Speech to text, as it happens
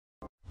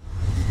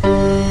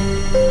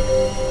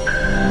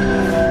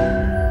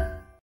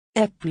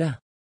Eple.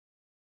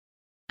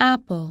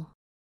 apple,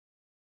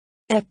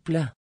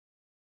 Eple.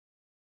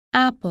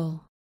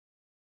 apple,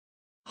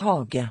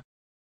 Hage.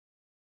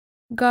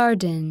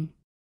 garden,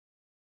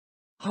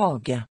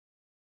 Hage.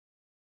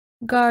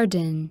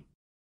 garden,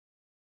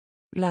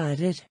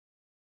 Lærer.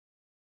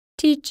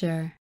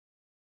 teacher,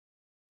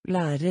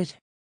 Lærer.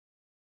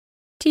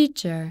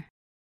 teacher,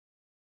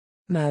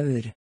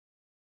 Maur.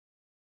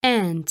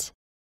 ant,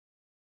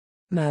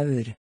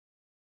 Maur.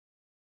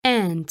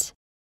 ant,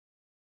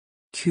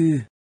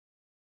 Ku.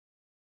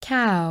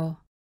 cow,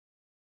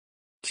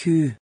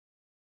 Ku.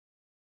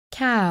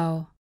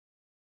 cow,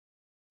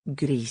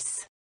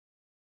 Gris.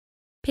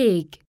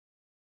 pig,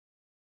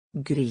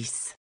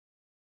 Gris.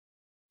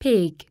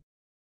 pig,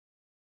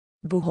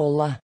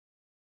 Beholde.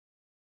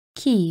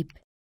 keep,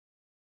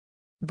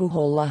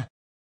 Beholde.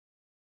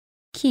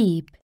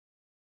 keep,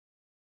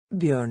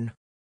 Bjørn.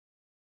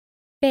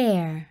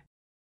 bear,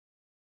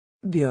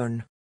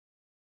 Bjørn.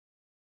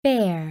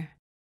 bear,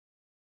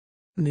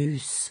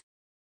 Mus.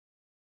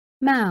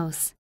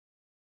 mouse,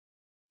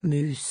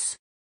 Mus.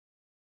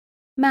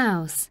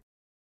 mouse,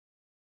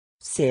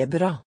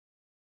 Zebra.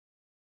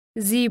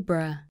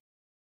 zebra,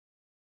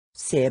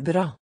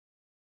 Zebra.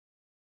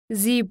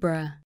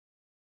 zebra,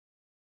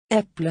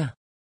 Eple.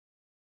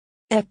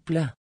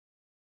 Eple.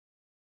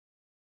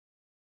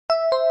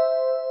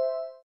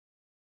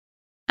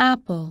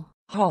 apple,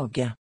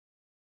 Hage.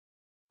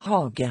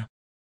 Hage.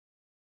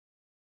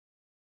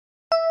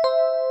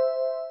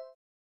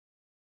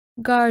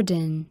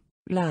 garden,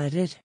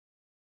 Lærer.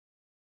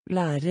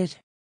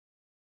 Lærer.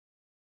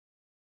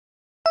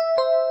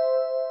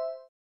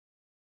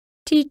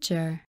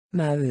 teacher,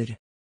 Maur.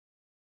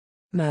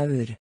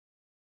 Maur.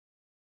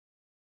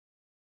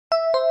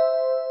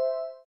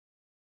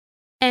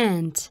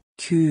 ant,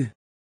 Ku.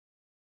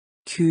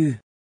 Ku.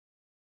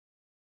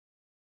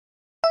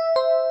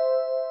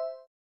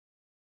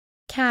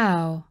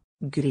 cow,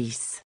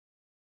 Gris.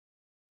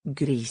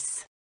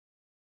 Gris.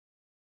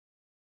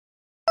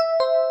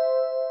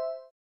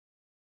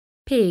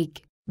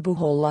 pig,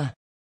 Beholde.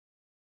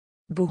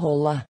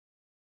 Beholde.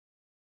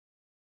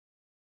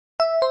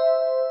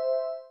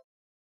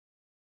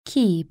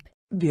 keep,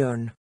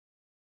 Bjørn.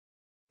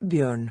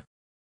 Bjørn.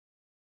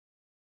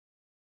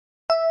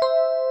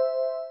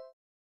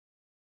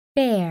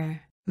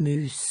 bear,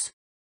 Mus.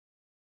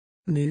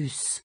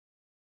 Mus.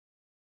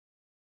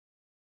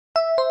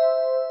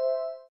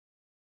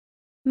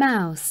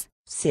 mouse,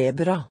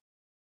 Zebra.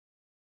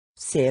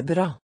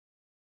 Zebra.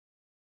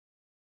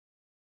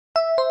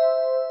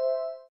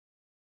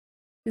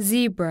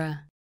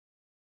 zebra,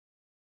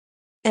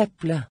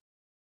 Eple.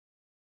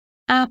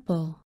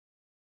 apple,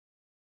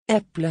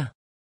 Eple.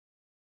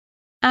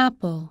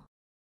 apple,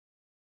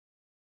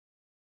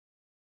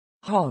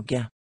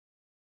 Hage.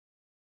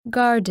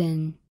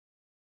 garden,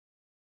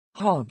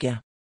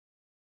 Hage.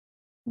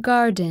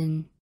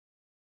 garden,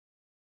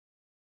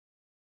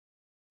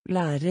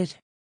 Lærer.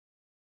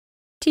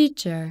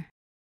 teacher,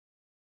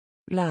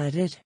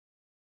 Lærer.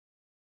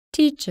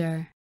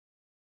 teacher,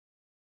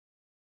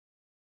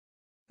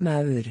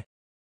 Maur.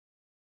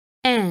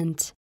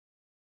 ant,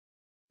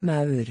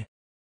 Maur.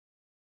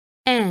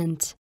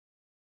 ant,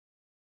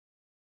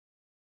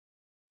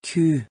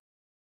 Ku.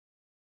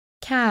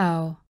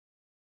 cow,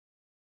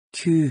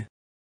 Ku.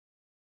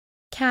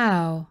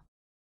 cow,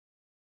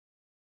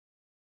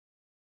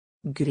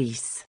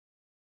 Gris.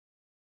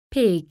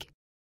 pig,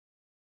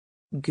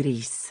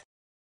 Gris.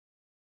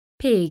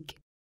 pig,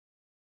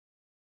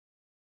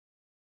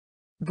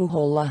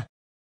 Beholde.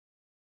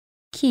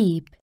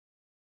 keep,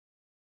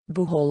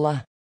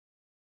 Beholde.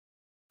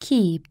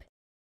 keep,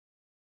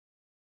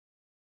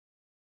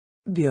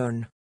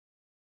 Bjørn.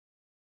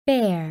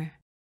 bear,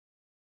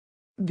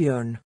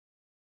 Bjørn.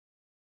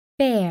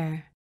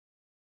 bear,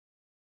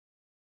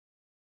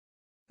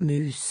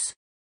 Mus.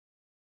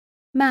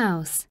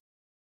 mouse,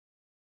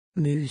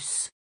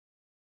 Mus.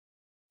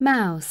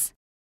 mouse,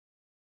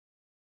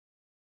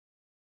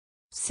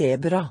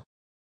 Zebra.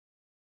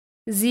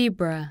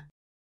 zebra,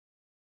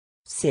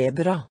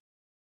 Zebra.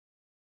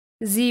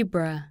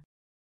 zebra,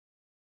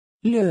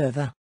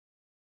 Løve.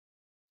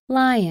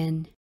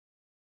 lion,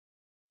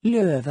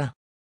 Løve.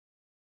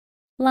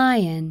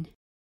 lion,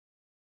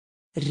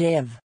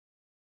 Rev.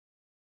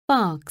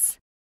 fox,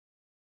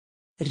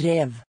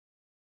 Rev.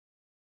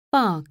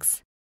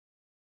 fox,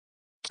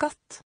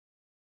 Katt.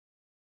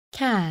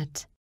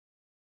 cat,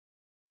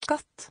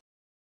 Katt.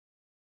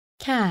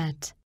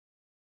 cat,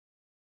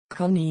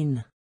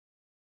 Kanin.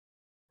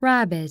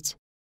 rabbit,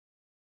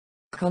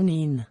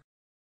 Kanin.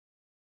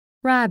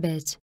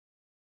 rabbit,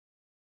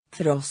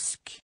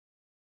 Frosk.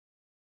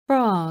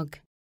 frog,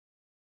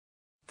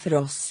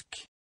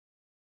 Frosk.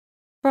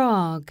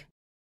 frog,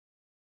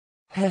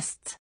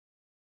 Hest.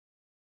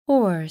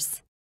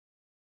 horse,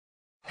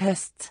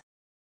 Hest.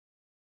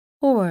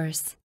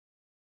 horse,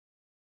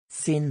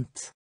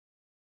 Sint.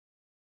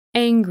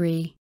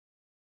 angry,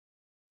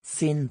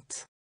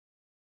 Sint.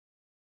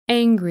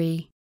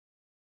 angry,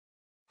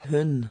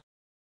 Hund.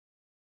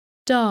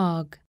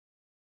 dog,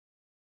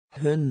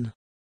 Hund.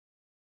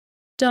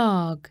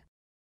 dog,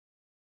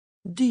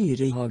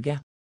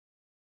 Dyrehage.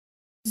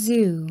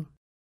 Zoo.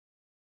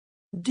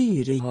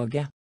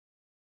 Dyrehage.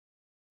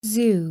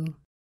 Zoo.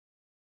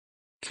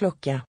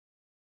 Klokke.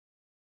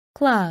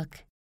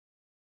 Clock.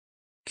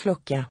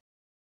 Klokke.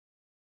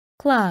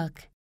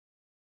 Clock.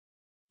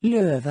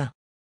 Løve.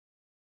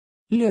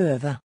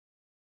 Løve.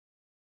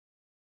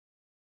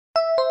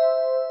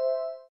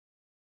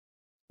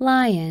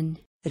 Lion.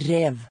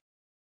 Rev.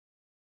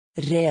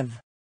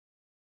 Rev.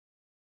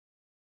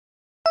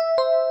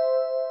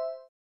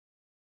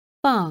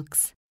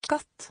 Fox.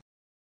 Katt.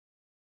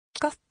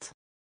 Katt.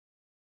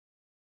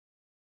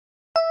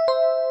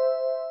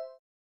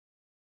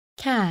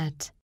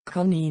 Cat.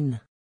 Kanin.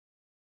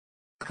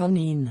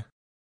 Kanin.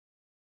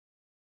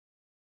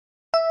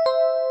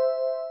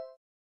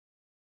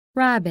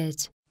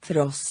 Rabbit.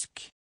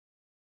 Frosk.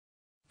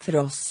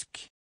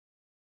 Frosk.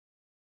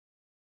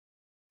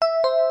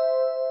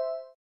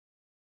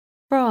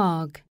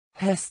 Frog.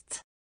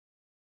 Hest.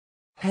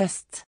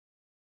 Hest.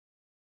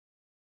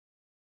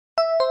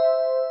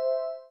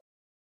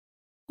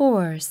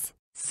 Horse.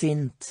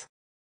 Sint.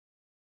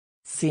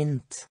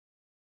 Sint.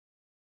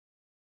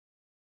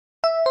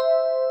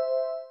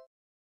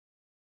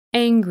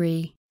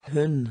 Angry.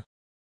 Hund.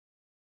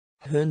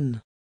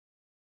 Hund.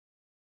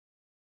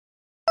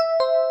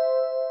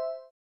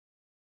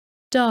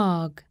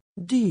 Dog.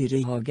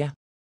 Dyrehage.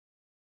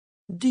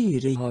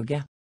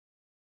 Dyrehage.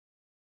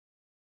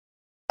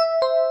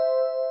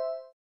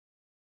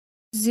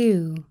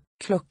 Zoo.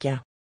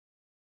 Klokke.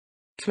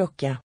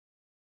 Klokke.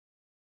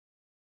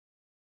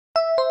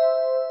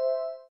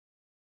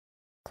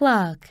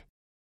 Clock.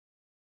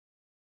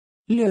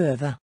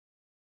 Løve.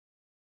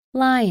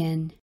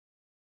 Lion.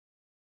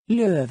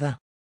 Løve.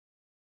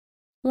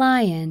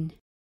 Lion.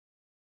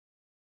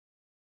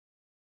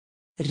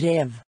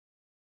 Rev.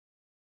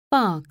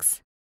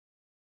 Fox.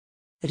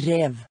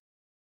 Rev.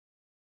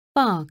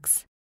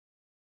 Fox.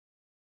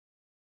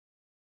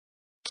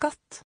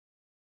 Katt.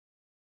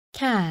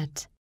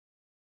 Cat.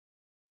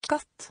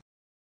 Katt.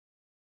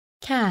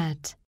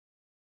 Cat.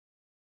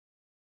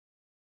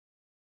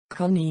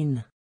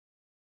 Kanin.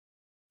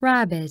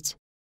 Rabbit.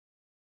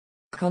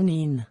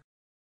 Kanin.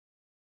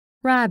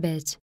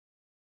 Rabbit.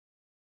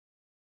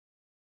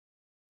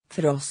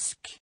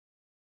 Frosk.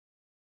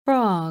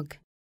 Frog.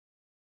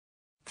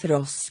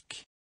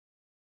 Frosk.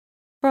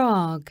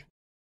 Frog.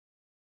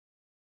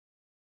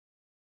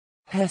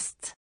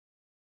 Hest.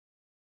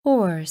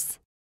 Horse.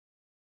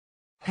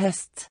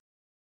 Hest.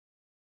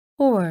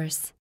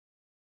 Horse.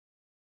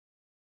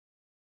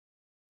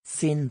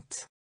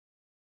 Sint.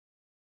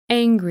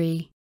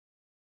 Angry.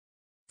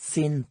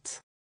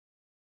 Sint.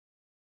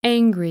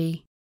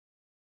 Angry.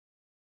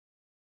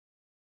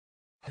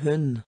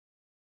 Hund.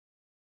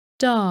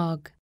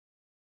 Dog.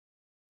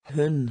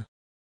 Hund.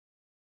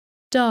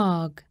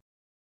 Dog.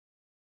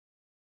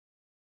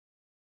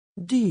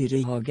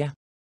 Dyrehage.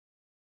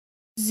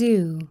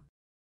 Zoo.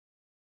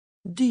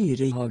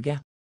 Dyrehage.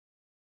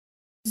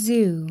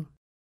 Zoo.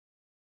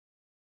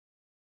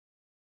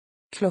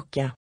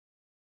 Klokke.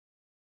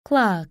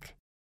 Clock.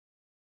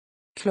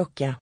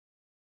 Klokke.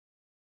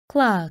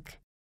 Clock.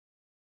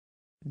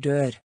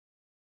 Dør.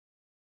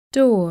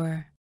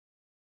 Door.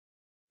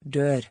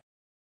 Dør.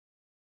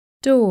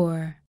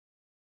 Door.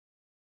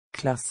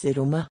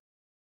 Klasserommet.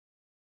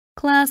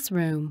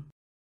 Classroom.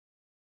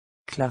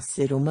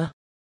 Klasserommet.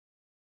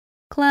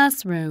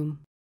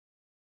 Classroom.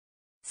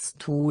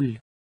 Stol.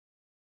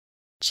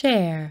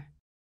 Chair.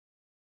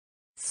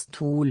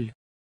 Stol.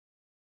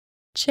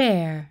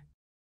 Chair.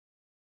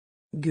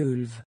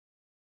 Gulv.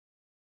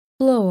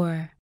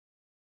 Floor.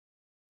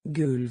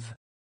 Gulv.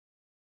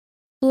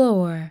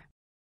 Floor.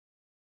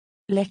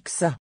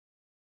 Lekse.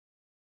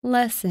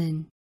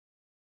 Lesson.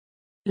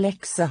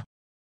 Lekse.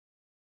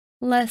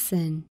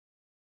 Lesson.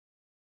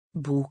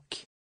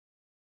 Bok.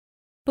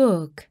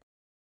 Book.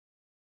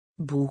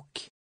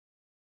 Bok.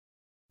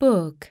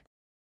 Book.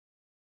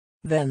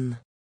 Venn.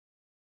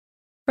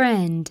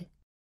 Friend.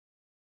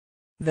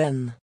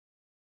 Venn.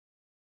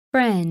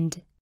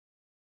 Friend.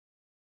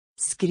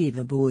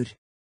 Skrivebord.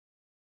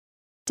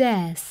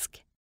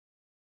 Desk.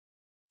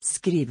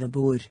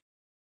 Skrivebord.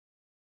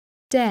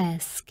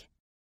 Desk.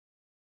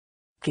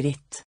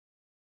 Kritt.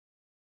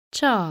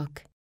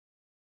 Chalk.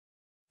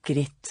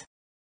 Kritt.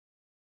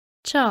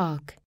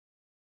 Chalk.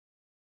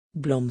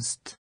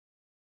 Blomst.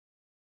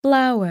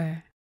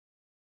 Flower.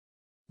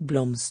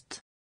 Blomst.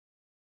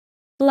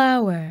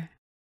 Flower.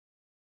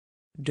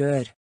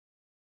 Dør.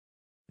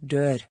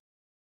 Dør.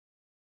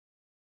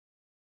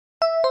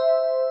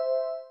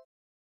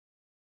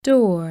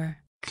 Door.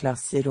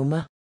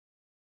 Klasserommet.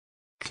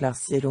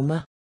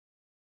 Klasserommet.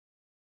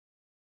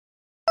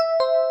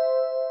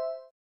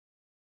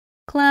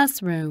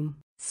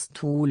 Classroom.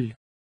 Stol.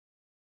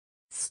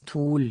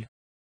 Stol.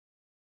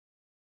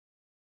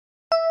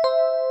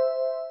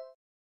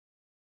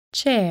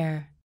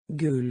 Chair.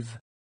 Gulv.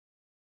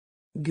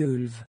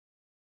 Gulv.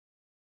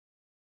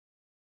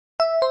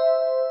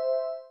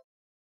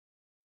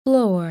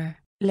 Floor.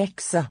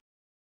 Lekse.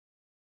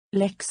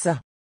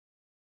 Lekse.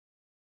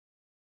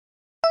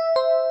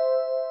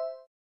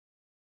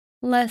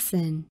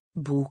 Lesson.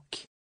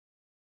 bok,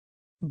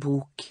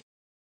 bok,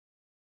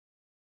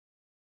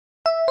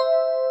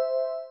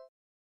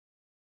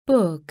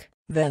 book,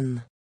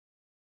 venn,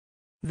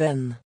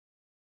 venn,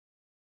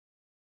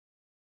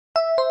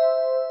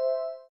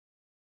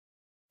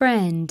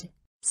 friend,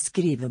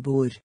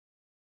 skrivebord,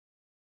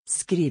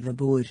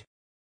 skrivebord,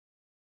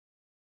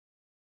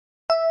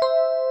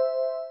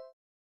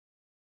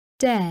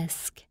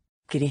 desk,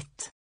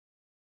 kritt,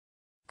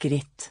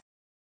 kritt,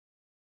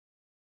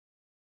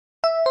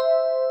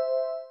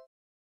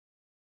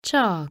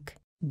 chalk,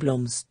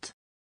 blomst,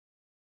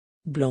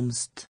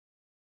 blomst,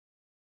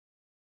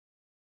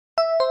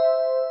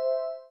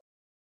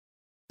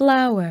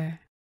 flower,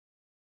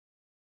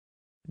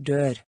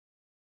 dør,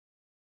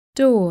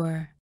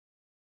 door,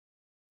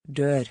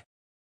 dør,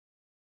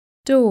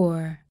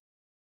 door,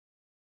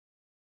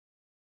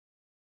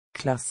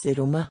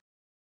 klasserommet,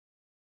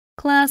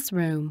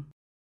 classroom,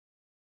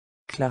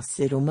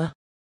 klasserommet,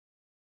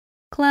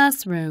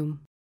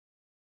 classroom,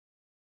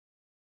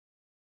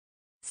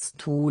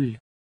 stol,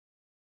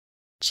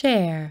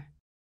 chair,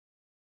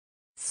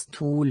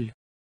 stol,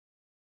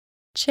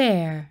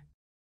 chair,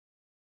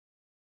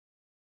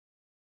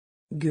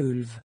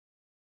 gulv,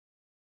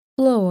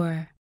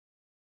 floor,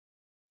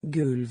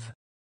 gulv,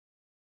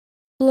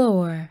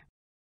 floor,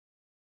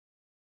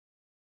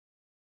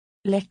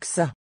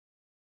 lekse,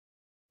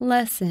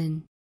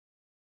 lesson,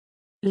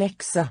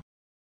 lekse,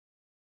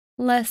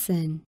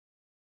 lesson,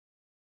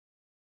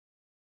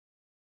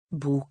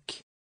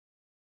 bok,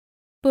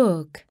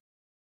 book,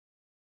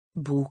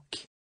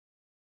 bok,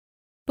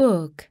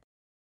 book,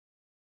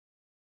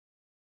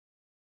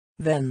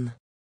 venn,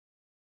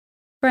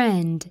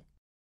 friend,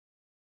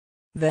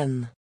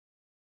 venn,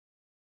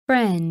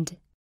 friend,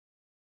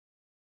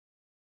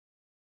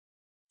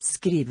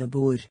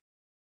 skrivebord,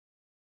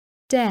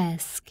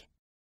 desk,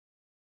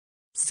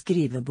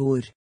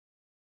 skrivebord,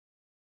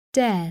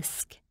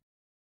 desk,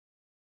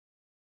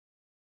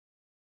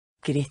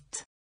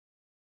 kritt,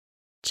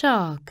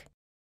 chalk,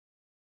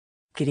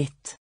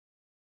 kritt,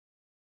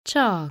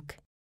 chalk,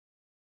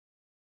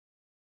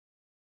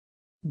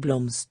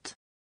 blomst,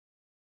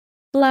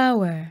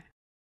 flower,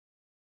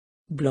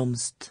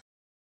 blomst,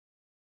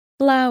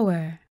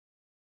 flower,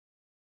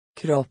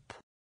 kropp,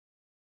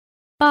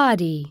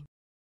 body,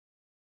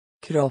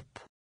 kropp,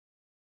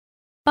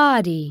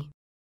 body,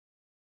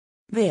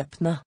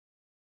 væpne,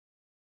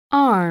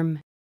 arm,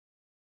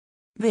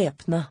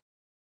 væpne,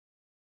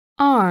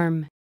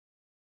 arm,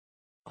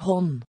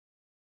 hånd,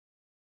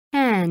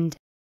 hand,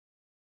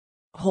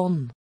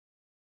 hånd,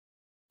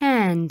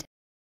 hand,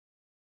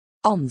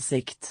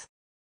 ansikt,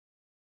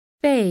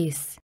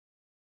 face,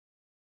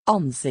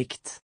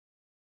 ansikt,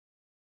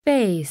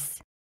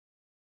 face,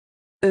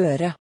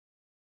 øre,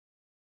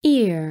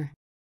 ear,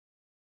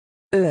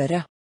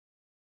 øre,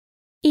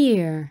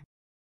 ear,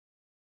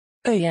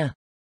 øye,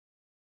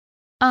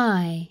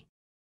 eye,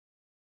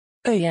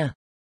 øye,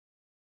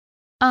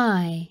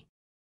 eye,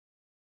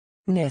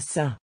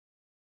 nese,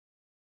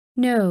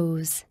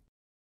 nose,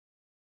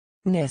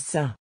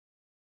 nese,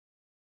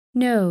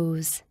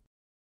 nose,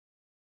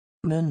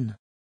 munn,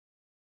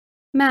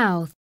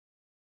 mouth,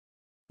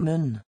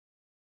 munn,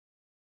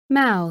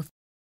 mouth,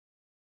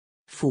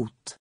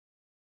 fot,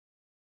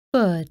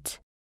 foot,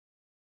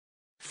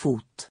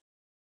 fot,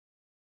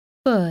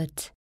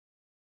 foot,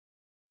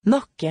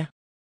 nakke,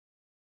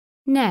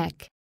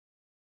 neck,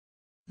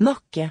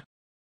 nakke,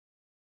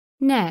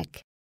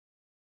 neck,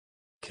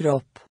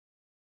 kropp,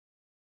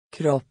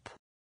 kropp,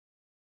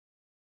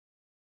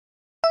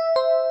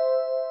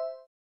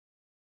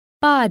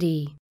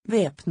 body,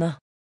 væpne,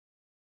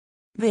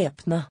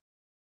 væpne,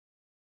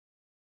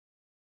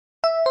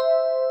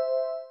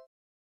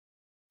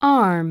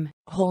 arm,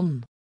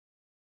 hånd,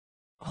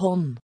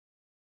 hånd,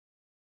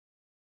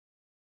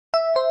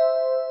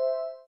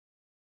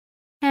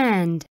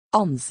 hand,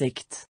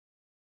 ansikt,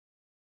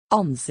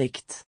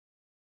 ansikt,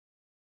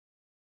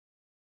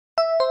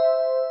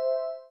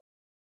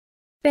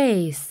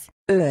 face,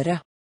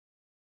 øre,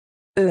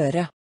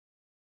 øre,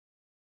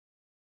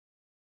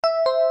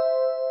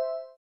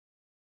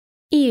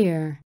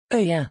 ear,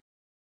 øye,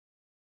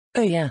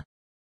 øye,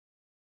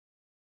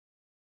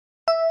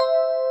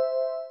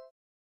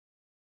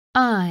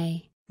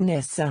 eye,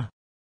 nese,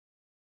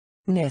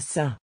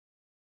 nese,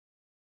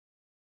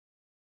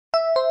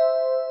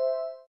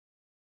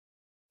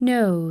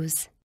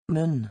 nose,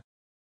 munn,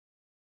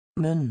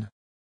 munn,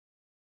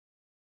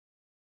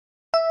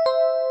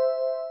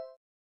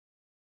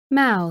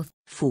 mouth,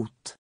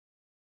 fot,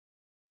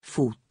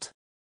 fot,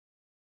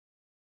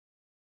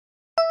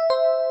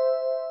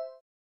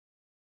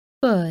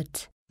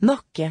 foot,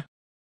 nakke,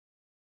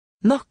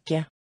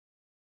 nakke,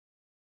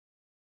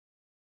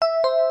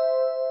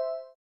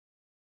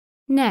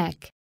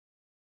 neck,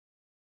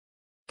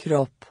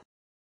 kropp,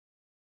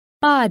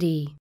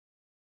 body,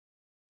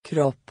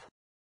 kropp,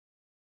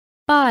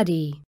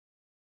 body,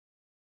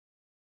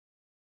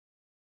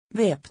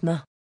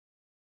 væpne,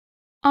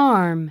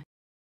 arm,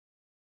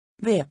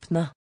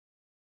 væpne,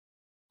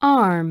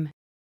 arm,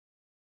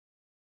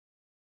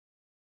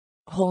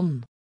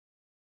 hånd,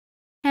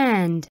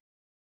 hand,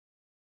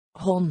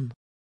 Hånd.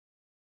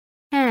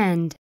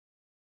 hand,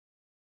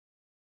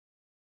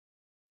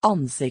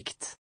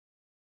 Ansikt.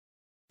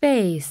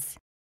 face,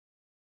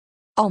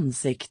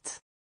 Ansikt.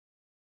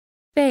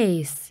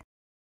 face,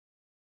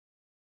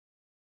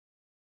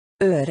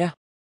 Øre.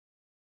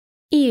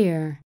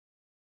 ear,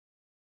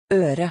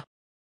 Øre.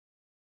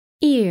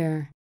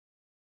 ear,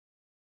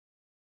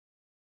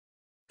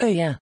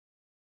 Øye.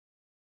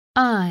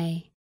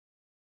 eye,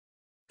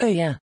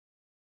 Øye.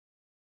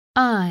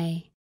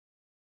 eye,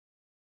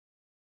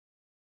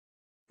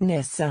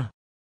 Nese.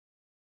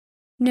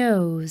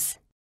 nose,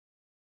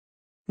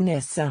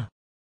 Nese.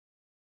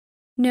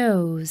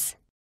 nose,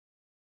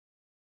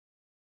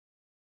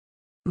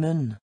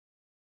 Munn.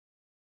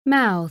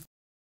 mouth,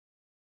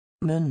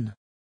 Munn.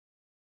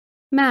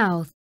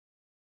 mouth,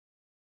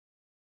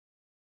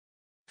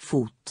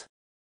 Fot.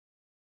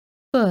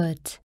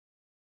 foot,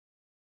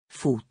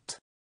 Fot.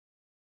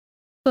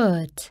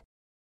 foot,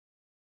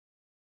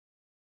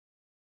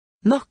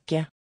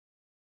 Nakke.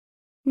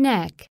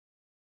 neck,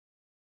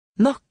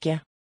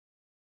 Nakke.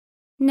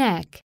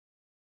 neck,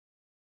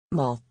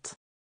 Mat.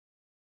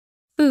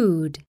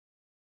 food,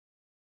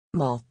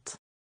 Mat.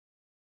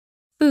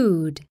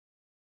 food,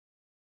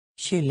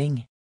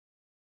 Kylling.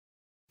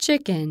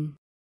 chicken,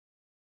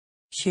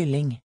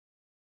 Kylling.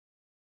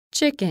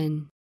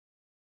 chicken,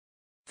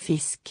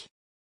 Fisk.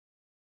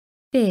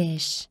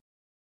 fish,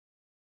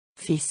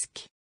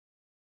 Fisk.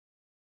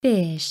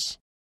 fish,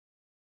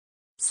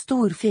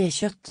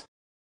 Storfekjøtt.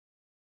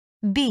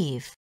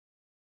 beef,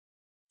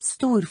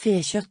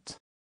 Storfekjøtt.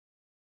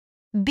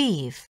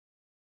 beef,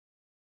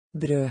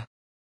 Brød.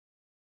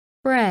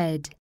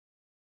 bread,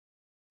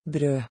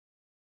 Brød.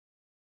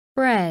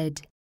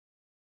 bread,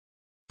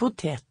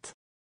 Potet.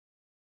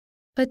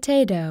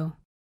 potato,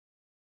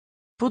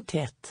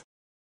 Potet.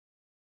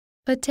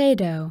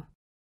 potato,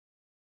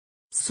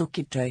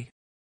 Sukkertøy.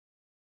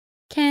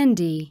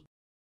 candy,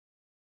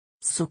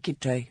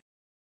 Sukkertøy.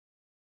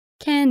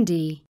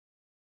 candy,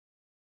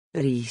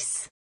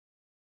 Ris.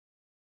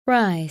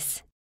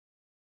 rice,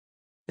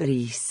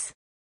 Ris.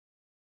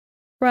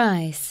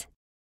 rice,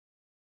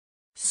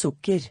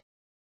 Sukker.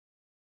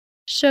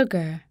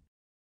 sugar,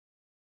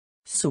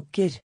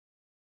 Sukker.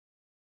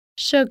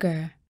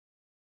 sugar,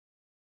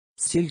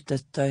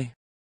 Syltetøy.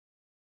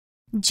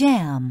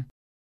 jam,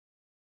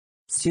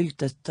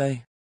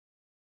 Syltetøy.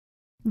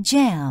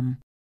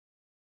 jam,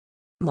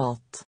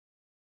 Mat.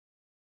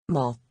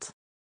 Mat.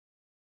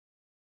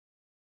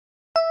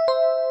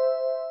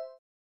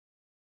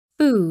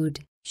 food,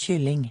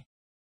 Kylling.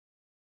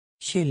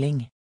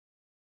 Kylling.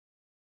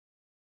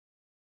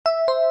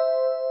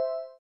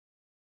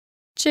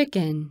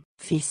 chicken,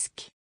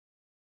 Fisk.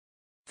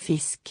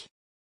 Fisk.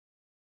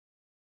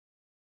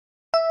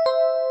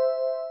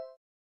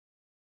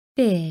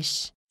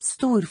 fish,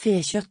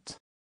 Storfekjøtt.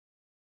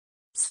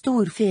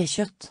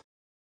 Storfekjøtt.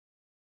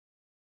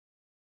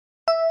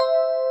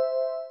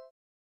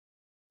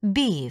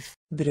 beef,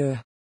 Brød.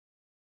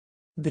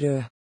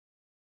 Brød.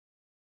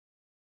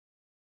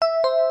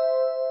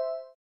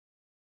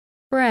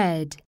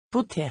 bread,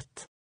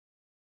 Potet.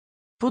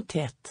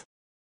 Potet.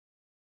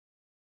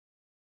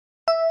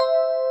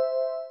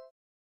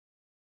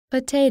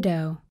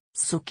 potato,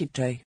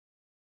 Sukkertøy.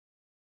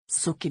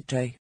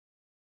 Sukkertøy.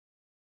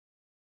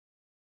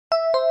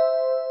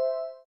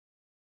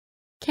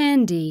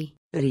 candy,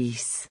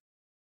 Ris.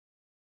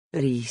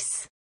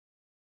 Ris.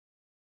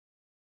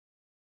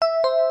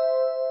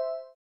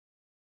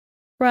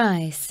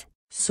 rice,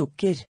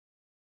 Sukker.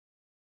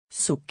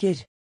 Sukker.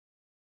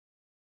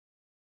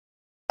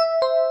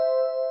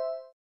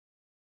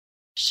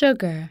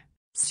 sugar,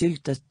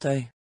 Syltetøy.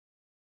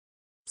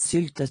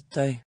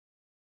 Syltetøy.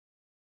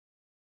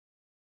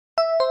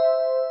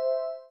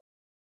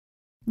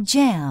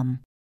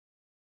 jam,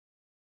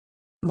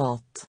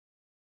 Mat.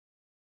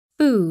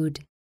 food,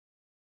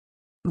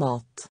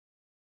 Mat.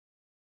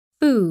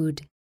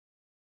 food,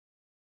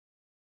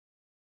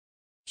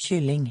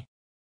 Kylling.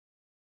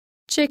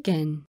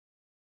 chicken,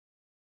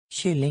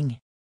 Kylling.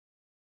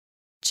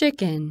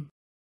 chicken,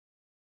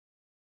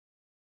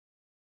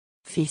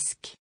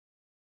 Fisk.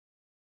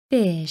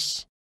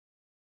 fish,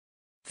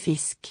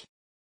 Fisk.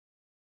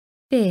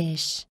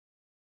 fish,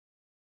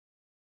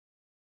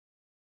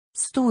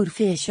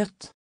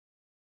 Storfekjøtt.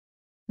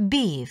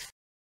 beef,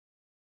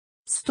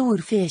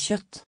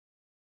 Storfekjøtt.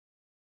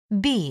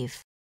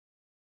 beef,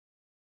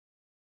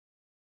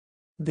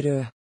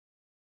 Brød.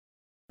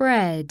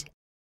 bread,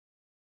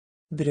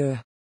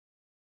 Brød.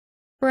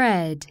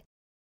 bread,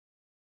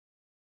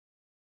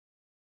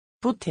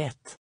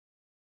 Potet.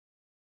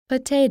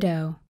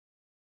 potato,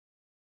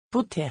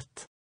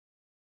 Potet.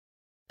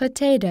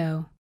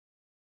 potato,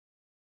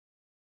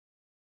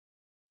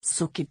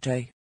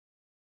 Sukkertøy.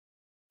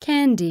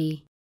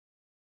 candy,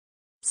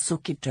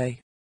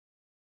 Sukkertøy.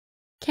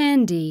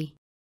 candy,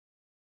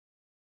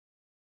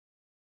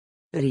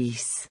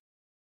 Ris.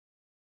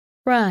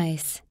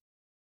 rice,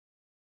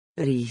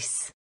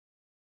 Ris.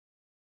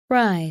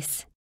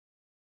 rice,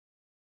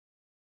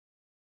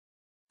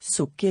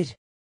 Sukker.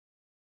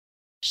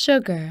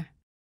 sugar,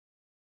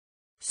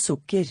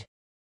 Sukker.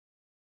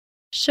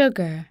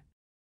 sugar,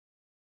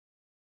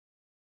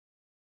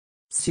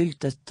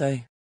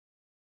 Syltetøy.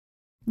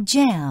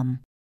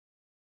 jam,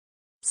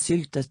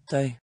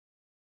 Syltetøy.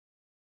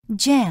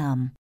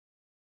 jam,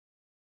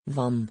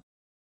 Vann.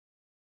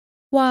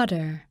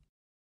 water,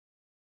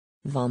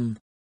 Vann.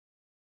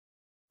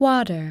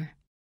 water,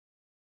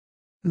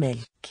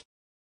 Melk.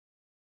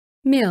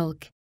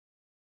 milk,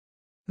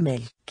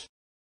 Melk.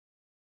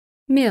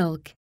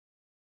 milk,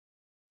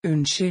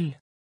 Unnskyld.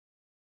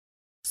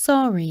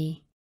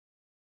 sorry,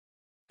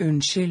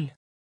 Unnskyld.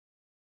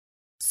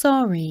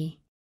 sorry,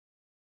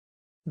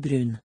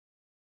 Brun.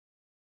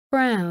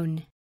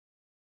 brown,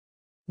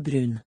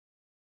 Brun.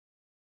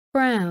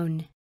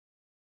 brown,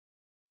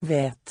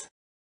 Vet.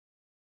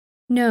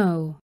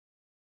 no,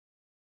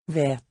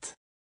 Vet.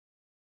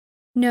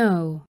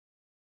 no,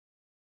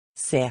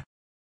 Se.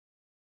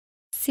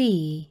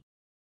 see,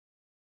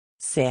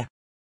 Se.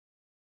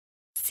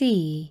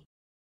 see,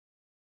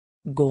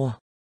 Gå.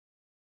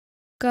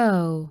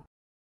 go,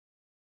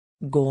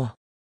 Gå.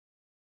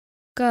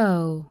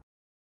 go,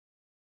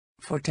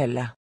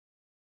 Fortelle.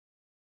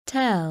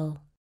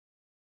 tell,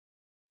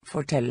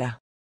 Fortelle.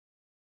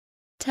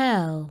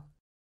 tell,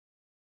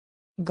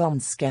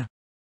 Ganske.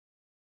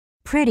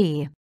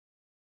 pretty,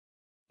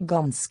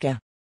 Ganske.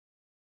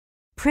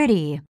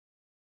 pretty,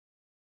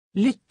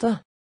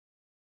 Lytte.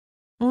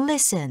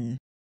 listen,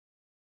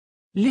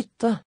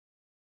 Lytte.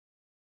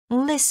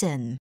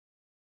 listen,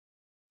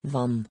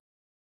 Vann.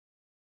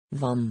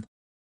 Vann.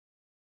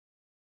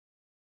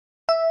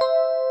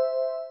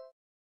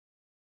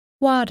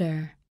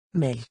 water,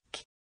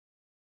 Melk.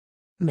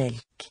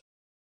 Melk.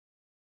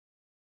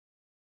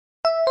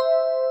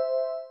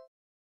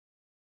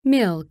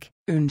 milk,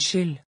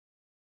 Unnskyld.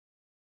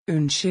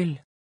 Unnskyld.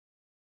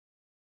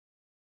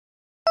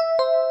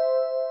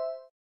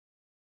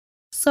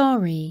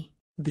 sorry,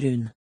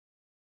 Brun.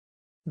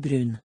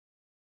 Brun.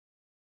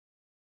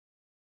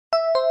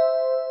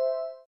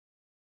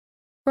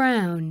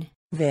 brown,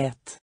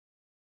 Vet.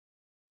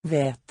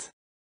 Vet.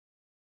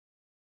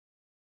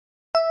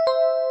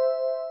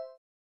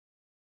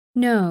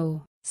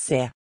 no,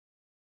 Se.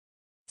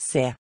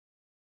 Se.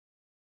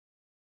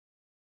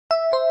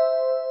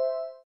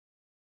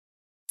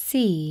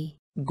 see,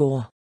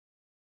 Gå.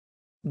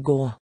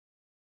 Gå.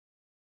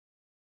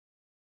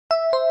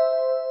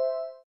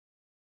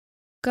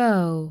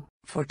 go,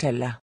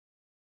 Fortelle.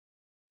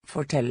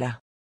 Fortelle.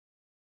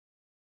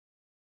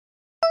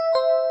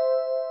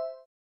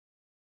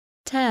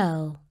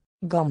 tell,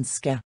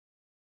 Ganske.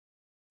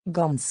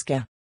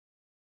 Ganske.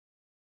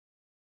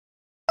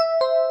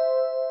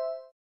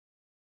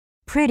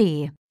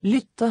 pretty,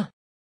 Lytte.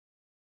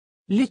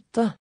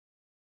 Lytte.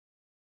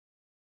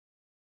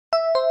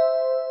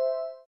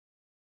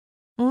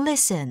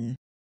 listen,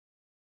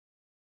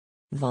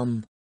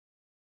 Vann.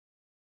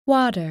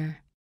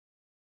 water,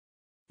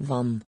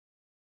 Vann.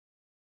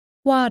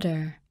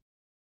 water,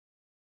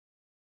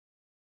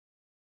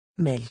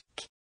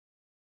 Melk.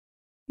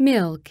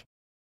 milk,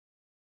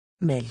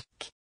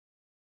 Melk.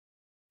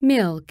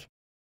 milk,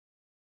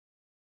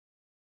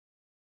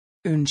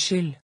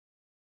 Unnskyld.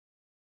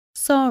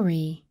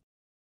 sorry,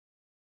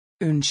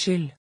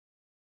 Unnskyld.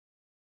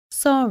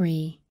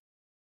 sorry,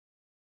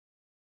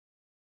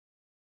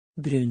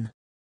 Brun.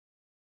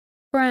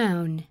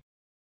 brown,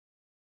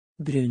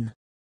 Brun.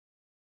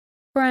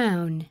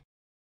 brown,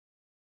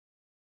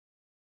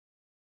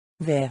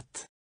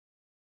 Vet.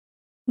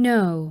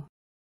 no,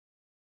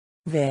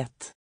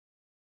 Vet.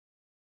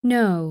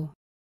 no,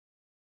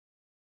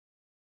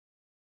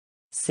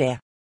 Se.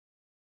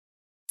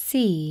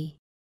 see,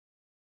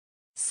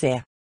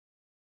 Se.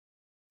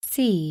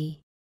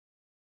 see,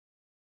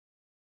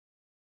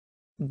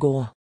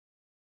 Gå.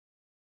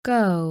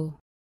 go,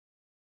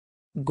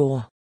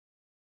 Gå.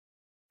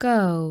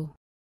 go,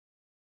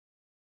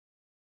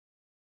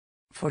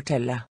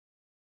 Fortelle.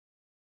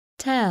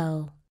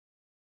 tell,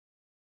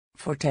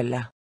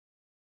 Fortelle.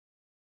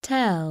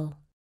 tell,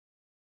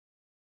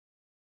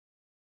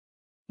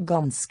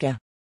 Ganske.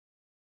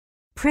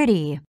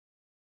 pretty,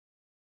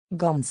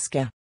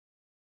 Ganske.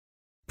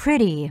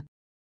 pretty,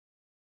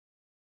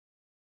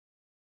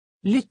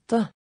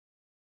 Lytte.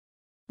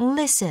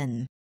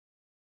 listen,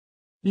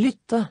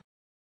 Lytte.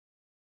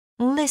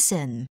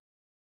 listen,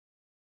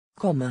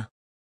 Komme.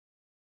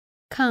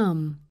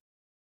 come,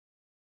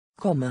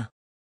 Komme.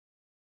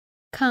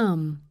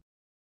 come,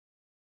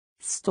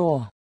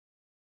 Stå.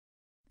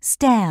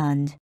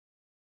 stand,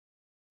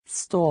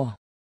 Stå.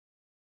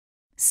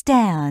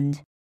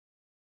 stand,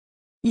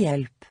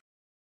 Hjelp.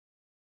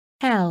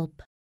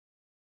 help,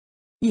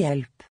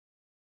 Hjelp.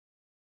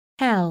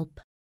 help,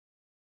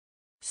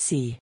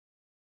 Si.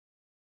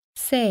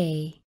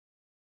 say,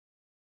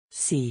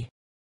 Si.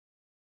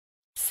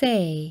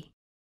 say,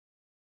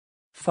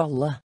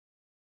 Falle.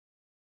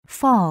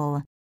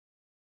 fall,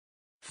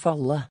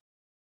 Falle.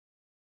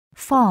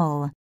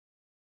 fall,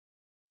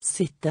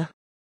 Sitte.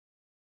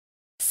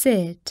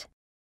 sit,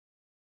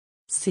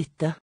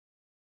 Sitte.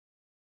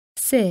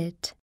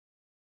 sit,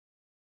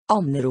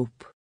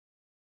 Anrop.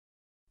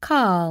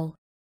 call,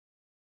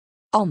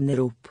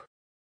 Anrop.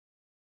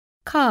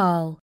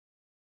 call,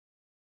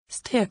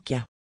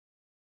 Steke.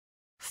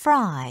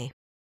 Fry.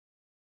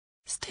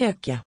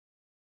 Steke.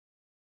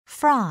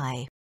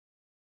 Fry.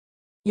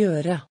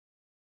 Gjøre.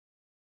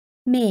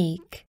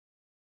 make,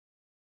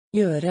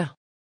 Gjøre.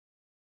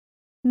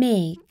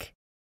 make,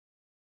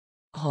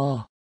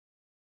 Ha.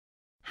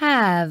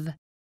 have,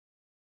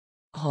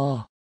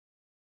 Ha.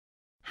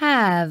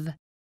 have,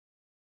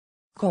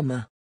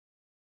 Komme.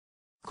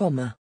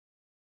 Komme.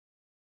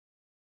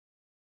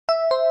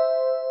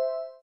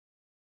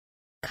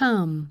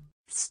 come,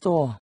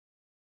 Stå.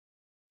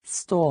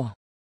 Stå.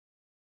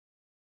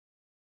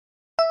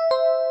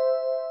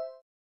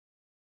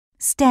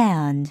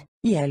 Stand.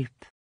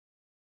 Hjelp.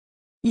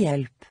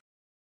 Hjelp.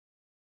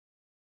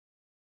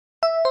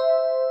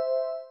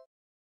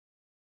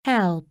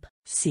 help,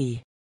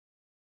 Si.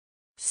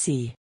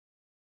 Si.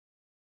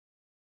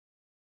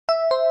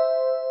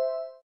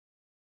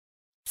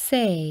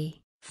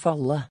 say,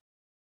 Falle.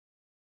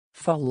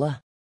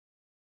 Falle.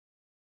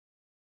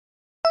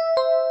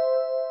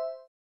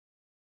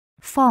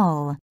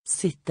 Fall.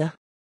 Sitte.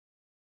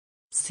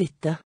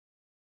 Sitte.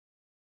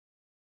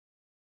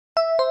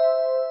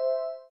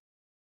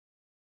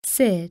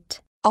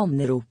 sit,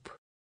 Anrop.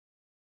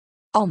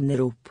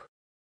 Anrop.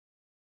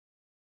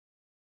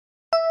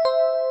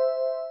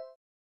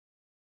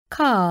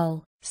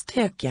 call,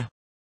 Steke.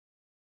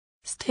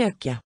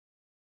 Steke.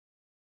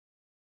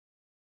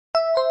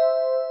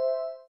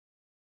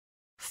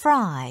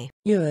 Fry.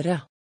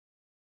 Gjøre.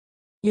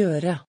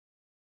 Gjøre.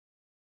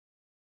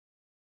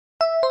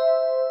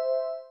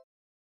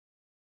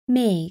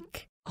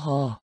 make,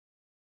 Ha.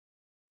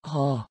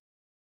 Ha.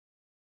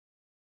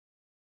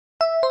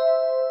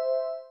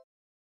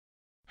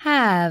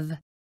 have,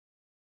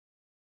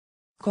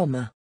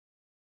 Komme.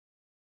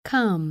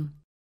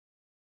 come,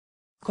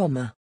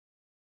 Komme.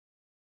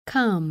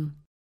 come,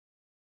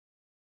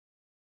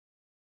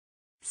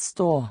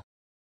 Stå.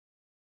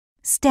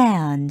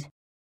 Stand.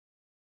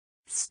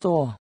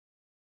 Stå.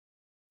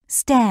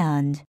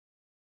 Stand.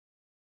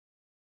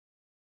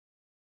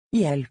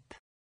 Hjelp.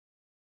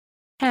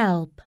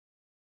 help,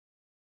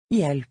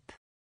 Hjelp.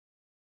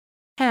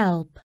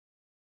 help,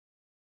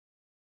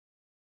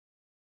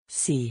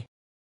 Si.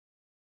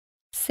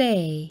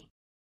 say,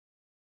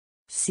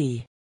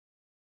 Si.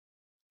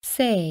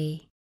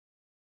 say,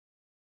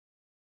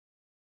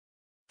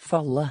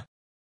 Falle.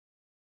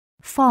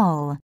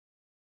 Fall.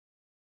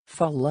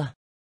 Falle.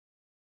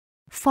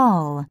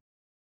 Fall.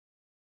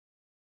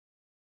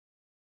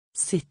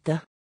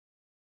 Sitte.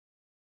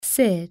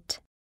 sit,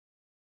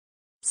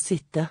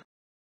 Sitte.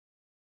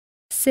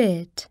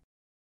 sit,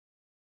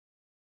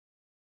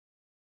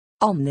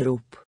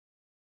 Anrop.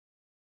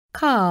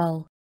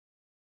 call,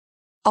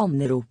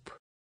 Anrop.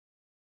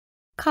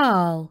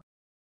 call,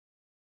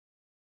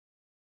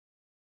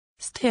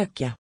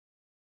 Steke.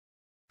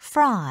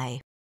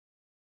 Fry.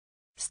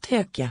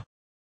 Steke.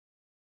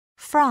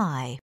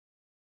 Fry.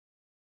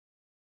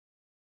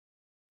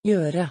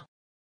 Gjøre.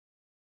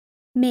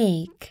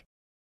 make,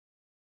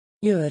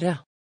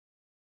 Gjøre.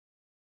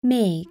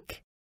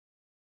 make,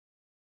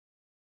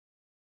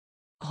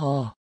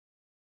 Ha.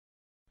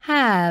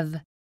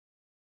 have,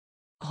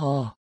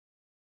 Ha.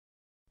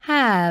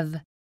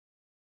 have,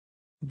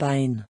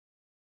 Bein.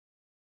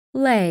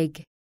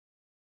 leg,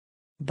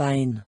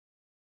 Bein.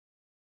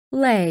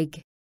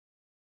 leg,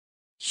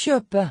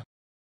 Kjøpe.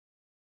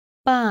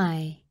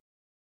 buy,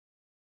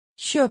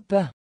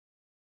 Kjøpe.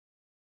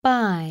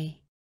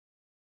 buy,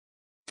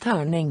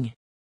 Terning.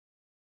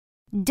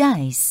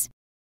 Dice.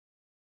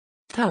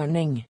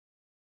 Terning.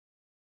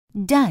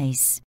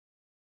 Dice.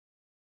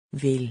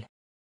 Vil.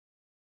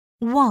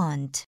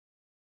 Want.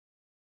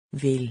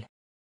 Vil.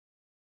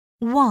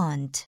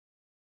 Want.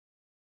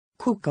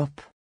 Koke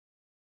opp.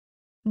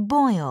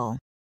 Boil.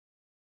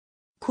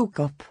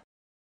 Koke opp.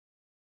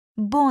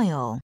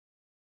 Boil.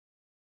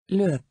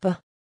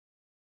 Løpe.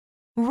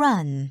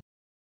 Run.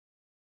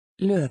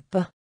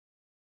 Løpe.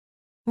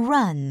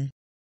 Run.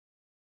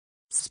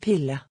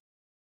 Spille.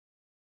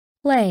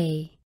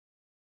 play,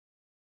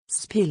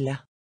 Spille.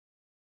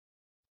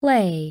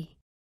 play,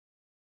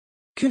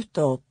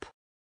 Kutte opp.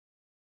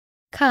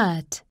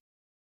 cut,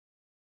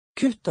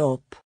 Kutte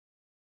opp.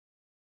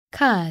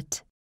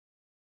 cut,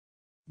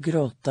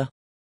 Gråte.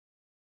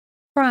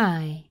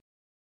 cry,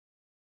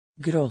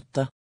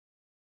 Gråte.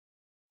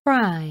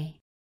 cry,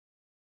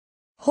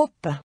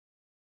 Hoppe.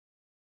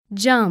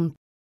 jump,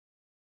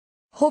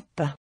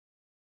 Hoppe.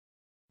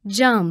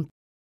 jump,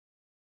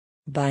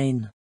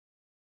 Bein.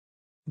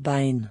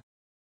 Bein.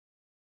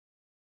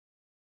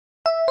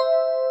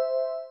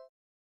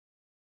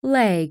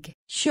 leg,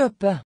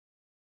 Kjøpe.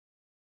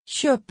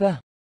 Kjøpe.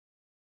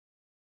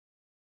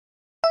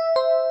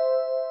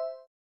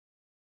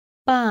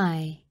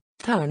 buy,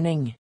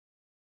 Terning.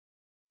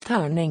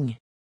 Terning.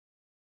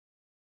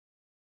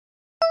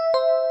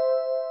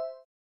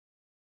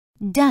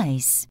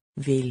 Dice.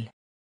 Vil.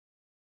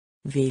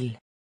 Vil.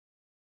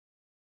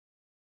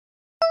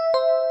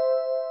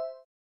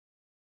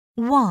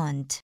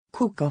 Want.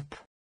 Koke opp.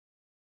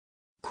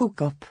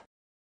 Koke opp.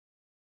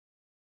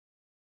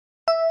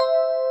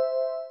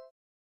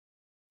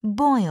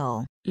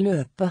 Boil.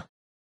 Løpe.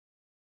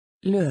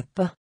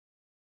 Løpe.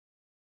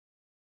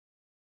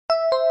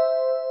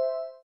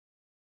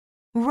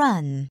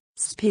 Run.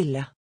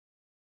 Spille.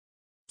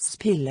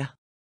 Spille.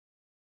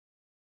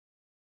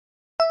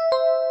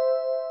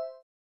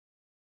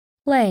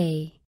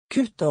 Play.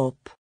 Kutte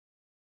opp.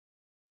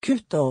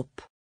 Kutte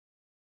opp.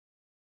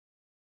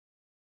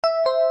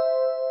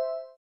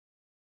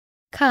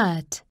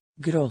 Cut.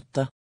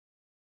 Gråte.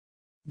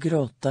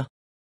 Gråte.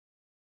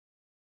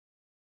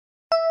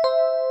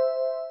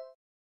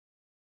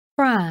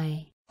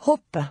 Cry.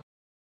 Hoppe.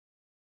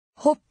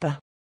 Hoppe.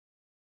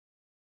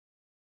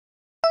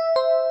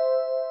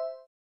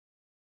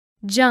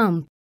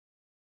 Jump.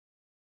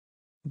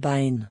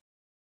 Bein.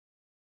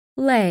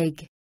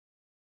 Leg.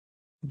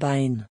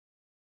 Bein.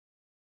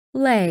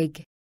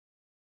 Leg.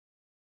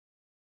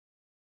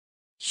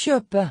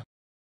 Kjøpe.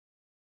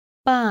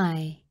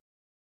 Buy.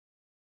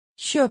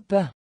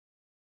 Kjøpe.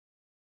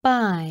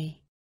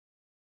 Buy.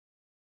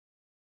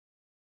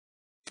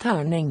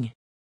 Terning.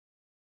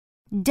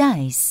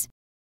 Dice.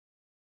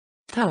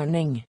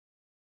 Terning.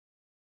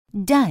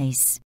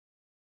 Dice.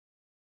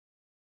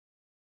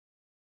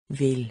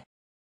 Vil.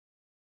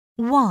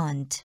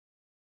 Want.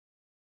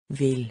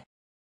 Vil.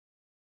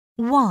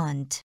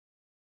 Want.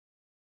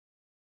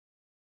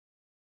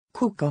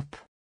 Koke opp.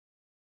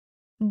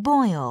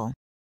 Boil.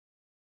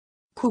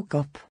 Koke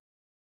opp.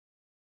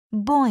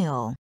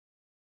 Boil.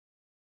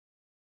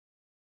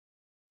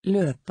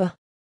 Løpe.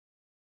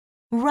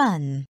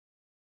 Run.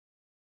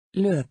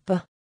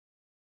 Løpe.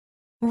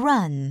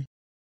 Run.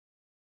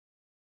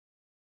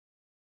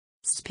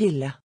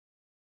 Spille.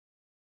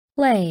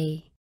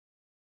 Play.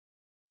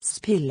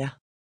 Spille.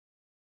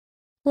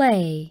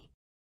 Play.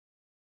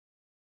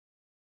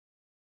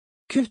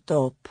 Kutte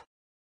opp.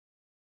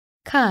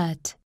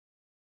 Cut.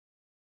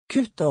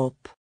 Kutte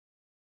opp.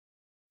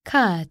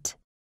 Cut.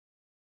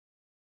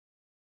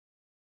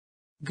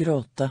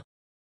 Gråte.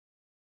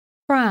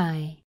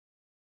 Cry.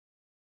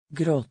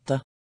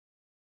 Gråte.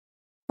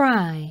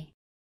 Cry.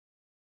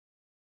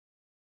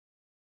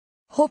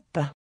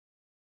 Hoppe.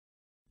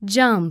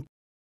 Jump.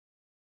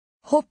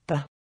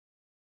 Hoppe.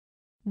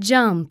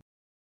 Jump.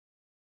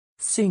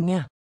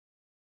 Synge.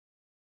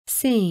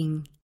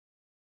 Sing.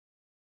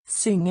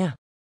 Synge.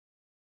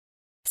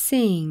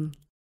 Sing.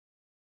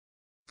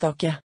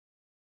 Takke.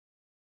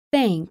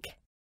 Thank.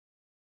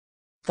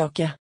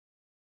 Takke.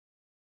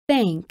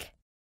 Thank.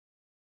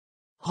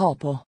 Ha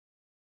på.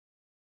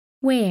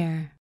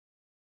 Wear.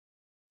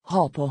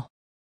 Ha på.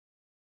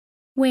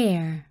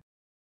 Wear.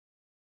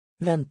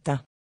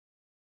 Vente.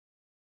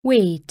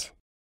 Wait.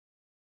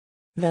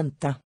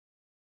 Vente.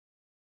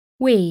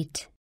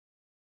 Wait.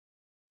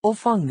 Å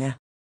fange.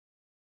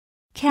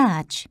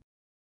 Catch.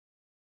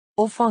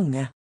 Å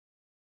fange.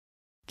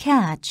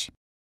 Catch.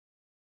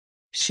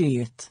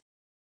 Skyet.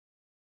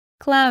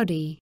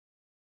 Cloudy.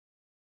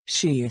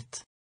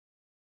 Skyet.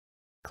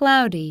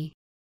 Cloudy.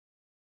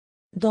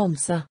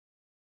 Danse.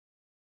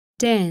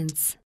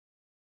 Dance.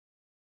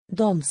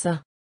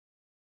 Danse.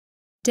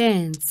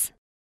 Dance.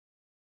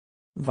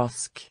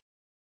 Vask.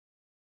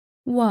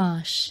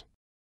 Wash.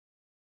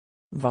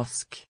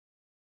 Vask.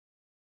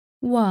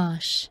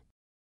 Wash.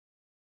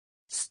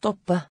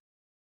 Stoppe.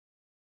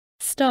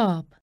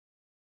 Stop.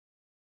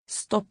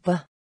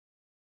 Stoppe.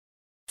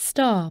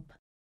 Stop.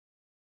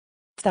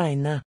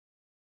 Tegne.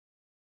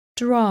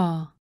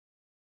 Draw.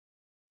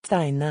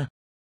 Tegne.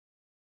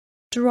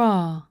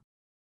 Draw.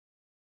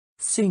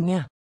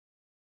 Synge.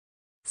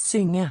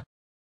 Synge.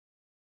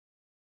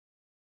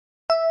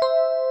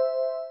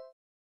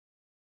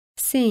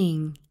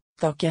 Sing.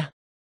 Takke.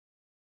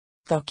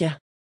 Takke.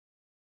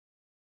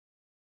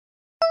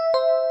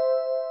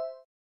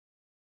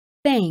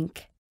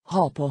 Thank.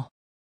 Ha på.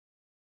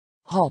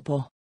 Ha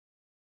på.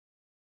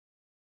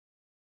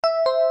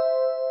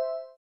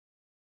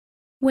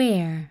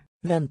 Wear.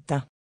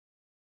 Vente.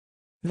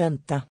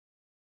 Vente.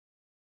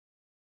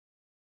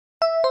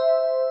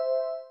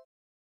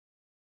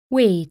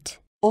 Wait.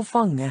 Å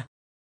fange.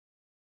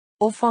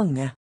 Å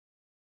fange.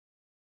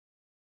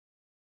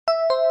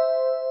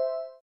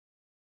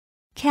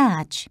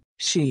 Catch.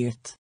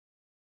 Skyet.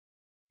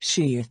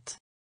 Skyet.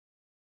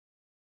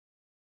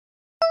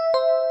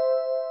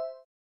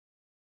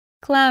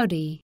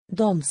 Cloudy.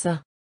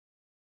 Danse.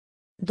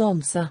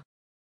 Danse.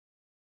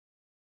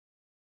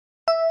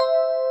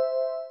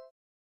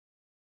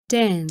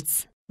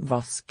 Dance.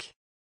 Vask.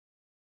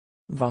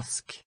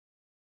 Vask.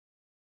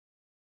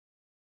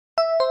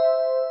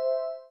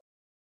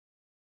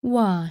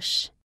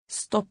 Wash.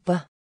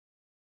 Stoppe.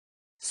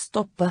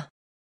 Stoppe.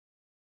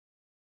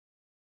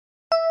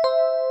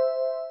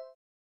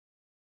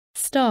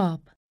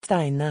 Stop.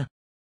 Tegne.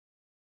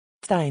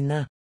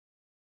 Tegne.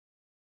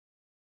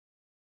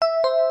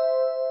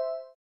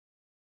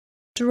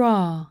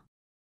 Draw.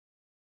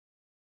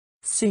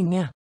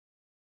 Synge.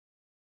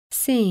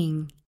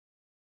 Sing.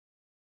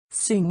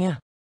 Synge.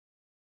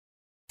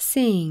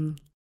 Sing.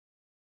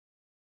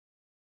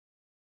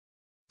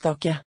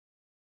 Takke.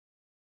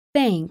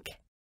 Thank.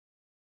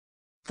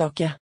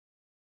 Takke.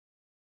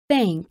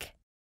 Thank.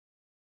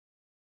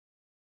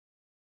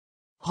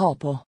 Ha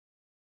på.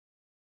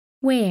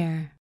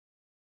 Wear.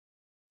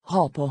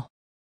 Ha på.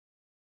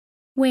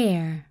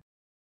 wear,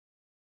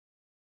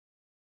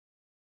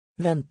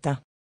 Vente.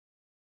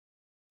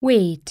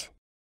 wait,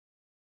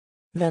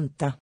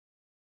 Vente.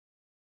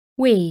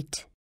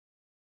 wait,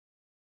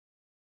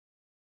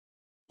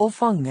 Å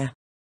fange.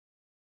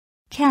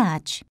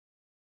 catch,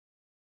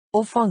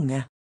 Å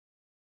fange.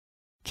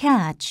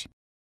 catch,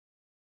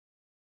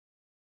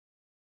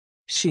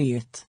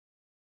 Skyet.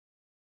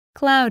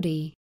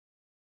 cloudy,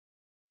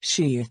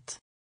 Skyet.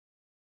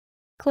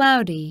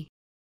 cloudy,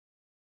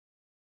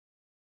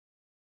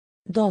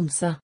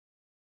 Danse.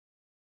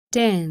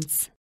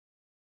 dance,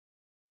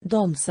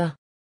 Danse.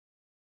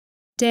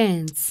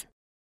 dance,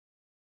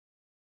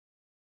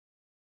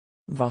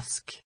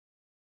 Vask.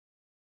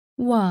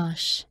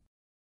 wash,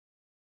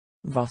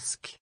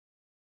 Vask.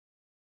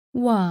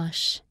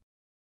 wash,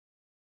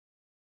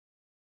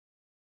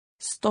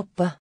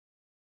 Stoppe.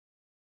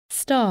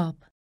 stop,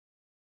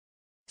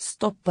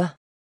 Stoppe.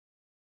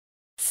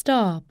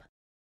 stop,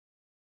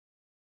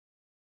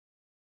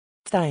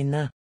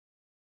 Tegne.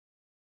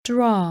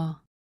 draw,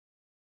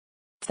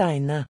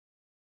 Tegne.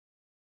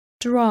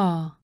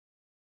 draw,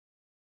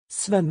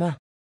 Svømme.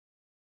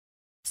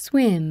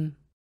 swim,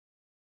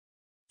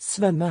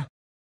 Svømme.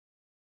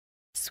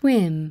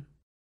 swim,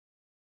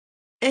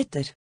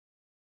 Etter.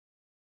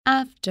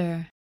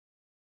 after,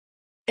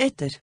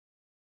 Etter.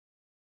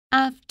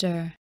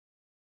 after,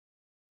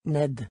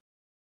 Ned.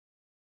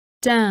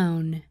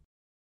 down,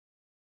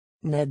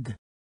 Ned.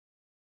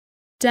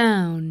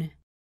 down,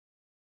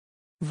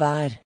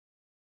 Vær.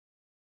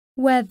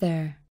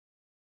 weather,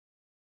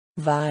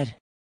 Vær.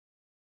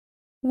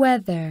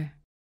 weather,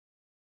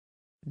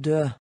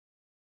 Dø.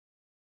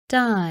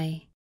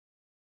 die,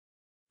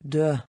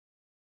 Dø.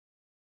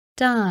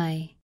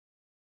 die,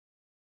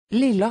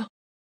 Lilla.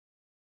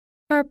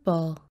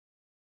 purple,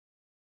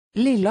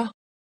 Lilla.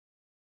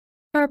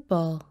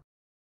 purple,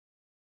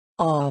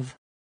 Av.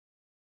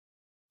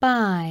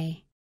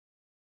 by,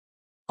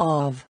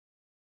 Av.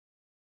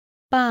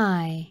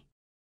 by,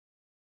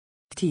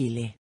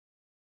 Tidlig.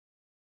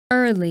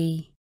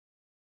 early,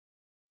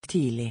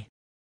 Tidlig.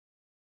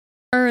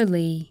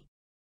 early,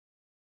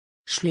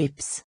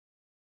 Slips.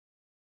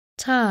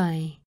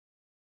 tie,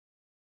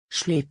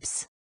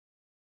 Slips.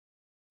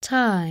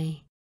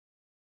 tie,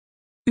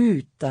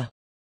 Ute.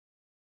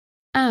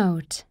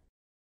 out,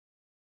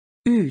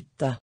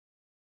 Ute.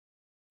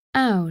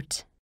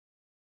 out,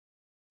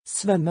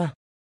 Svømme.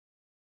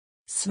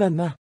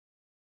 Svømme.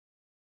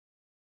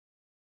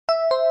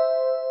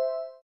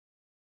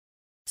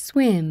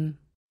 swim,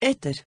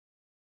 Etter.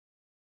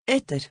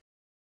 Etter.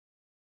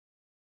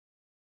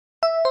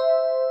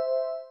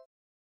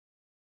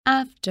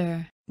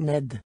 after,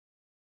 Ned.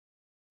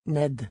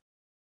 Ned.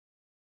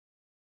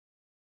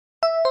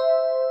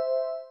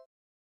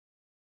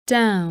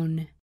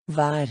 down,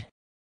 Vær.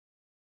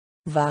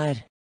 Vær.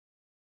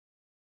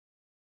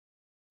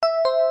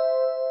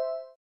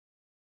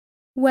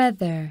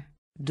 weather,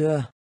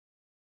 Dø.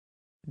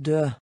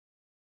 Dø.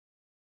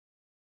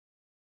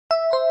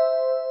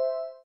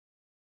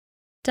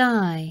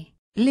 die,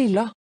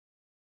 Lilla.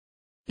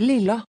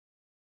 Lilla.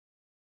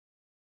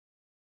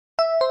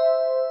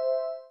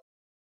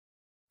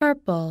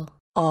 purple,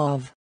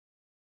 Av.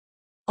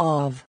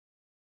 Av.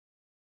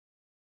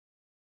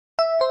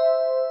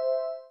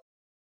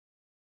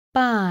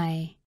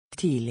 by,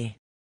 Tidlig.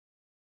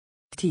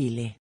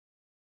 Tidlig.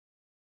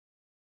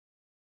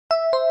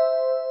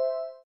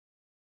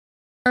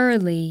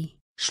 early,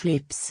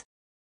 Slips.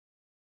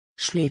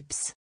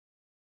 Slips.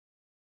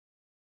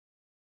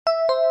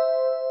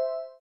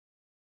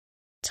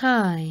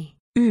 tie,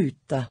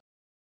 Ute.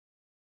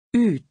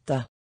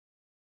 Ute.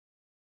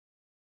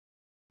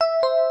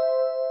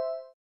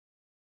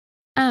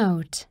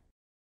 out,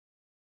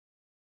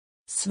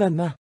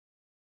 Svømme.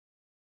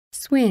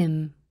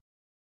 swim,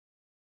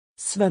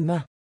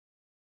 Svømme.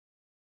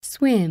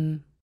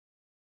 swim,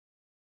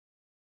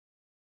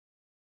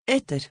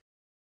 Etter.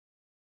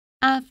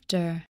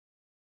 after,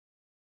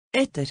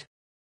 Etter.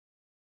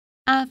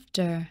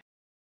 after,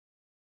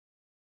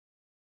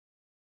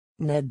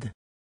 Ned.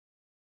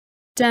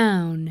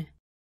 down,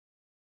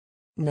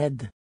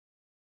 Ned.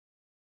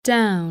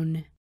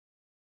 down,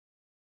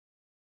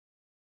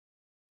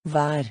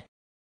 Vær.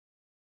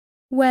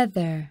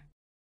 weather,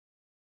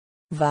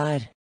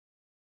 Vær.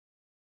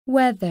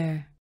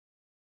 weather,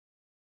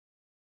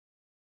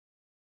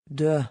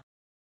 Dø.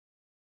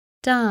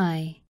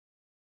 die,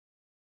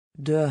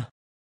 Dø.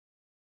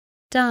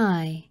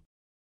 die,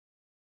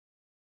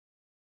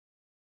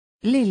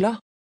 Lilla.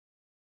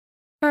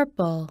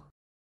 purple,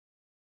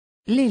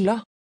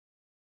 Lilla.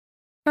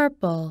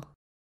 purple,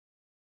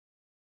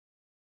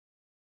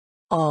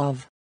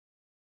 Av.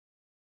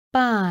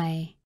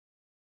 by,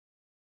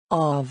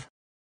 Av.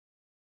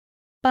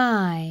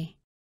 by,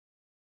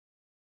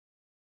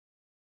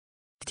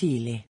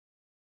 Tidlig.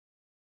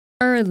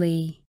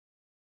 early,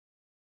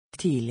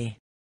 Tidlig.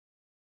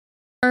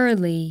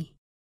 early,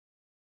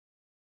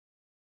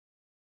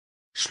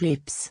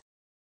 Slips.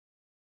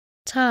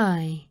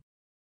 tie,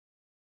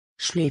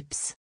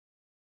 Slips.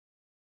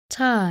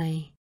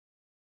 tie,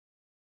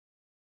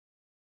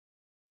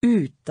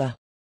 Ute.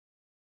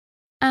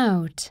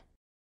 out,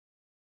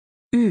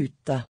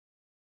 Ute.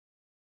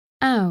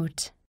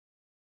 out,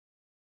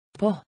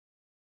 På.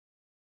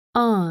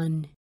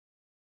 on,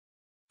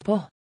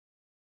 På.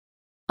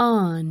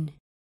 on,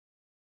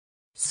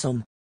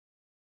 Som.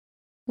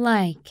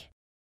 like,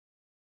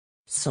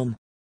 Som.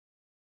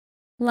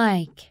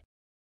 like,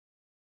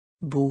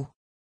 Bo.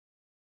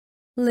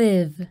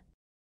 live,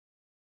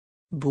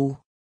 Bo.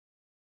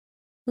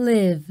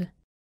 live,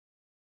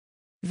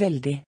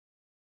 Veldig.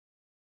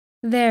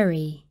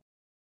 very,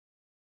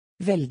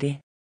 Veldig.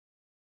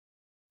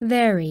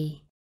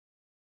 very,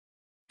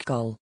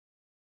 Gal.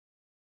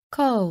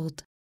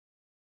 cold,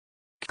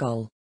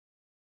 Gal.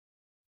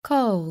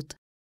 cold,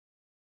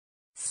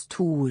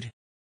 Stor.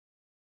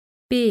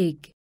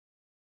 big,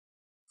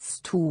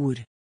 Stor.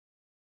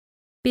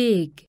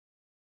 big,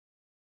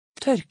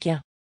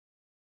 Tørke.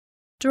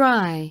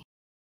 dry,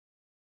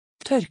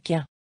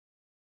 Tørke.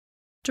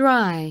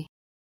 dry,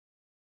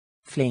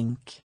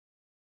 Flink.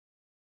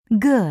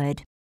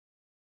 Good.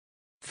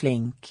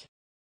 Flink.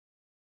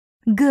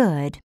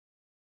 Good.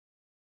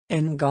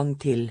 En gang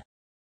til.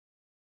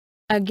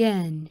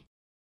 again,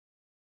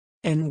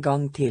 En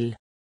gang til.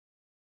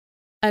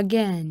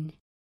 again,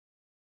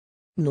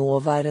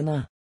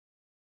 Nåværende.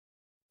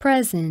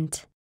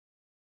 present,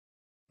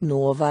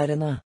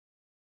 Nåværende.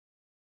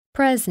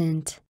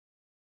 present,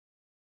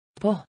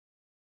 På.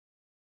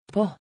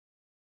 På.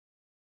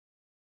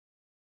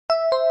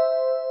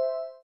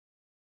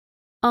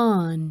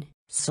 on,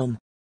 Som.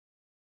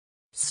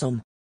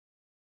 Som.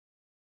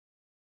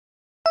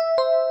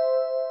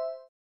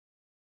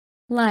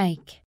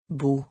 like,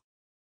 Bo.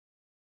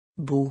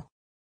 Bo.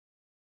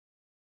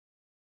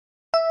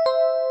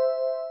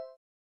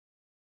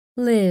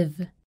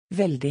 live,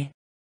 Veldig.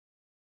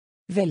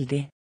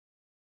 Veldig.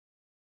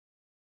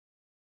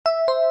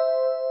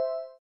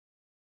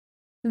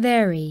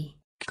 very,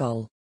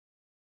 Gal.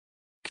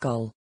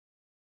 Gal.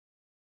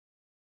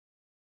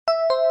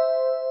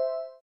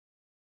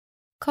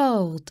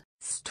 cold,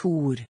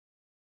 Stor.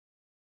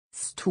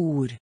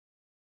 Stor.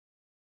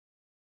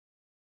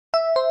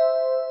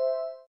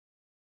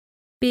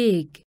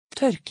 big,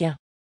 Tørke.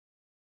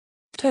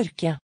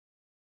 Tørke.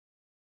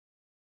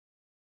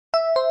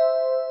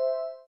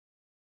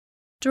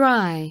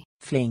 dry,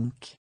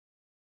 Flink.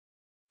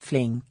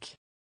 Flink.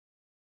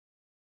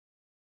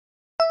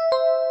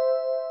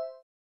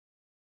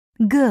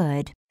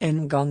 Good.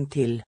 En gang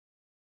til.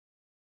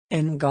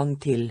 En gang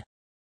til.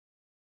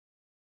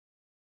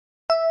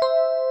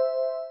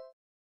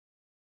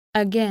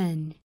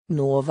 again,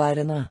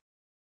 Nåværende.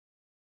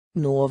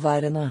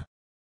 Nåværende.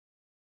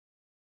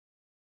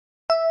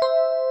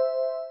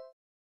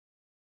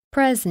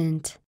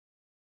 present,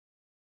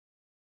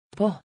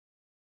 På.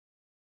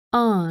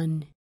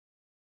 on,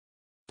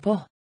 På.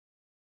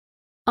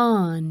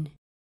 on,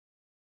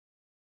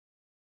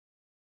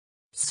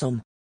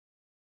 Som.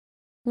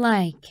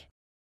 like,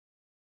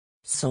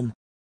 Som.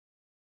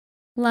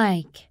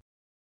 like,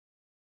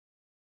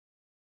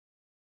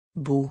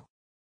 Bo.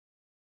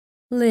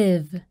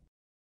 live,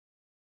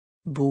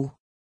 Bo.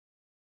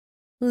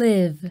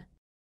 live,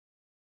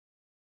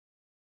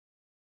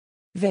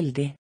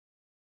 Veldig.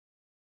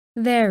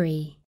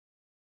 very,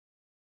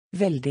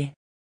 Veldig.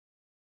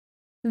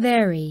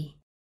 very,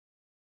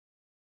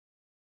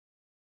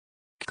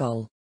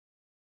 Gal.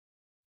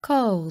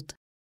 cold,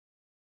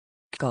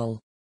 Gal.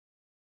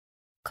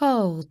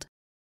 cold,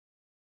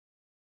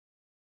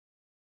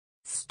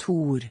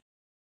 Stor.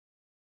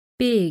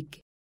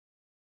 big,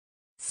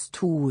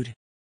 Stor.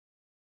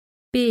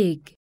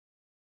 big,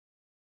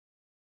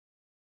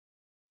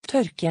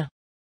 Tørke.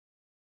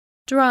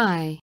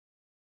 dry,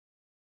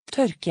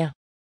 Tørke.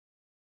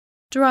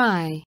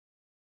 dry,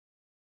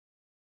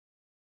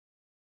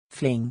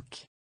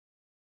 Flink.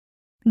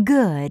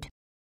 Good.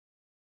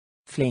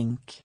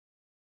 Flink.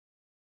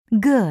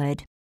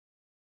 Good.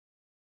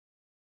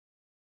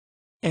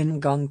 En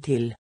gang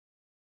til.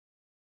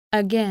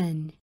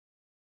 again,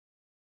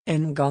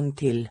 En gang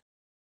til.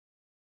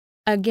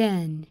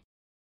 again,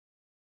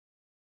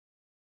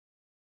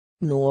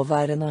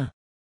 Nåværende.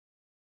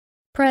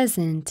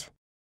 present,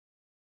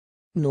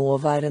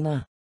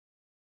 Nåværende.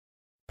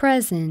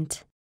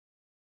 present,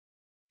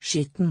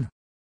 Skitten.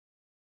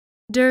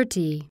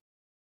 dirty,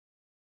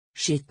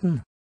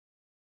 Skitten.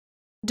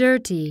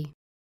 dirty,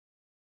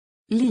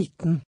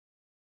 Liten.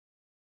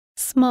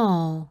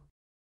 small,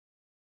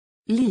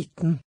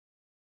 Liten.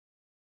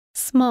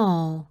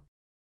 small,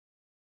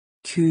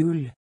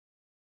 Kul.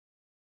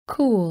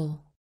 cool,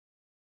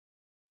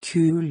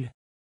 Kul.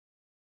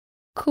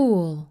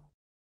 cool,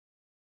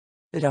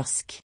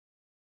 Rask.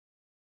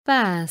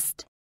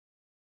 fast,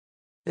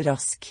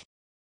 Rask.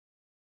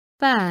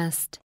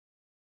 fast,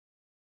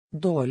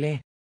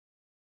 Dårlig.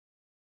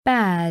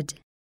 bad,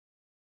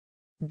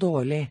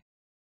 Dårlig.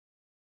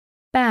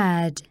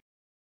 bad,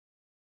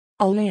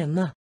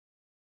 Alene.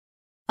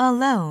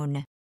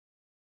 Alone.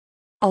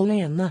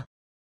 Alene.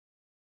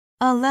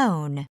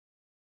 Alone.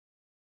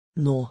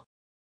 Nå.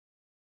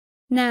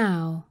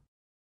 now,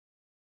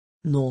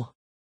 Nå.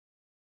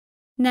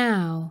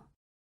 now,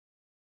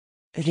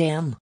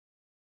 Ren.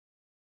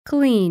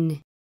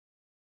 clean,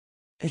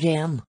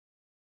 ren,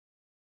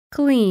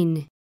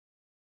 clean,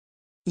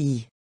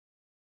 i,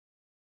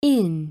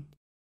 in,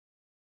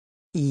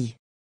 i,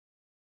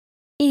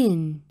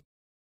 in,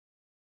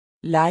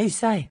 lei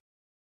seg,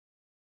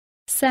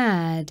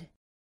 sad,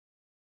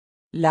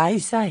 lei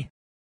seg,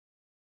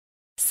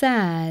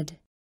 sad,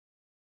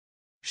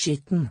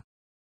 skitten,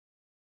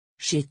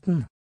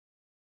 skitten,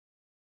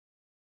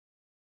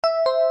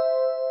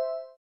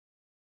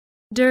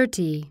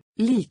 dirty,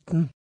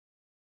 liten,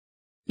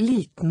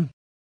 liten,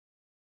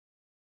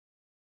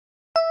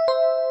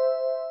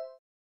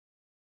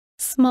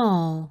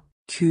 small,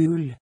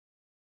 kul,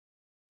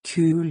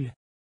 kul,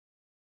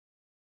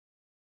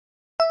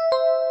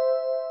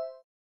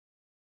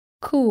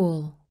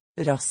 cool,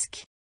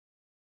 rask,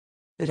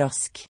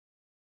 rask,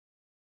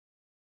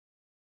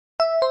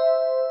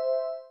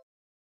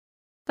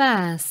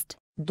 fast,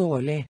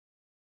 dårlig,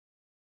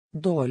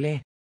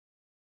 dårlig,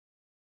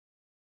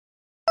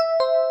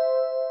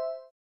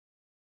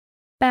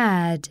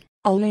 bad,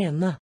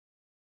 alene,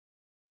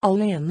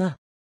 alene,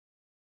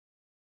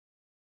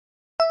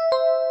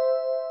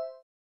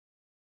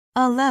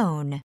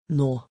 alone,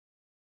 nå,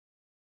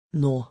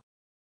 nå,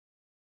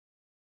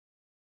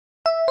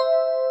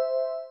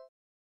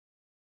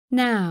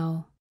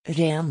 now,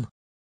 ren,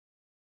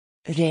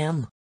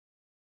 ren,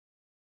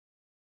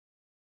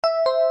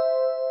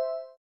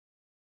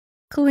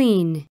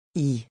 clean,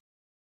 i,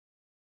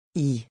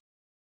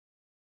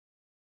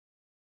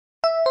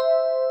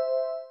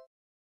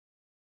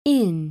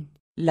 in,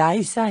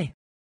 lei seg,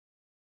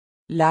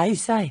 lei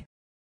seg,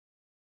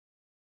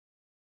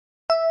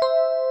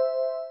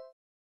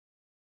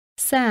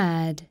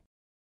 sad,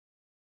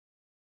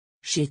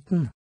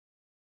 skitten,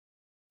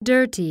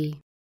 dirty,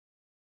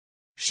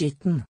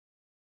 skitten,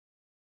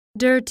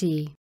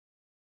 dirty,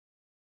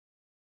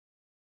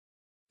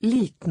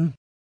 liten,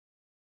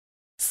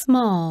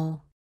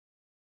 small,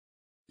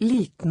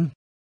 liten,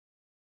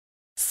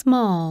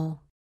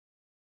 small,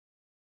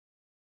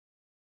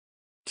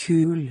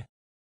 kul,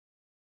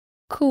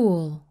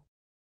 cool,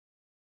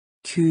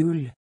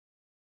 kul,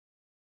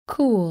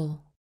 cool,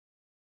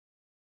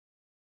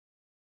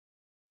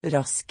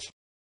 rask,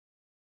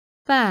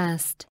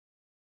 fast,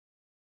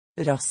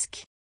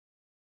 rask,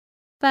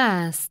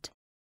 fast,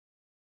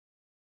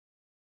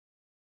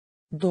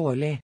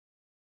 dårlig,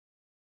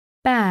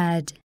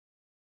 bad,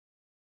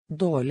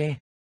 dårlig,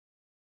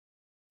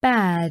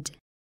 bad,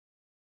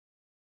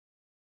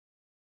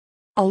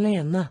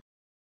 alene,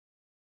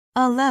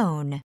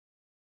 alone,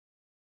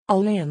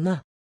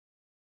 alene,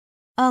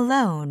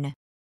 alone,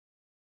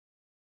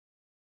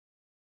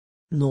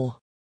 nå,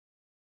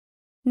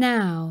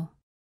 now,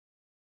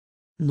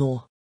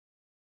 nå,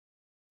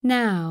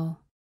 now,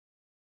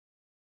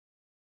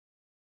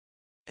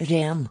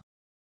 ren,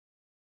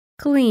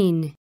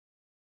 clean,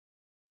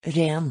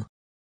 ren,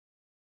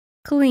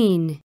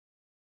 clean,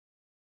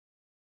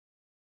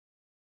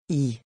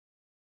 i,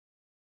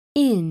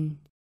 in,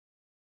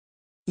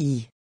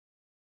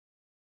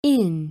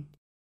 in,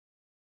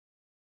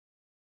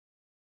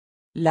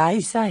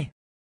 lei seg,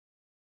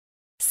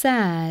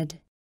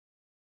 sad,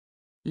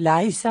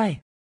 lei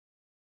seg,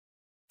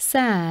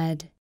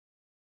 sad,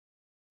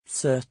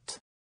 søt,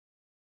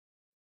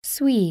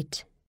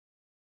 sweet,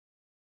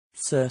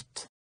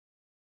 søt,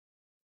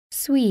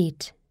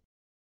 sweet,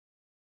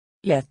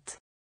 lett,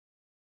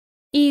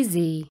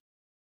 easy,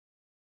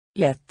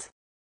 lett,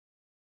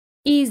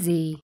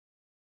 easy,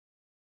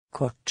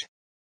 kort,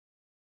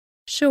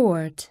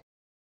 short,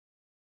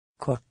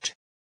 kort,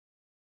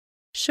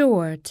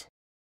 short,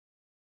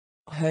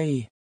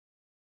 høy,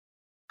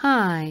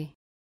 high,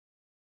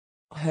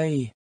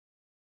 høy,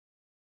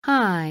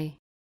 high,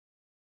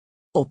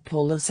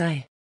 oppholde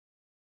seg,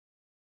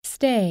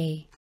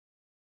 stay,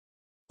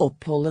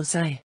 oppholde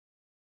seg,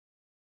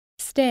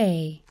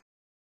 stay,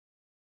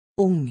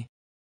 ung,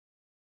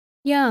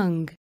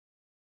 young,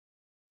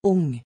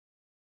 ung,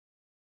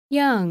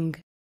 young,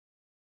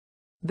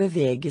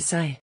 bevege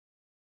seg,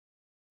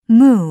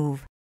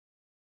 move,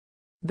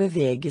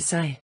 bevege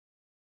seg,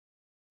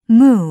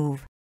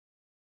 move,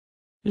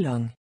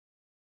 lang,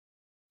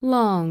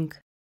 long,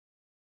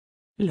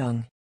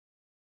 lang,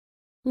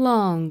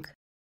 long,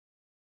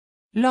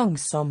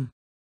 langsom,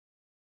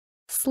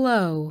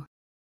 slow,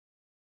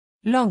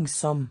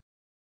 langsom,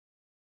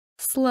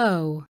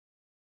 slow,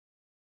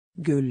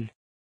 gull,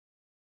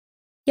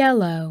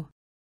 yellow,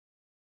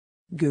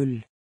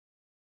 gull,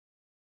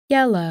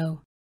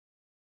 yellow,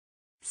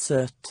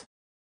 søt,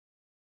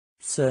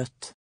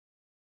 søt,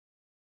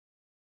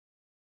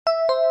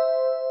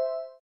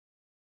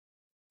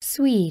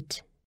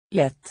 sweet,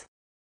 lett,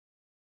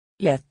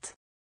 lett,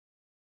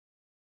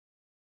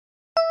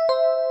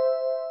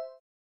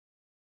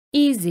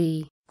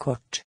 easy,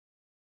 kort,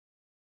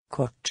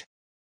 kort,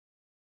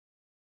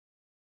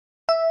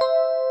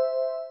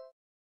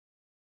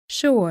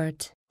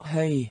 short,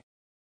 høy,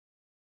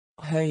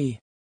 høy,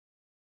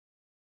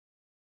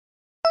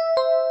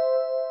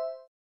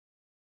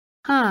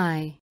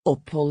 high,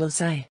 oppholde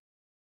seg,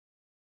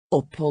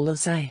 oppholde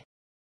seg,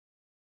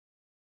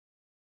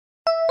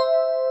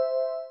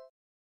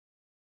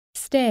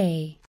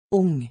 stay,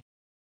 ung,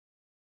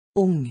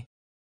 ung,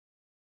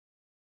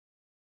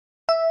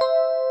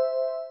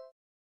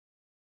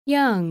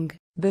 young,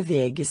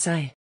 bevege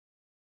seg,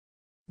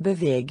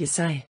 bevege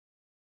seg,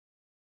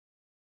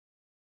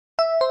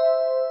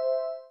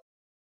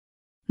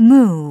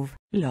 move,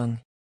 lang,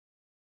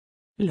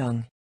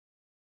 lang,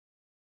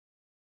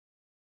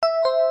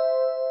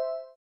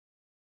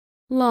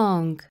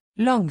 long,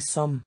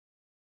 langsom,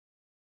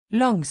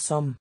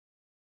 langsom,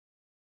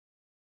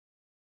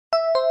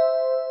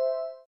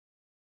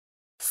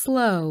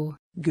 slow,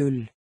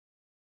 gull,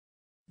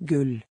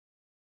 gull,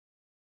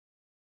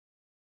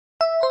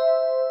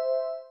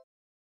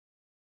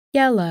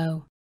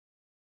 yellow,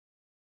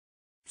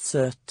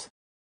 søt,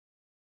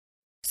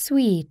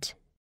 sweet,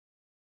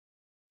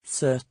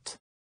 søt,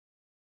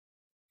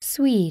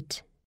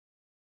 sweet,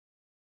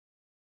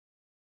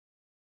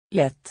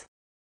 lett,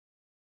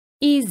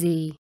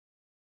 easy,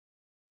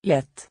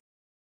 lett,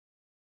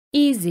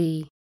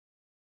 easy,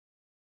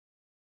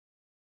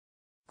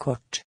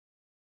 kort,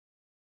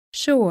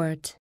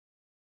 short,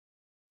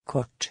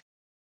 kort,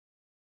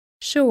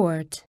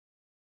 short,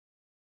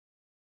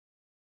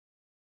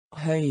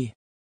 høy,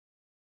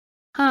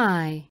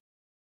 high,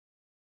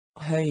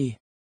 høy,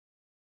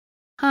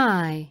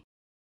 high,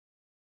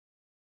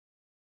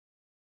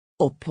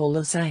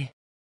 oppholde seg,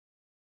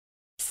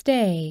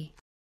 stay,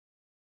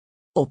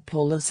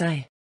 oppholde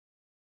seg,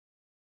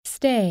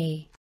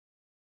 stay,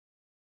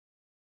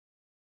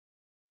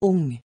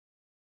 ung,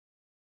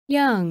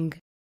 young,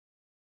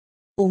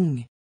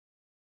 ung,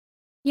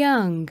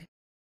 young,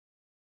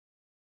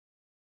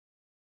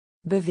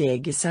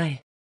 bevege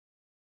seg,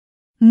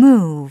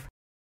 move,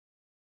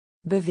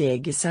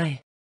 bevege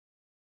seg,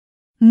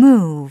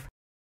 move,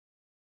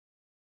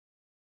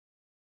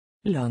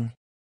 lang,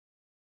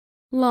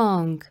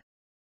 long,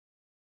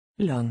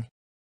 lang,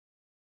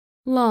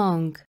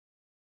 long,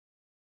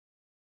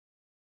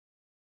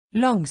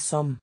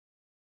 langsom,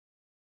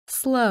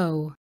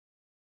 slow,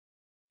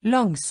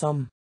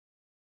 langsom,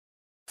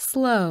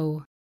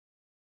 slow,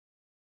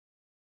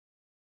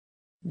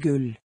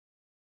 gull,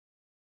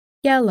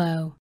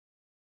 yellow,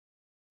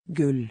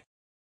 gull,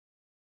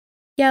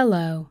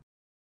 yellow,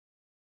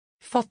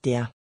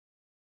 fattige,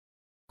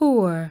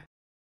 poor,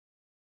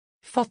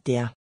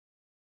 fattige,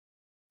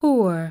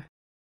 poor,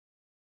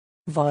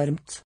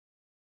 varmt,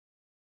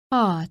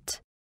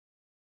 hot,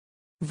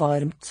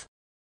 varmt,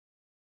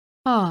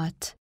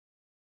 hot,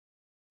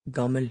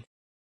 gammel,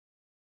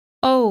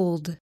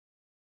 old,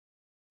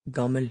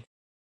 gammel,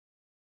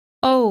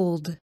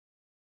 old,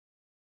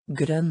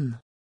 grønn,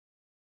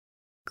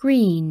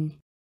 green,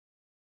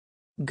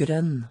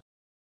 grønn,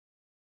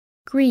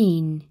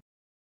 green,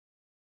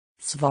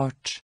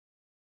 svart,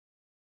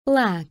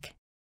 black,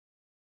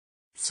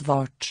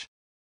 svart,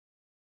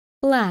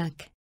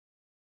 black,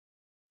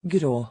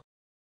 grå,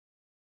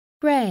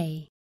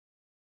 gray,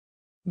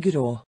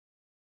 grå,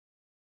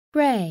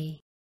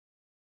 gray,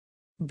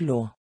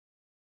 blå,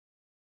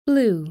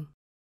 blue,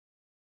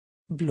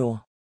 blå,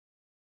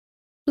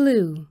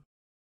 blue,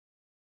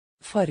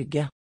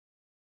 farge,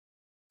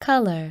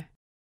 color,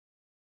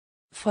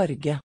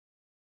 farge,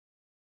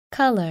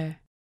 color,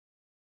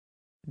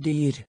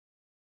 dyr,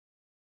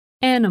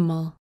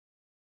 animal,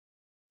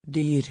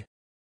 dyr,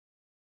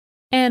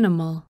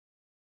 animal,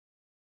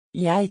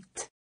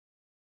 geit,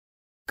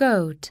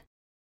 goat,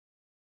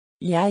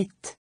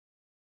 geit,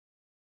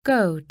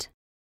 goat,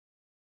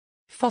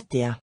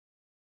 fattige,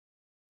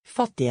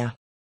 fattige,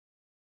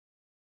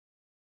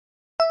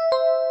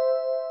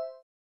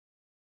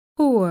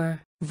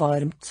 poor,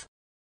 varmt,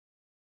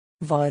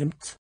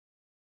 varmt,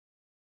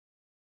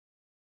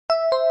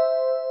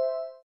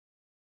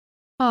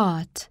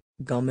 hot,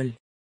 gammel,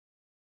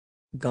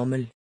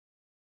 gammel,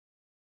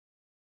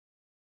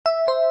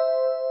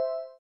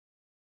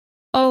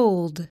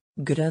 old,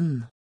 grønn,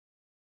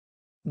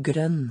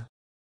 grønn,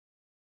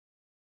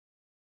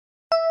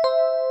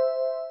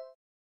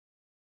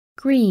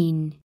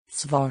 green,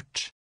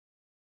 svart,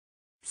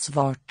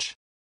 svart,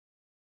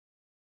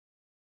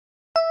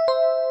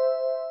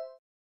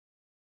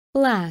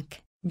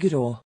 black,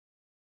 grå,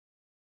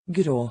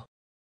 grå,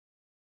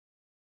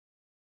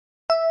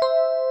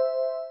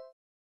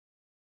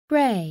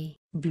 gray,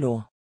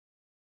 blå,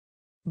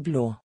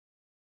 blå,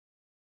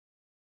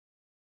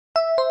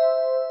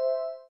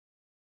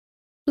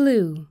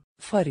 blue,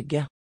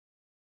 farge,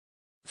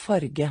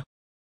 farge,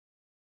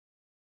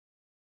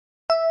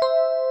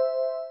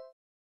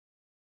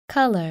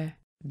 color,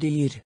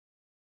 dyr,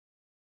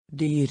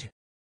 dyr,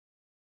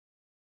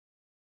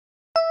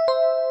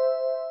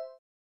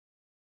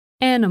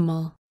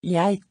 animal,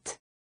 geit,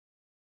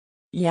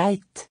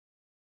 geit,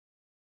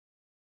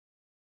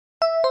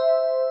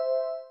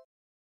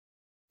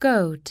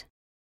 goat,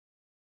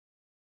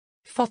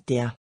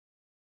 fattige,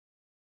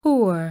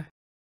 poor,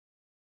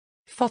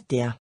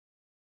 fattige,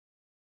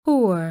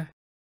 poor,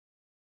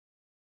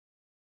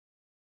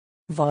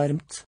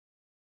 varmt,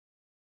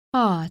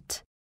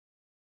 hot,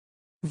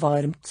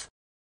 varmt,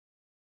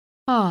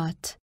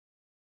 hot,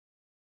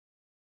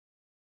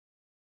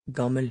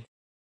 gammel,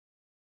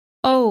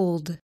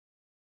 old,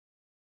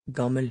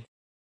 gammel,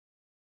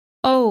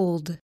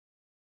 old,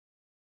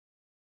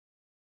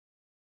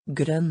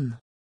 grønn,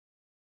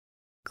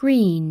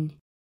 green,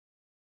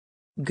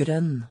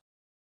 grønn,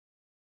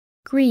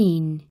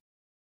 green,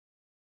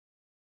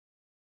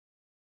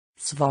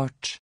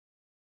 svart,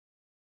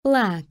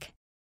 black,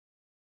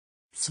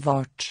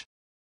 svart,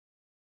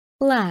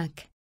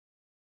 black,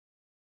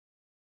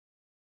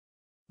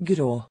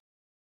 grå,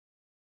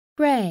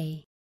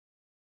 gray,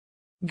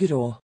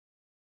 grå,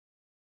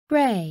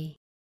 gray,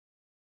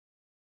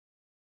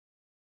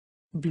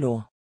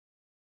 blå,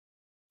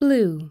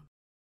 blue,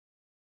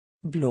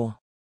 blå,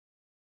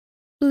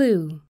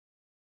 blue,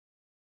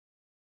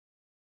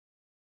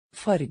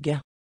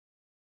 farge,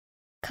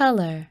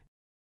 color,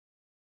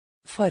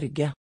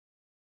 farge,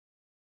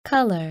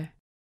 color,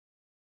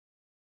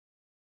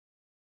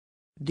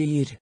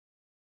 dyr,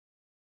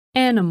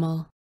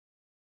 animal,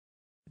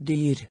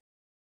 dyr,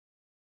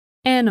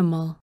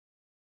 animal,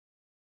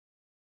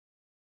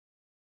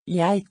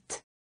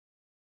 geit,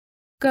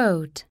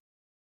 goat,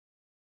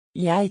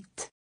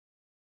 geit,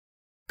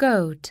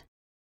 goat,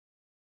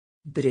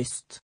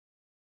 bryst,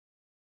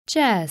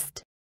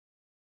 chest,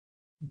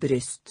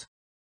 bryst,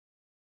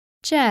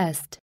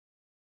 chest,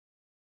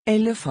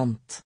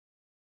 elefant,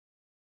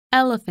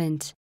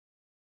 elephant,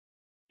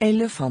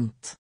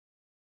 elefant,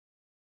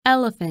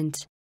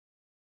 elephant,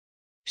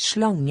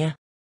 slange,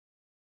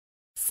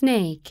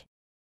 snake,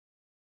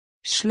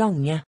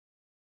 slange,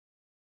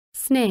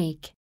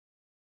 snake,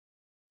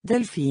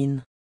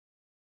 delfin,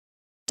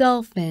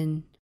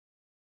 dolphin,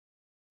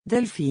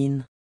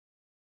 delfin,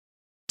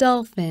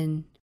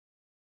 dolphin,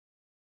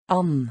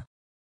 and,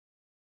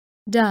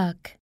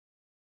 duck,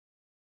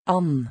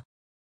 and,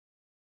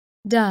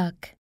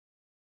 duck,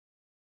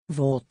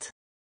 våt,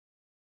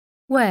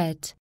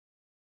 wet,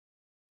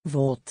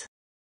 våt,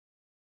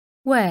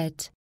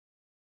 wet,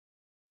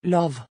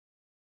 lav,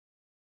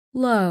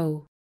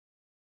 low,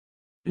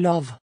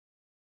 lav,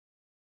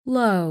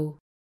 low,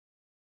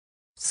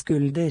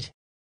 skulder,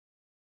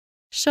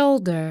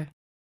 shoulder,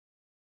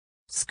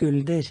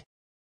 skulder,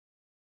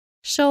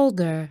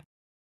 shoulder,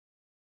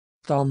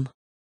 tann,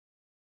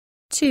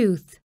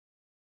 tooth,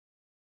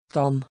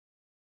 tann,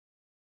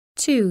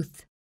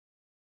 tooth,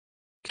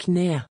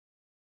 kne,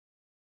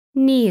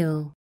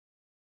 kneel,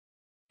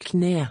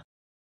 kne,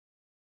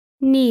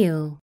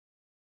 kneel,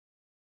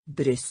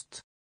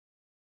 bryst,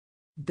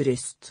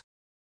 bryst,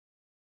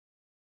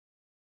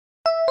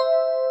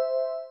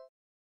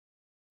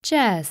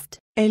 chest,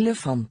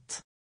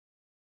 elefant,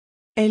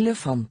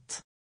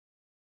 elefant,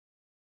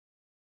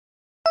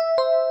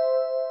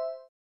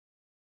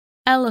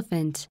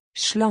 elephant,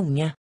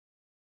 slange,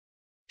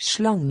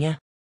 slange,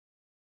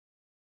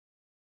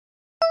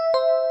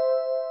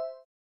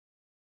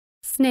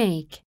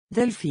 snake,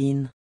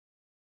 delfin,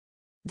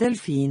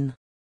 delfin,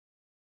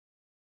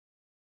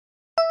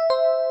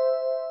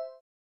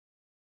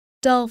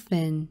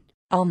 dolphin,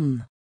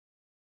 and,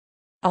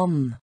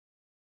 and,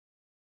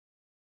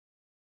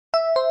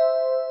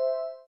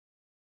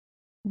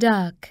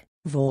 duck,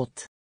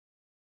 våt,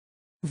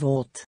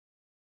 våt,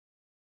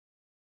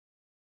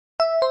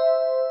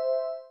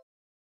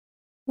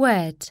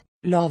 wet,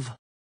 lav,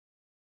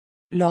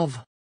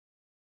 lav,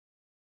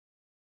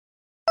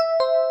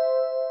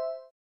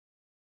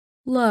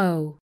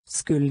 low,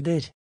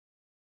 skulder,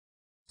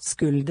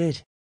 skulder,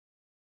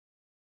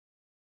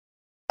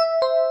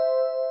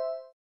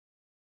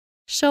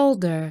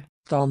 shoulder,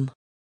 tann,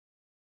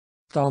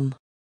 tann,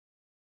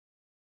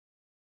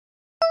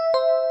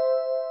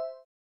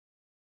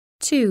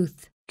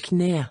 tooth,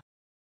 kne,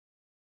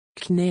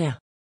 kne,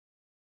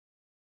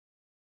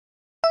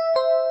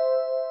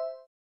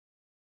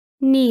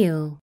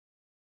 kneel,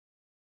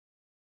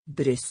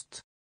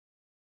 bryst,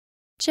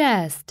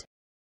 chest,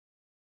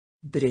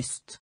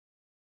 bryst,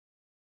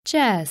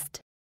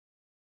 chest,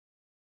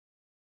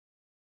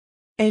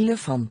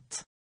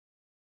 elefant,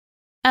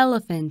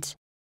 elephant,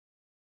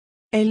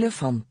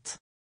 elefant,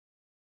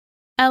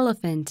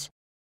 elephant,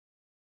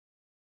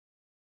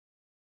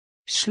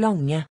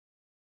 slange,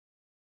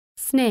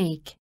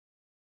 snake,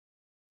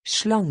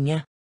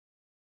 slange,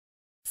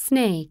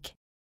 snake,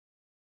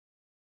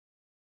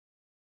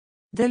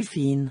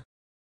 delfin,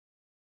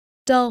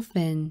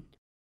 dolphin,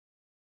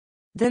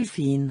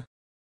 delfin,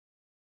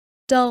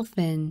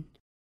 dolphin,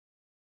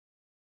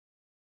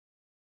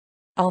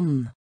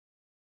 and,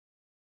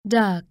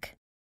 duck,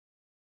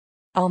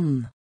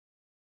 and,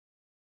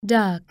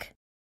 duck,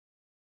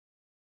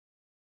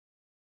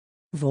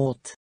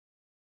 våt,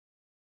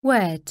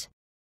 wet,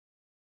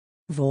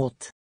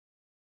 våt,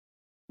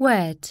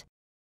 wet,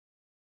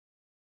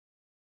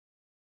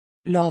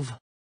 lav,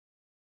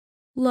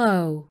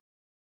 low,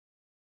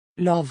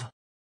 lav,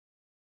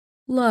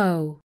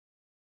 low,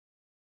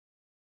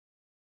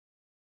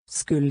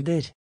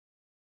 skulder,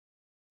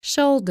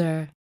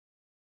 shoulder,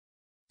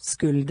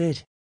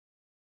 skulder,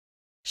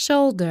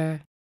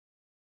 shoulder,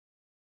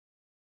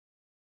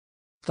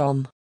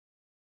 tann,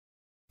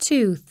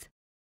 tooth,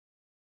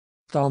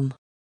 tann,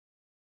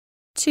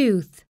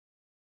 tooth,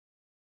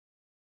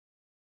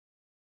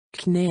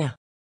 kne,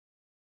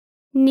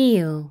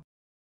 kneel,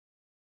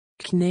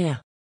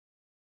 kne,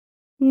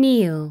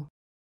 kneel,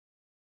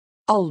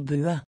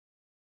 albue,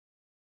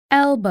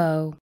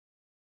 elbow,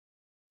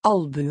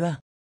 albue,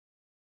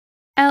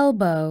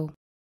 elbow,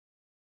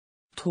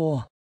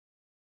 tå,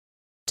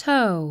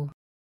 toe,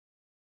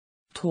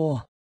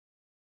 tå,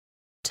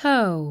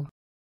 toe,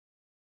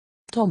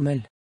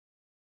 tommel,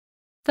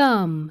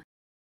 thumb,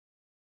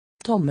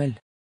 tommel,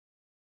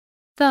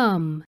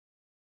 thumb,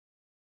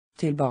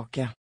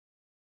 tilbake,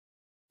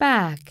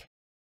 back,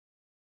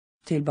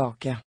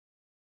 tilbake,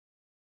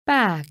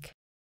 back,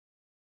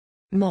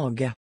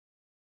 mage,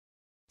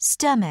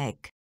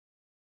 stomach,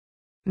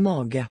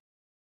 mage,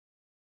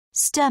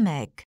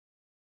 stomach,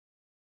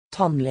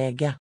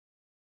 tannlege,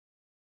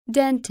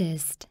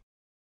 dentist,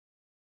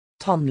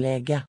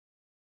 tannlege,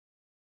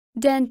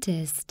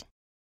 dentist,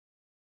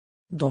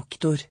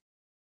 doktor,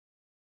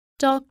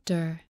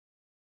 doctor,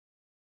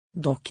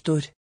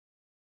 doktor,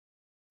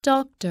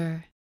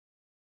 doctor,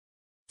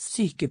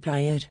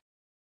 sykepleier,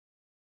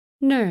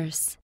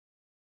 nurse,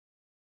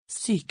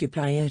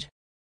 sykepleier,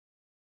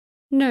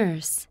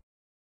 nurse,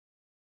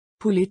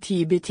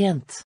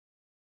 politibetjent,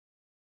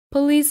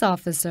 police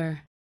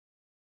officer,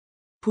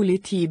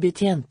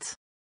 politibetjent,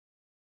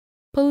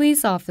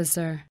 police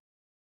officer,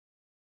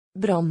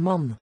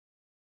 brandmann,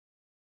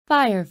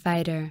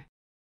 firefighter,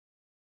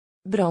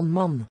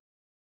 brandmann,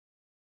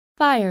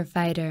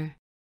 firefighter,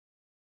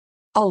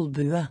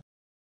 albue,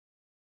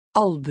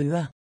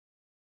 albue,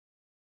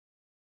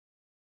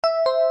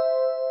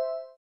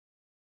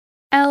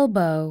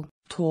 elbow,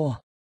 tå,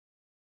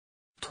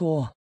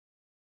 tå,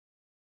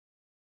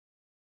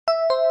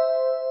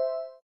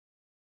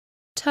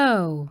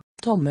 toe,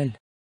 tommel,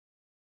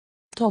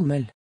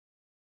 tommel,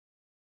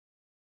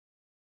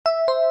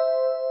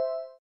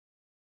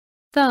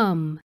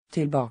 thumb,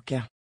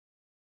 tilbake,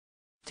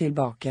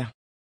 tilbake,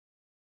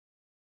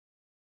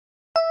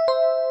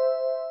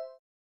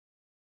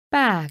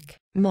 back,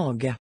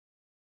 mage,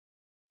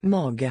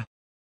 mage,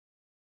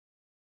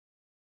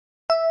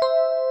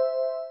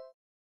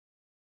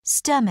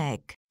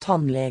 stomach,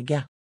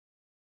 tannlege,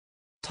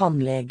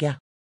 tannlege,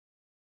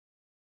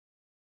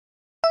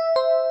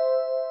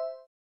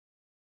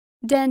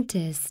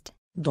 dentist,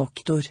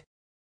 doktor,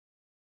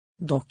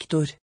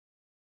 doktor,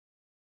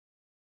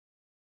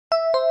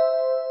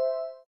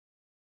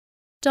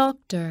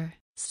 doctor,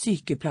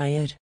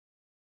 sykepleier,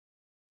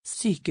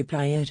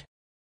 sykepleier,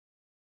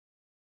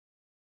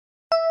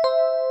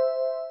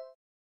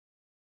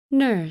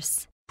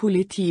 nurse,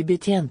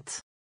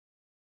 politibetjent,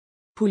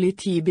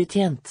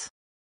 politibetjent,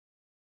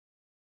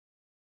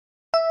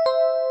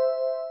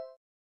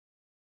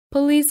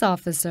 police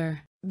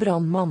officer,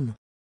 brandmann,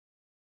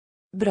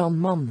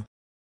 brandmann,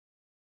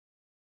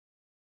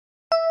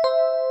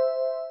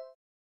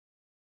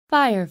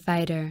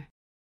 firefighter,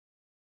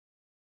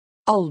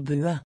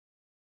 albue,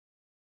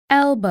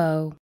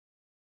 elbow,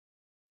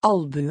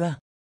 albue,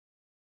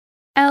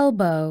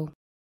 elbow,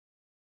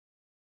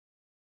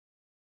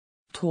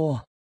 tå,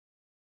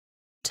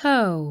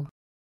 toe,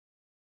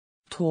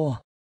 tå,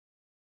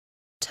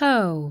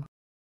 toe,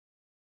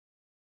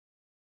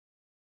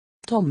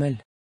 tommel,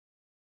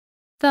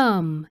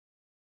 thumb,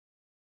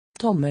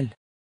 tommel,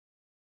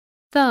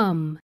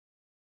 thumb,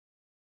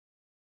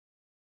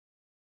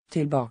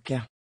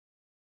 tilbake,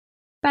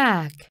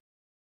 back,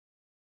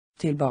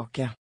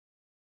 tilbake,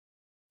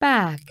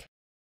 back,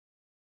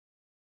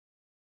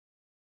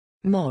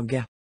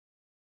 mage,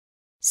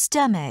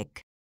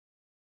 stomach,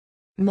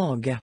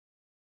 mage,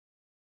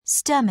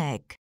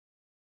 stomach,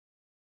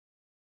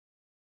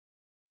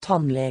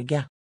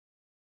 tannlege,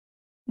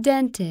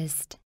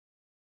 dentist,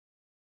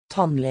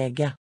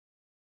 tannlege,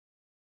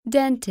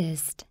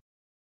 dentist,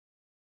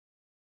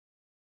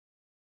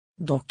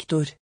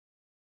 doktor,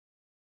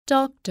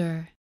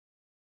 doctor,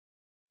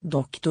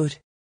 doktor,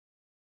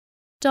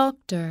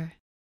 doctor,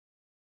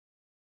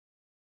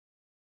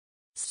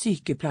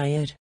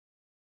 sykepleier,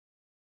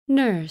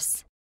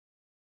 nurse,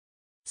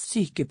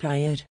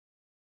 sykepleier,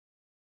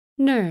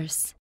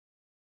 nurse,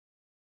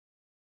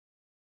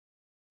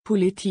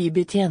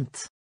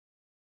 politibetjent,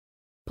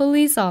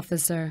 police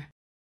officer,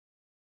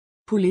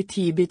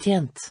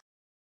 politibetjent,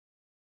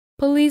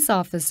 police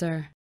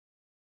officer,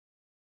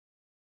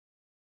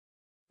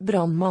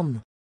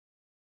 brandmann,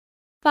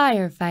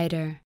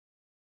 firefighter,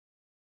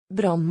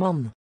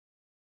 brandmann,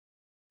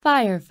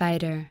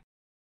 firefighter,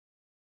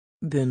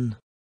 bunn,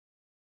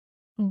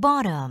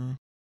 bottom,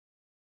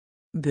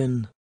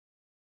 bunn,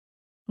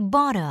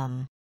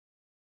 bottom,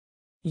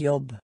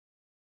 jobb,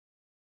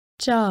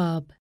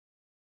 job,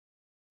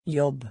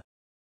 jobb,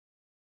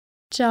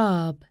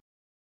 job,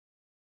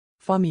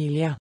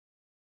 familie,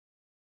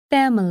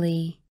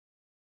 family,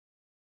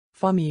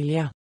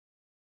 familie,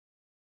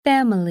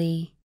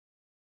 family,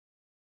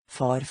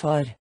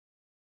 farfar,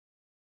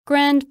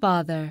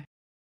 grandfather,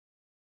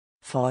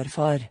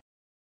 farfar,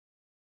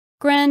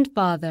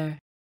 grandfather,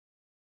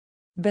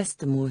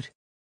 bestemor,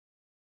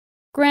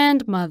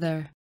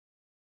 grandmother,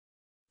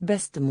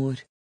 bestemor,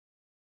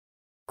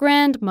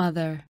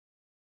 grandmother,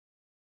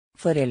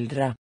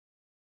 foreldre,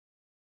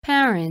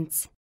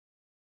 parents,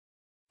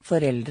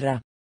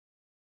 foreldre,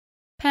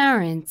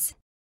 parents,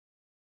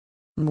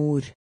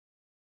 mor,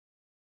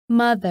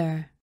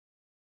 mother,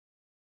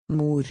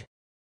 mor,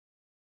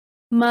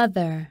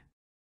 mother,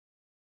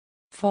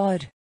 far,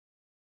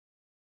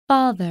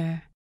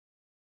 father,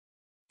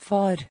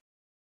 far,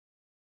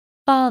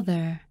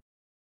 father,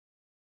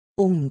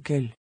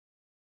 onkel,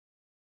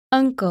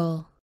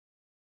 uncle,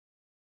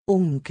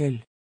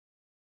 onkel,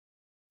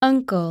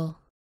 uncle,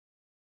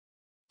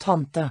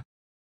 tante,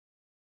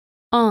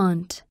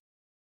 aunt,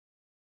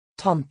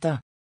 tante,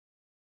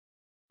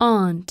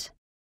 aunt,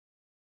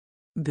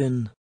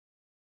 bunn,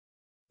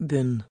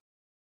 bunn,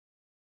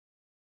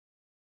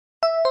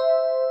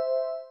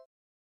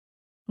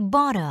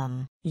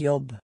 bottom,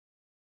 jobb,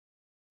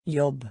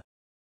 jobb,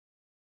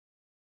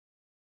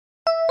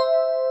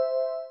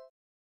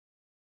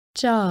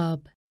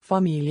 job,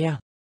 familie,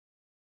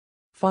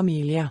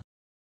 familie,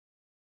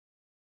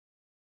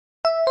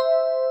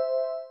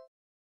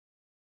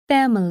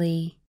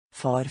 family,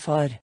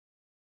 farfar,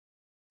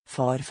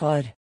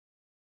 farfar,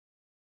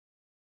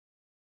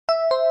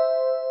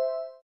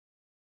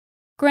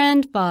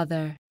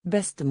 grandfather,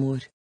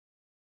 bestemor,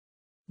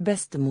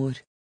 bestemor,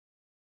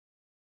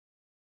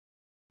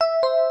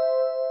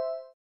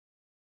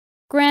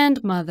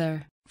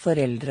 grandmother,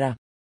 foreldre,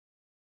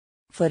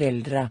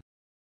 foreldre,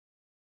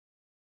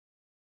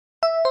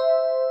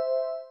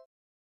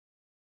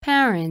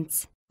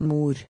 parents,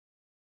 mor,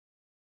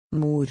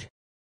 mor,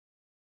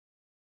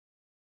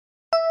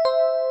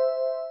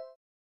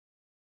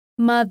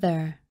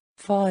 mother,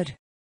 far,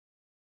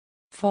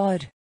 far,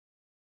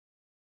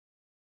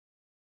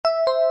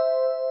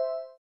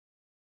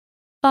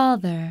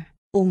 father,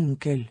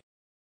 onkel,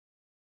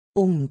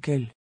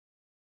 onkel,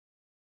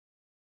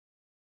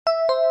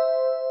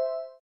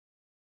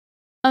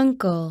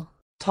 uncle,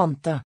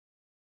 tante,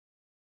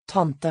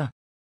 tante,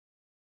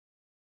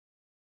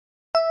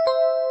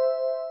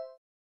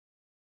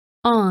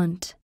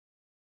 aunt,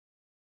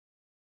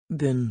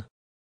 bunn,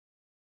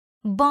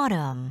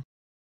 bottom,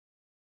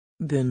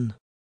 bunn,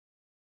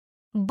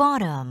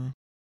 bottom,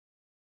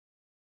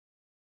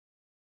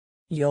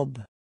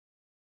 jobb,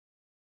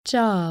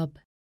 job,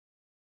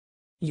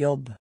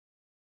 jobb,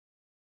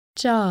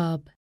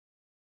 job,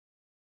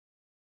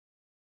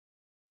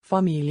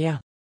 familie,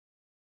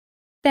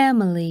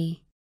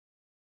 family,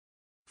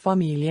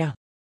 familie,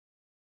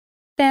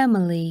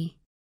 family,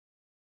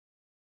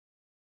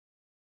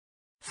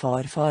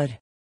 farfar,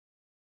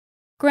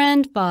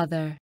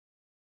 grandfather,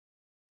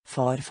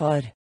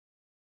 farfar,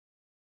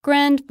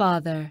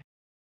 grandfather,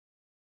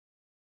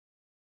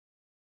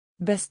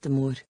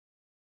 bestemor,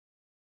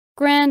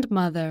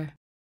 grandmother,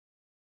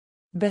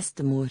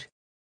 bestemor,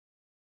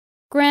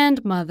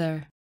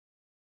 grandmother,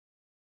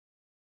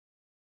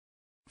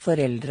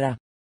 foreldre,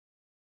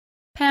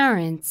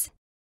 parents,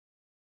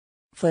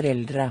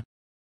 foreldre,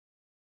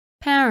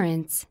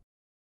 parents,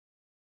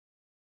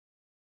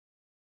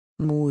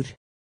 mor,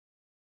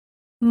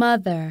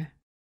 mother,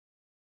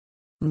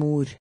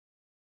 mor,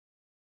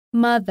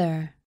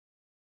 mother,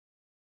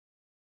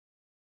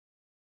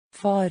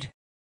 far,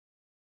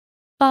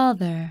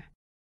 father,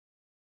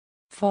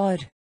 far,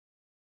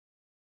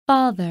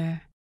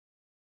 father,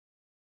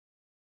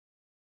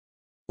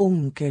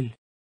 onkel,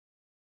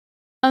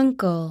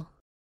 uncle,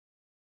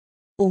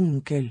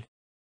 onkel,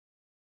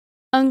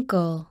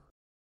 uncle,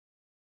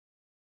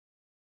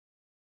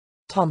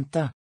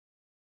 tante,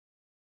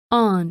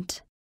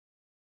 aunt,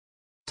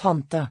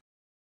 tante,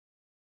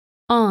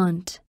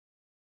 aunt,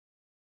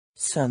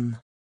 sønn,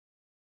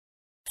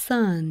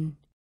 son,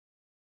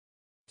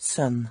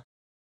 sønn,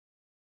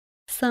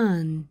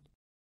 son,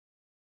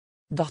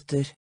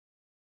 datter,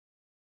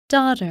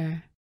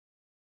 daughter,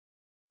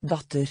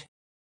 datter,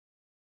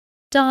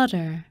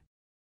 daughter,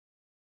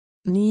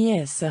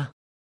 niese,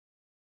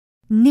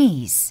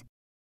 niece,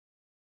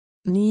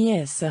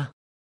 niese,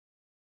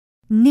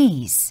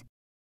 niece,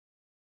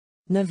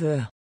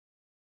 nevø,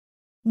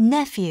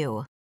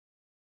 nephew,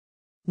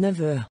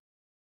 nevø,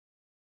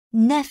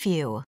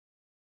 nephew,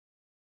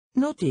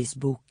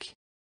 notisbok,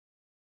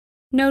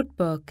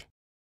 notebook,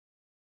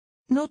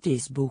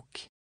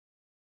 notisbok,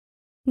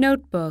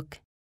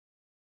 notebook,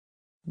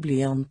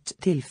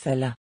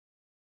 blyanttilfelle,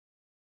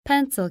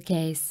 pencil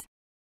case,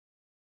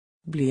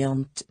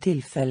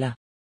 blyanttilfelle,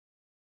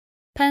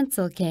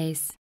 pencil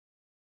case,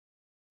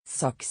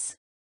 saks,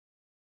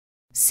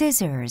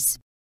 scissors,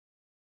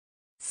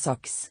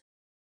 saks,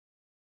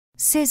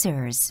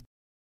 scissors,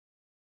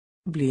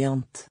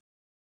 blyant,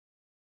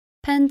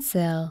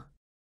 pencil,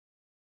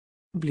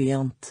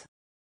 blyant,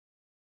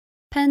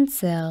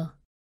 pencil,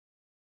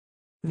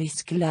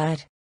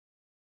 viskelær,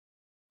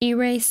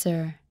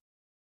 eraser,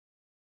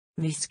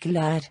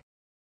 viskelær,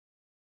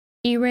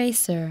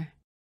 eraser,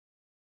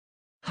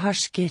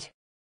 hersker,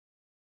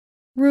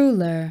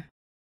 ruler,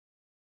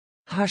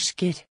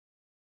 hersker,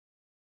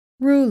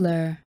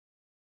 ruler,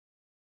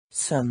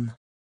 sønn,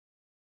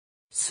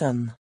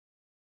 sønn,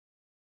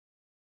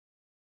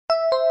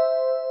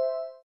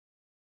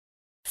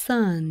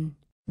 son,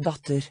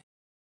 datter,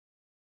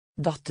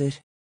 datter,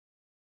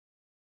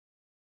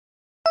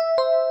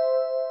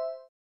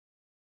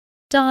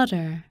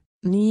 daughter,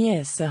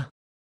 niese,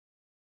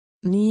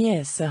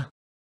 niese,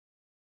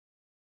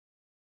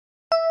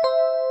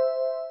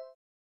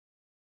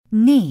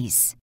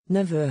 niece,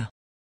 Nevø.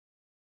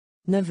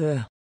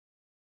 Nevø.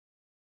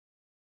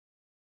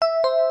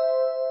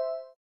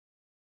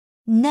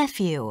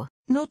 nephew,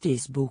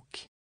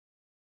 Notisbok.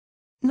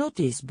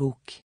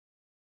 Notisbok.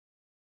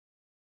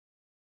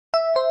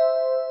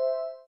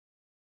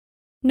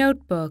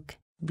 notebook,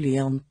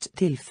 Blyant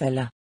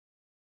tilfelle.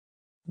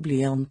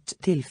 Blyant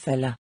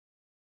tilfelle.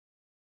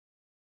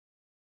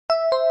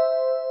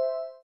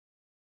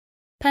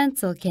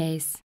 pencil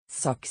case,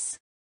 Saks.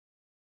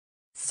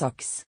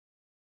 Saks.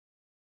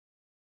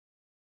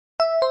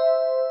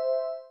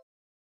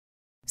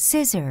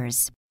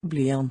 scissors,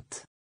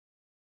 Blyant.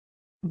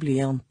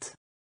 Blyant.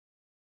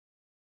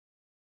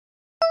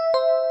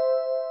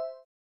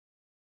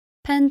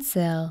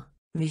 pencil,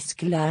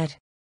 Viskelær.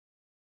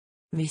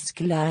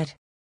 Viskelær.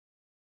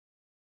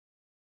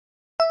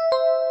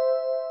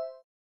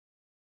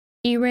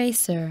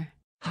 eraser,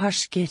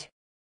 Hersker.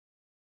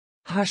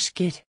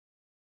 Hersker.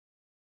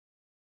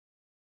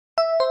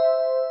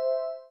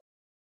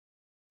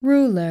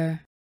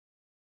 ruler,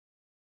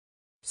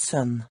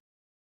 Sønn.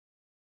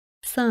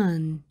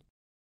 son,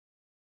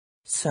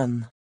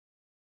 Sønn.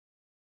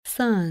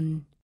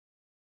 son,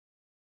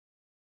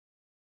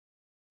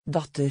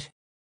 Datter.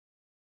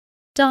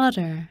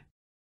 daughter,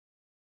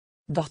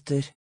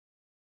 Datter.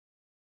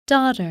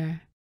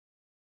 daughter,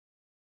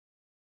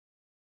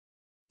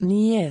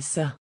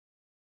 Niese.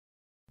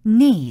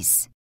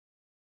 niece,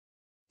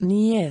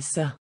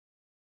 Niese.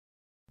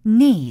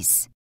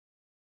 niece,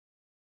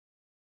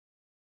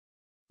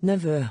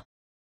 Nevø.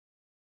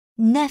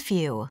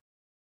 nephew,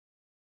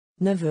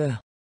 Nevø.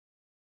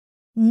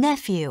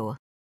 nephew,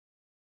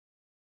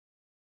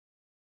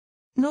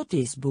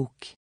 Notisbok.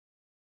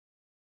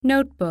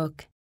 notebook,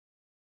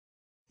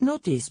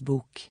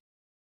 Notisbok.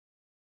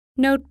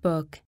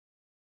 notebook,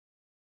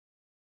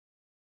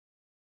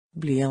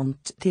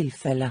 Blyant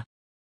tilfelle.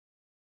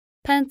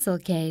 pencil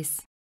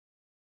case,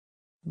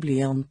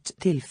 Blyant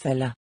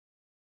tilfelle.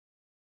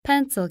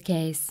 pencil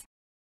case,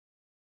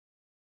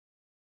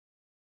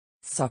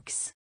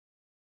 Saks.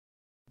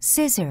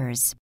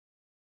 scissors,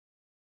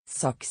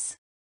 Saks.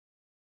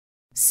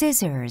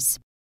 scissors,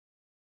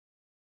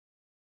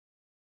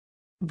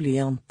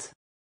 Blyant.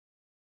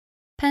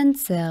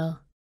 pencil,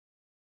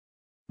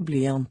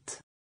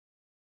 Blyant.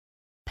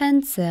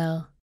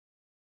 pencil,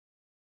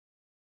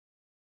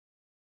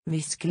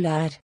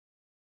 Viskelær.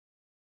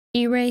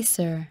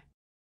 eraser,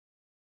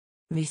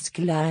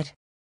 Viskelær.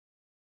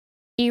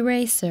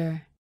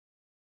 eraser,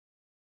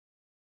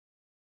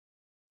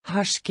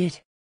 Hersker.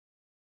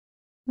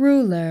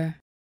 ruler,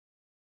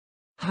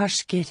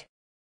 Hersker.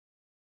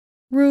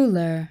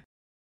 ruler,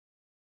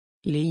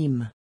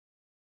 Lim.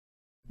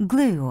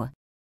 glue,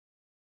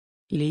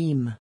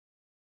 Lim.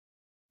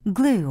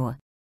 glue,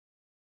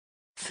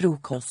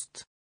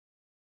 Frokost.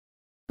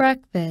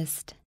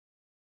 breakfast,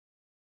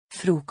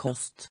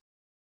 Frokost.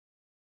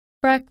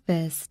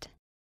 breakfast,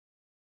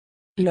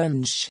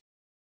 Lunsj.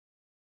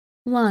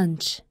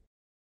 lunch,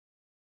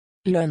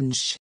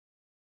 Lunsj.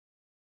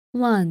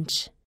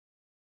 lunch,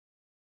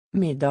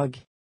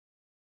 Middag.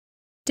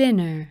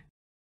 dinner,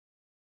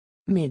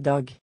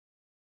 Middag.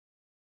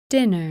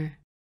 dinner,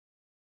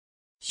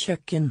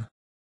 Kjøkken.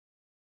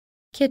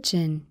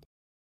 kitchen,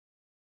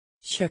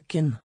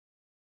 Kjøkken.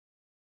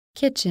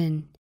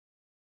 kitchen,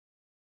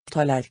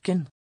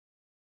 Tallerken.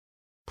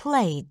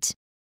 plate,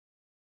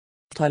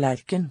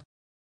 Tallerken.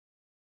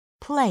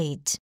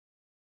 plate,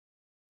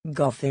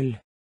 Gaffel.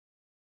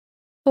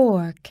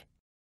 fork,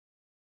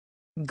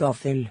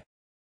 Gaffel.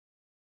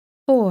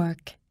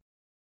 fork,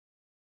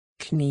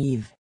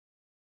 Kniv.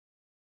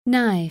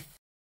 knife,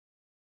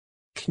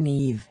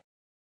 Kniv.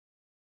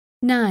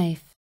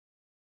 knife,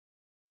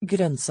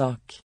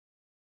 Grønnsak.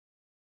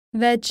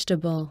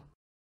 vegetable,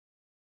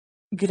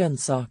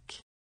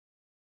 Grønnsak.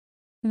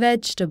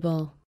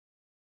 vegetable,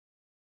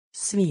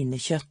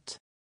 Svinekjøtt.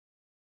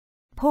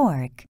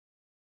 pork,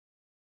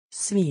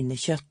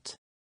 Svinekjøtt.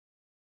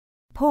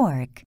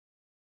 pork,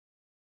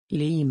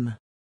 Lim.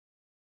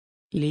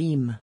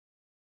 Lim.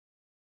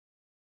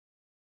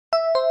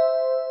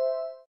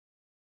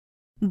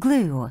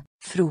 glue,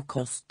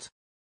 Frokost.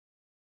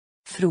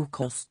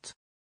 Frokost.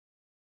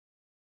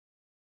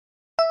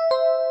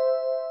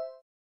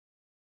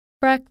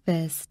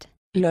 breakfast,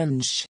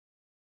 Lunsj.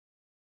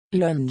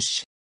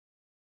 Lunsj.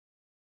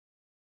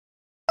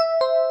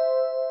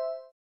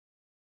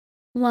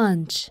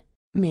 lunch,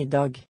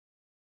 Middag.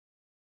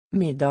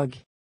 Middag.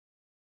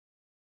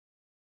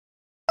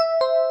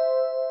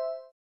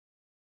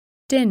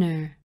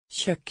 dinner,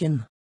 Kjøkken.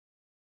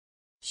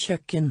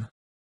 Kjøkken.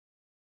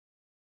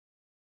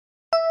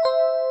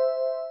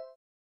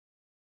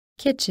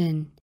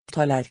 kitchen,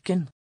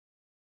 Tallerken.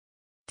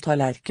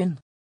 Tallerken.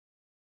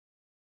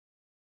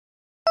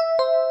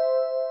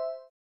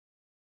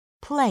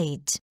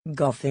 plate,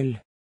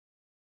 Gaffel.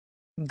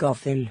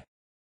 Gaffel.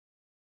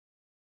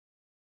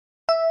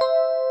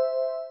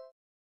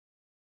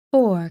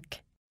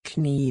 fork,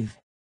 Kniv.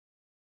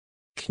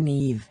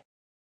 Kniv.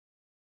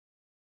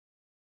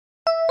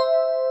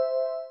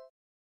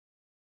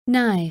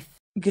 knife,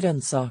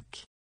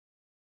 Grønnsak.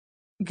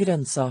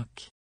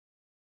 Grønnsak.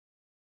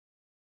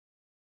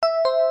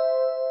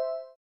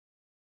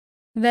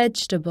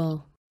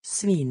 vegetable,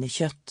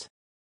 Svinekjøtt.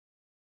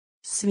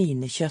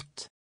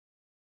 Svinekjøtt.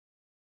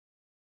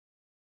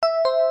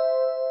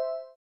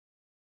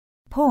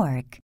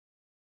 pork,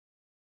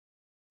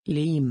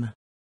 Lim.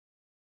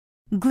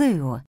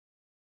 glue,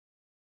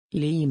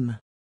 Lim.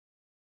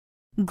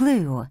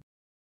 glue,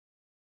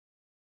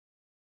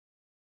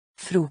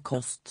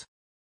 Frokost.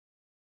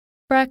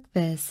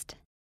 breakfast,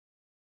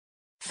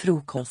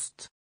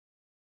 Frokost.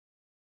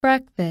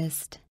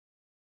 breakfast,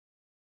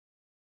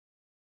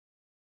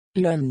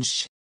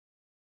 Lunsj.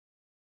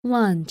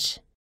 lunch,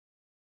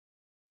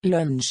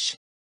 Lunsj.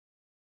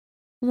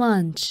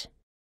 lunch,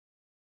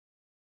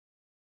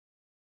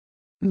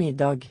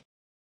 Middag.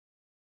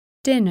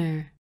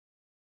 dinner,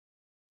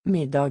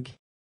 Middag.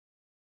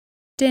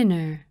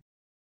 dinner,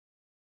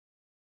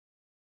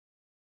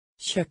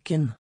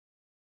 Kjøkken.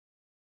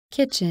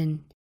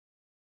 kitchen,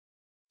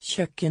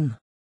 Kjøkken.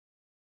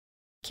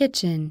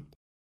 kitchen,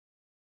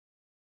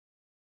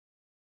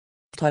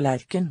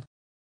 Tallerken.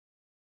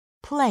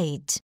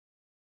 plate,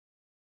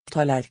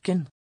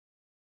 Tallerken.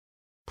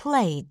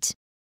 plate,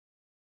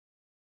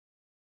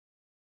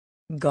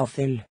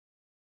 Gaffel.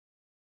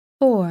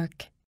 fork,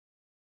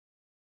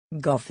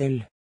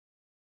 Gaffel.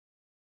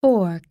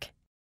 fork,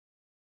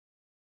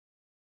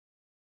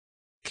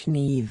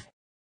 Kniv.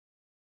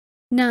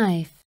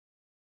 knife,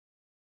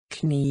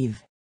 Kniv.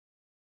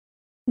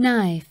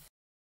 knife,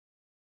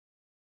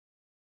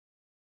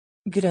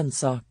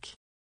 Grønnsak.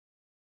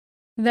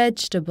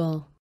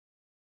 vegetable,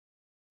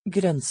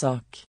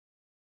 Grønnsak.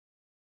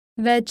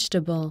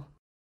 vegetable,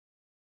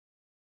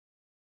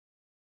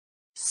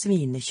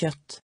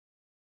 Svinekjøtt.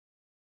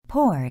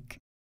 pork,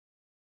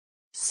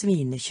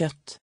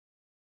 Svinekjøtt.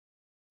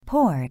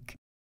 pork,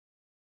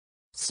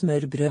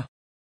 Smørbrød.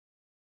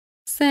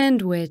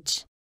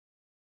 sandwich,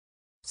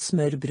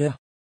 Smørbrød.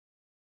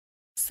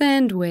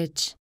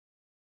 sandwich,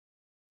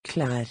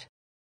 Klær.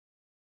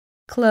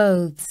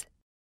 clothes,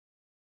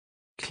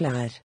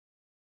 Klær.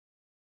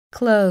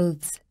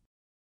 clothes,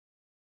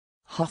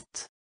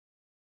 Hatt.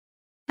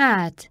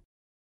 hat,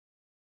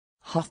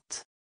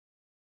 Hatt.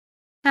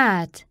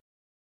 hat,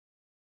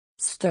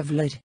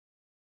 Støvler.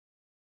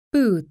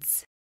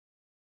 boots,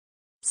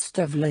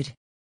 Støvler.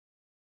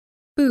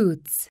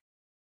 boots,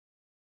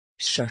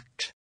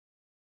 Skjørt.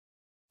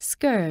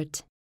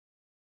 skirt,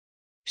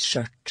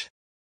 Skjørt.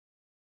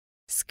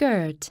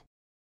 skirt,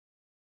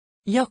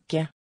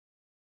 Jakke.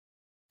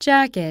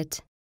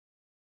 jacket,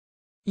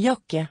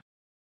 Jakke.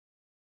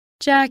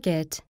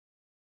 jacket,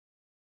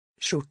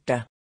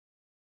 Skjorte.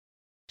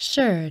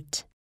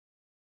 shirt,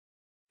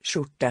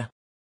 Skjorte.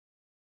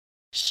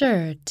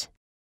 shirt,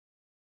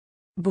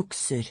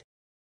 Bukser.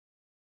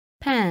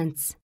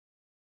 pants,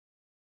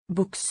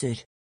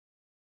 Bukser.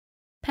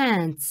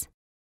 pants,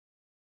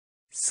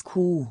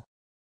 Sko.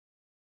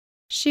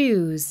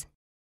 shoes,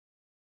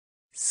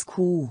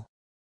 Sko.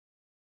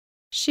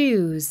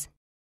 shoes,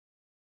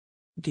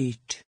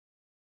 Dyrt.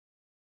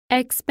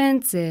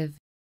 expensive,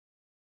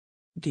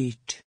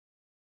 Dyrt.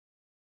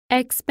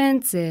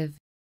 expensive,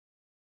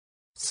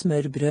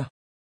 Smørbrød.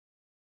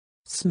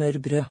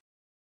 Smørbrød.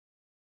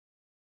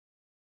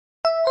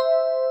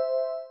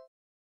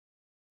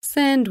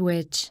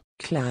 sandwich,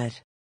 Klær.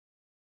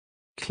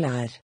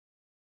 Klær.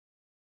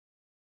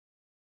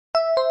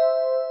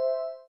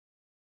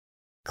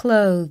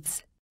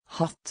 clothes,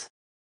 Hatt.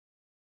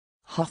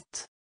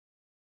 Hatt.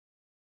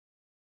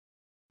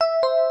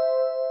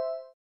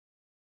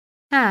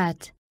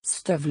 hat,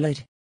 Støvler.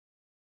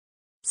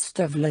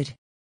 Støvler.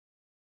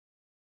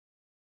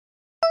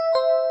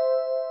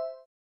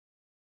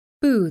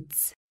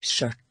 boots,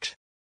 Skjørt.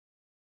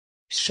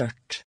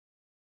 Skjørt.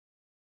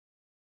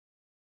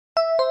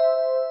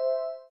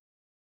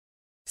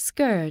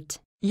 skirt,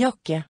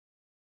 Jakke.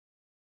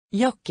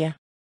 Jakke.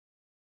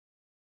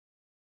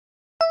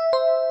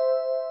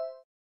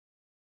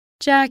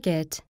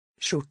 jacket,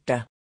 Skjorte.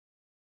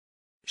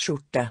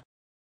 Skjorte.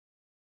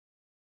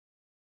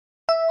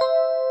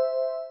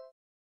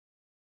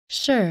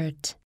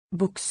 shirt,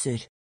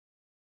 Bukser.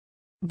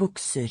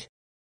 Bukser.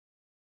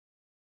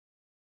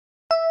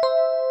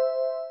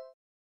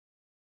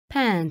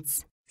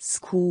 pants,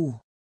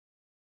 Sko.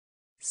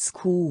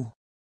 Sko.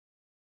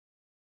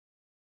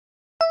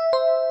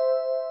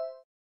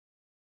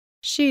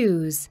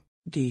 shoes,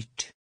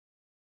 Dyrt.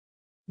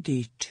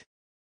 Dyrt.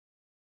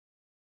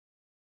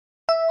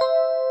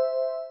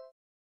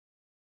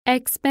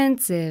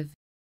 expensive,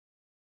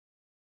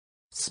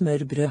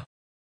 Smørbrød.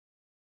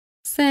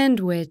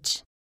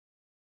 sandwich,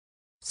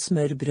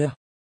 Smørbrød.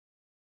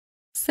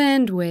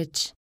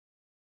 sandwich,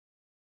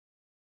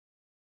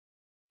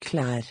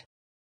 Klær.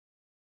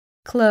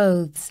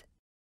 clothes,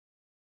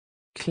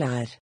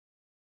 Klær.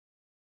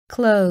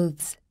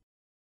 clothes,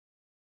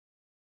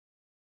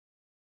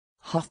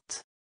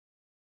 Hatt.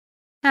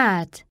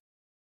 hat,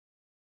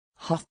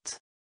 Hatt.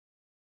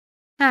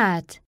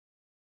 hat,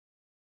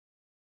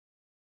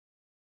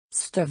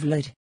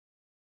 Støvler.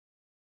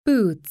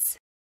 boots,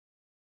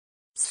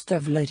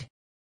 Støvler.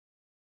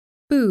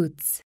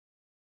 boots,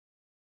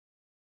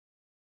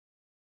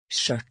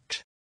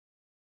 Skjørt.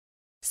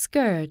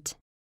 skirt,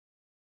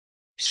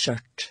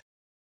 skjørt,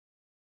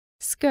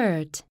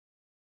 skirt,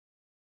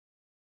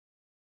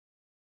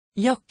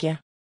 jakke,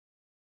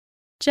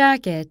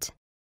 jacket,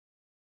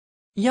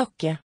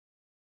 jakke,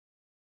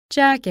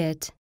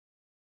 jacket,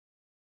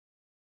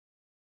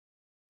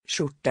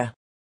 skjorte,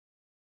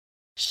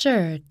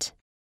 shirt,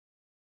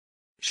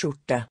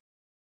 skjorte,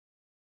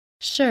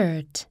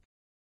 shirt,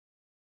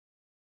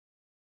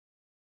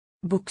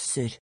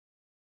 bukser,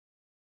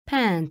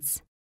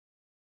 pants,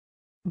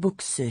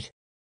 bukser,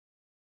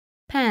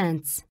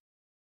 pants,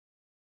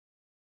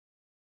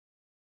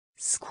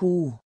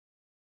 sko,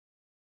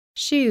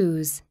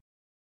 shoes,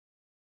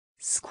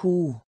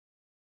 sko,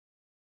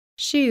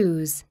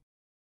 shoes,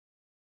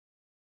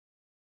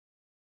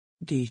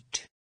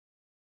 dyrt,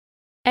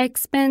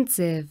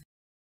 expensive,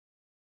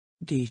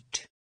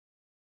 dyrt,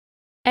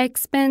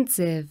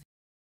 expensive,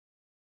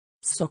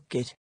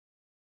 sokker,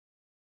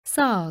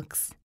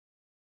 socks,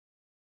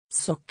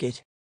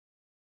 sokker,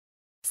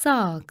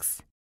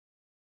 socks,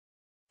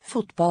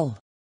 fotball,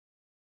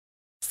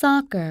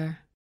 soccer,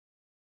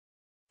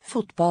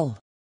 fotball,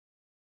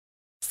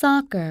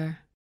 soccer,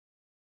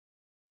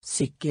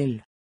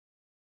 sykkel,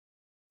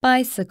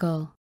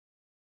 bicycle,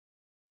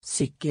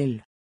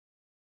 sykkel,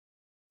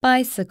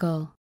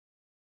 bicycle,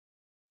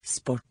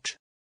 sport,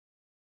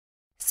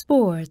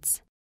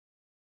 sports,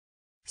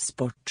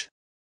 sport,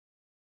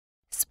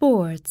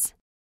 sports,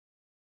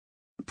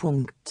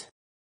 punkt,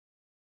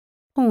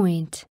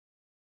 point,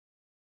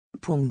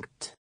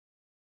 punkt,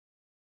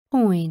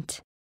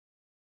 point,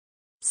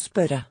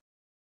 spørre,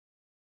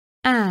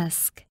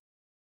 ask,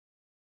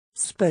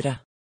 spørre,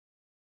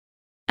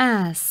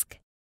 ask,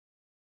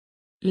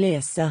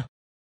 lese,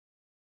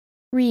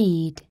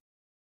 read,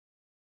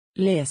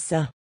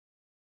 lese,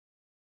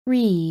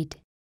 read,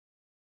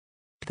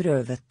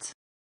 prøvet,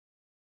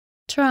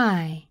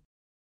 try,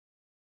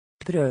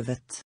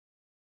 prøvet,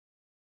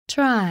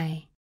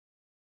 try,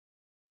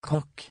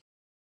 kokk,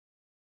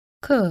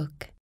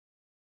 cook,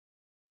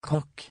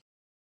 kokk,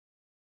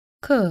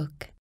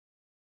 cook,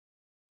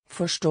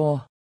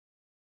 forstå,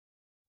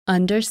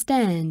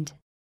 understand,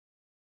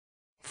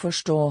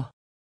 forstå,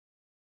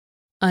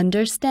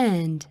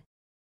 understand,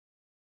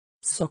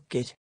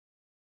 sokker,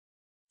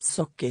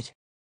 sokker,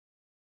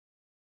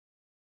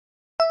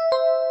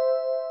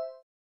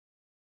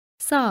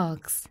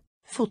 socks,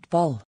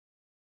 fotball,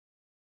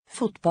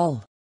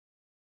 fotball,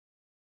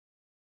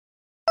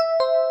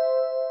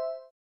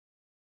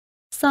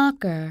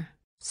 soccer,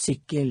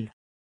 sykkel,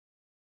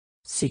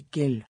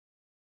 sykkel,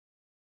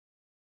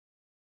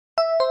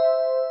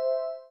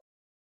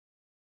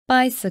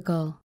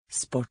 bicycle,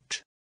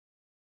 sport,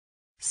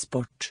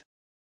 sport,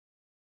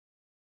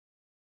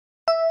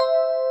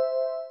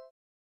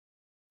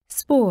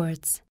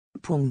 sports,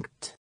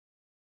 punkt,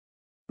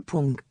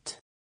 punkt,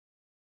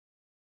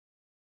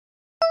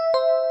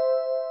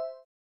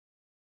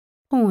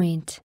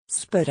 point,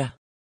 spørre,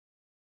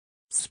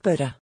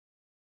 spørre,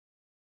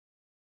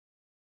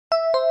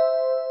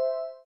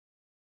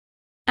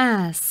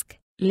 ask,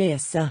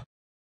 lese,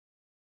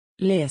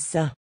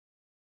 lese,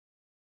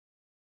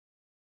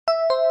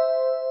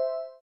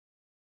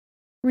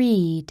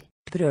 read,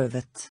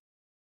 prøvet,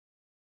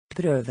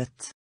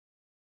 prøvet,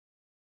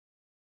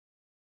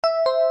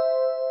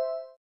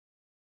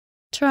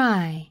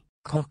 try,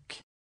 kokk,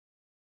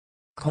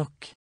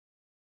 kokk,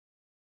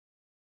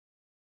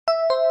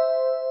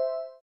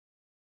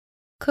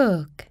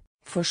 cook,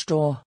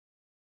 forstå,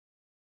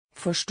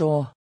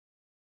 forstå,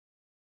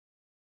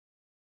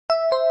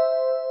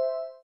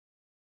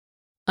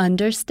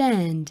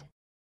 understand,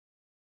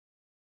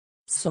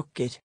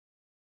 sokker,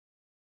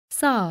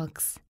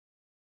 socks,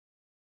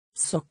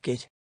 sokker,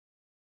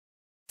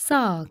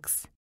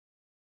 socks,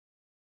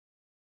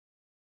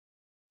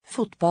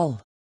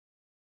 fotball,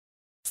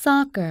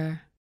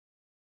 soccer,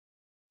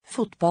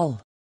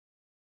 fotball,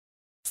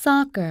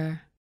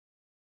 soccer,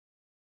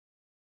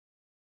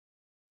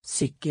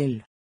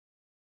 sykkel,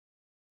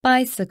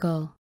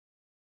 bicycle,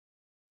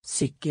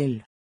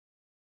 sykkel,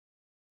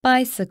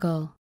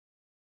 bicycle,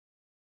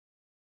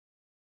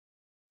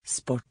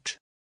 sport,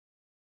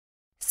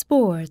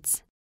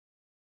 sports,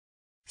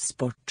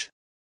 sport,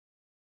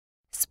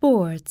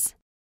 sports,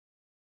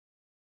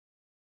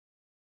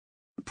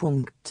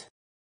 punkt,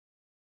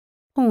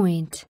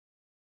 point,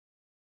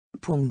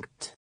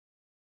 punkt,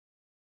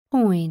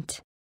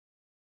 point,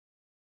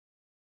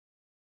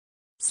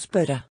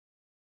 spørre,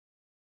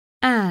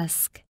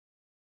 ask,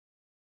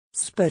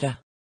 spørre,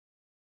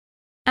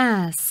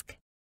 ask,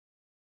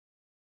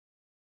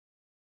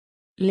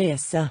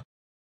 lese,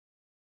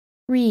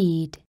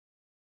 read,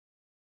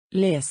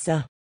 lese,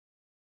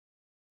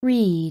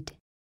 read,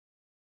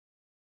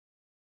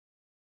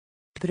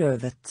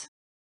 prøvet,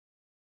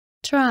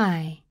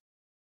 try,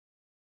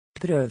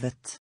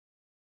 prøvet,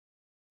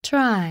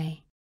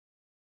 try,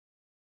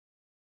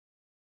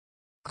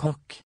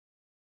 kokk,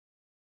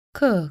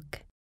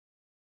 cook,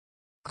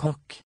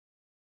 kokk,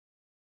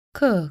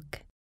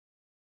 cook,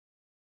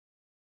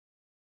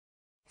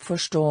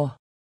 forstå,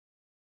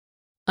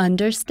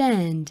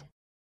 understand,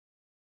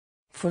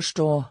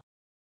 forstå,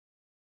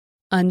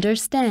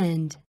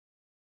 understand,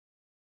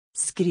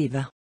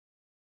 Skrive.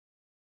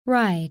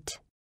 write,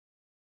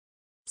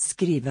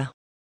 Skrive.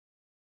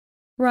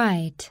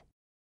 write,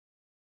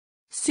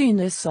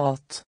 Synes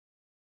at.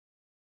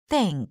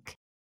 think,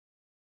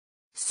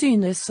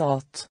 Synes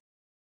at.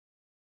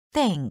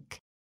 think,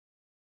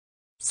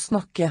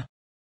 Snakke.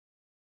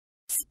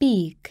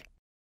 speak,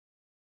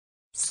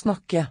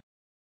 Snakke.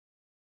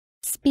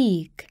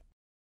 speak,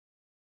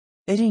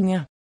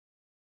 Ringe.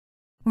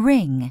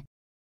 ring,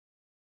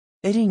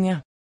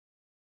 Ringe.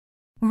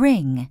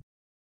 ring,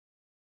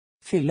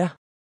 Fylle.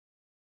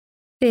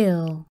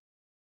 fill,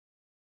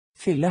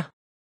 Fylle.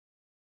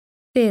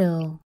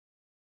 fill,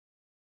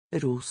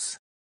 Ros.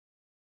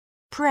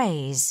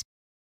 praise,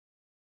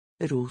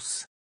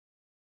 Ros.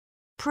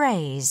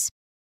 praise,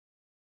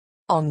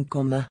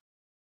 Ankomme.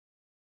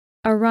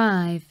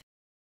 arrive,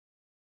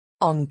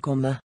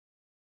 Ankomme.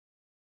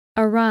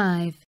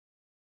 arrive,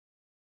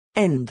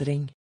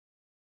 Endring.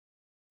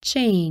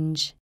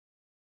 change,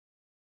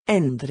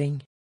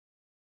 Endring.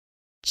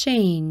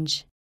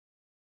 change,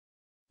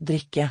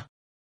 Drikke.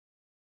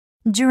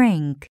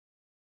 drink,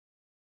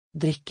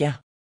 Drikke.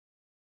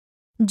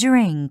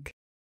 drink,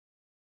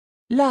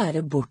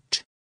 Lære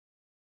bort.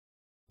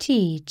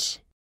 teach,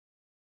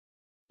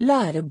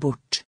 Lære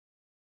bort.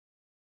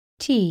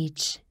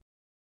 teach,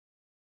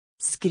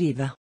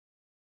 Skrive.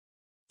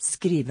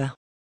 Skrive.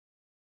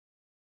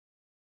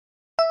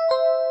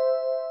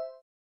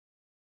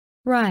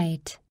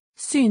 write,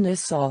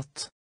 Synes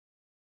at.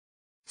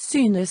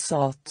 Synes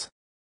at.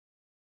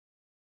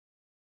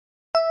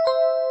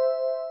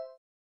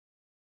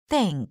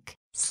 think,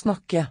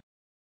 Snakke.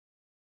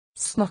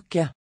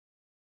 Snakke.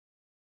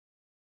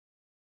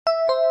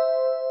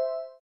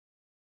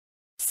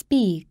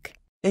 speak,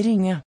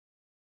 Ringe.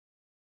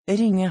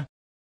 Ringe.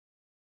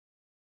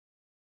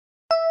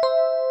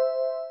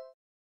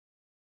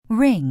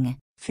 ring,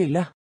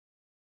 Fylle.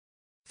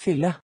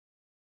 Fylle.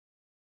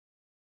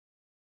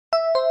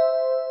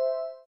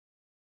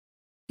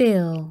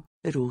 fill,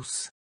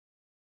 Ros.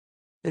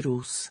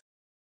 Ros.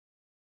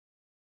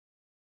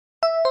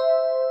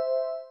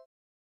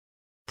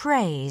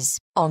 praise,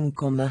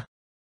 Ankomme.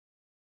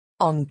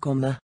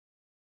 Ankomme.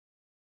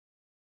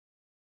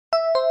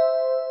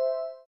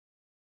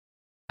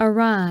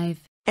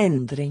 arrive,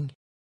 Endring.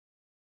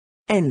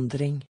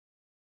 Endring.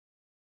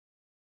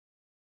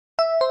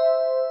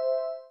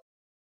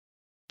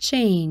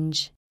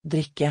 change,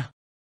 Drikke.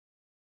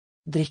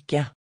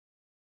 Drikke.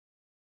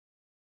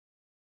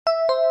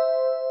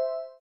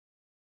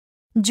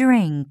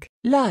 drink,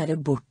 Lære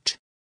bort.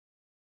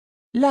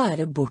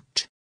 Lære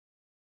bort.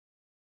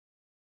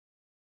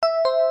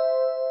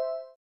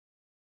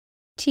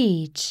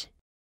 teach,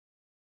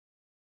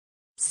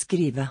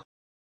 Skrive.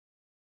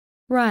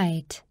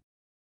 write,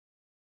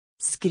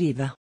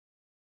 Skrive.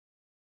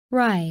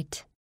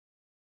 write,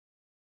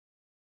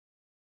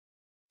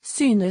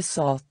 Synes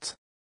at.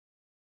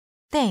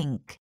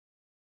 think,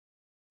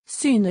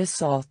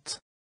 Synes at.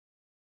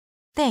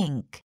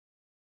 think,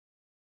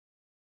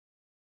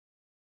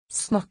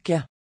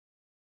 Snakke.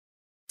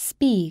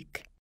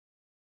 speak,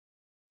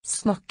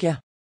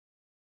 Snakke.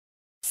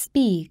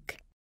 speak,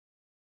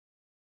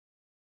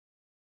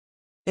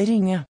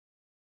 Ringe.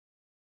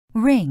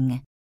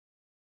 ring,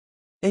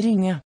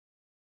 Ringe.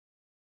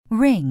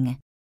 ring,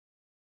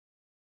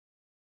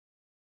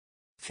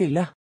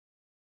 Fylle.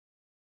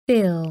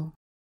 fill,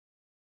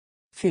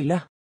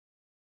 Fylle.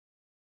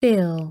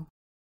 fill,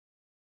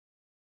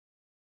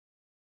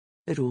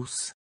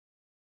 Ros.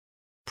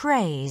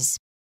 praise,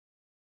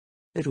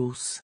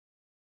 Ros.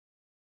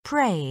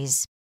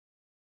 praise,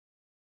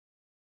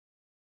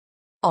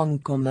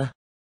 Ankomme.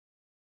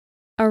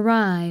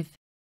 arrive,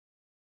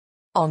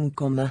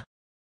 Ankomme.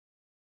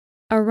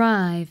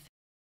 arrive,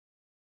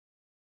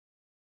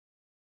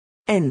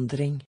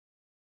 Endring.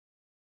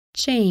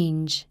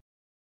 change,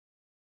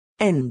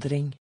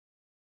 Endring.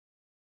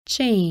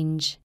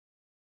 change,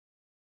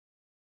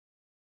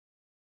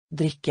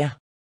 Drikke.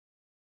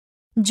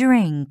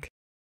 drink,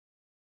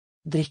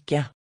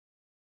 Drikke.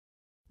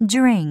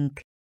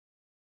 drink,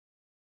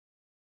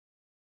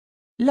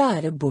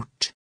 Lære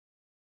bort.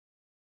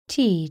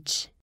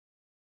 teach,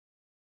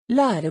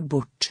 Lære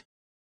bort.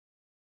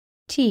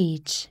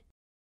 teach,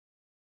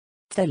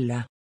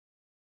 Telle.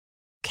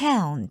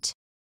 count,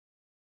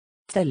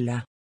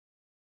 Telle.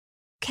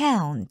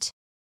 count,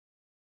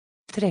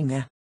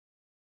 Trenge.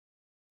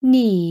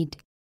 need,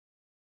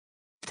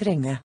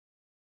 Trenge.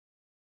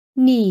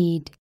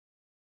 need,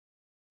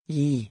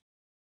 Gi.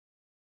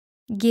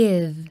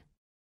 give,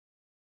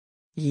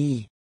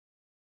 Gi.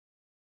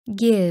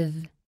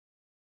 give,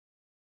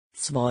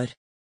 Svar.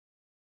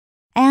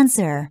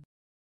 answer,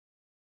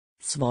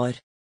 Svar.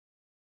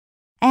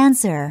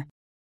 answer,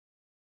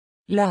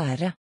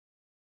 Lære.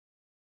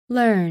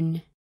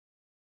 learn,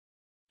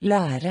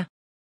 Lære.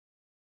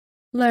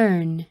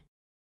 learn,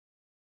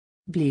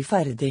 Bli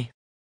ferdig.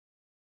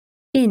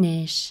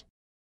 finish,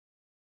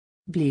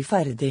 Bli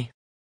ferdig.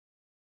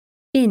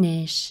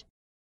 finish,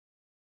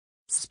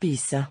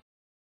 Spise.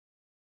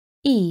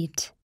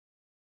 eat,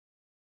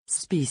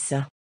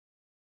 Spise.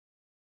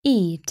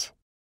 eat,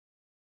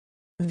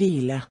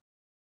 Hvile.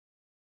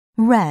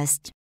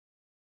 rest,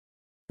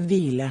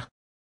 Hvile.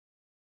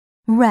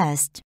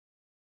 rest,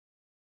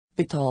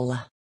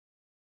 Betale.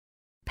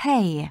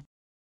 pay,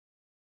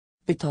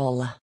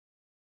 Betale.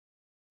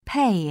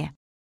 pay,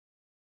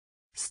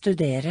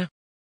 Studere.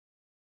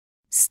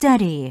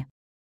 study,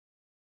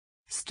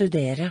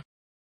 Studere.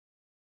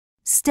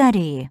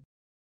 study,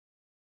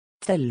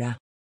 Telle.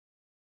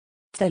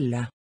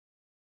 Telle.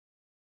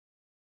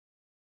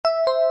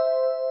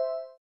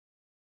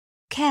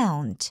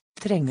 count,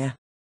 Trenge.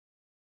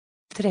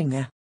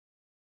 Trenge.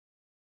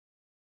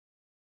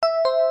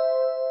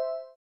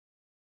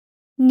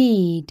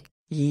 need,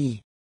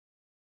 Gi.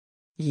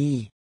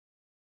 Gi.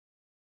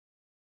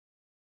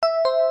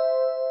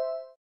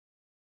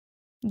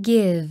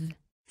 give,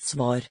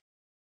 Svar.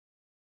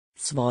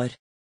 Svar.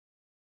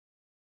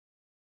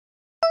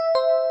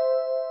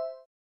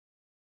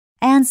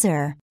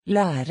 answer,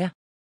 Lære.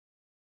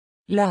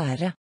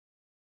 Lære.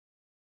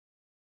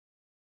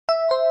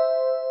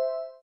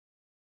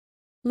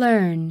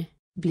 learn,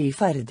 Bli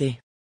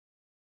ferdig.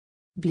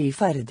 Bli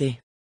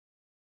ferdig.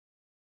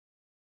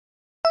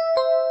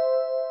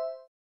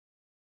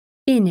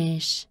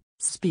 finish,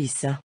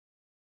 Spise.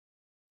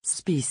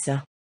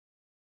 Spise.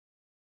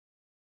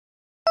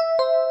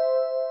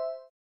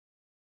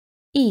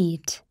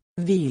 eat,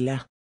 Hvile.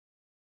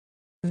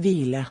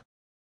 Hvile.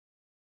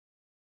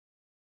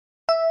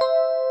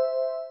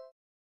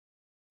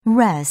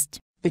 rest,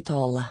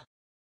 Betale.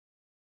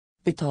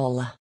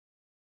 Betale.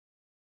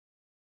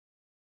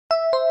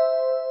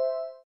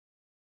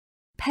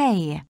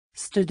 pay,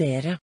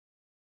 Studere.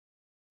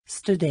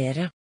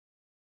 Studere.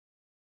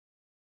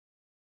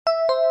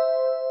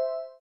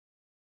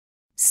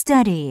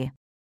 study,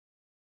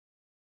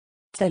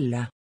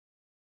 Telle.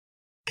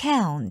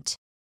 count,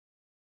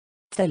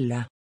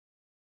 Telle.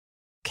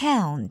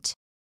 count,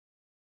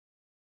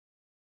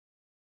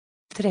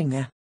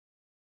 Trenge.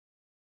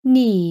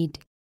 need,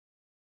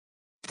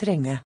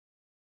 Trenge.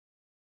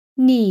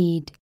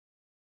 need,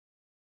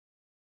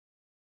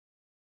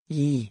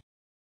 Gi.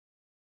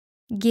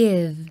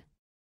 give,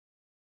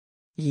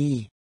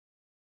 Gi.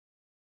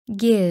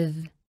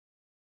 give,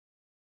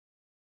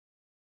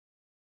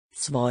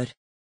 Svar.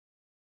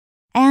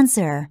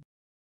 answer,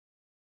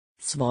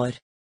 Svar.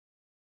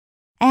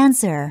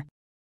 answer,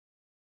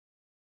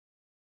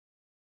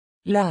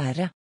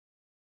 Lære.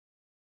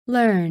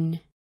 learn,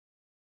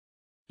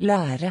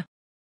 Lære.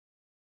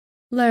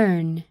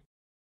 learn,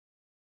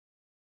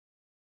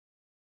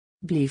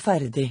 Bli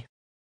ferdig.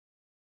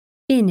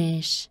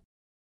 finish,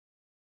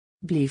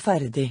 Bli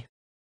ferdig.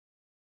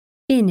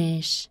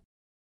 finish,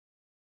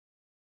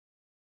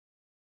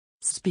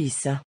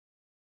 Spise.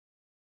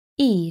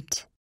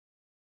 eat,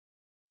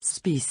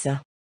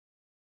 Spise.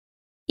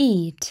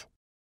 eat,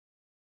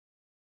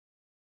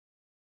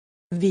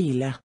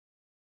 Hvile.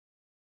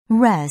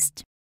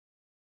 rest,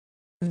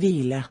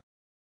 Hvile.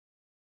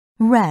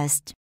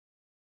 rest,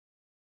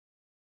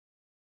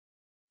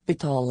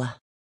 Betale.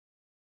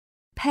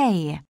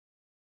 pay,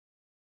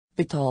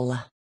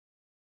 Betale.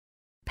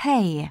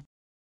 pay,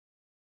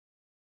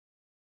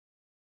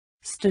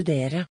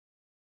 Studere.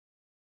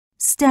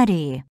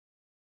 study,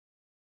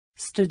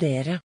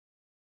 Studere.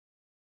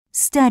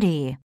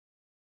 study,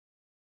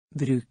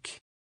 Bruk.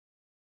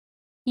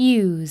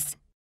 use,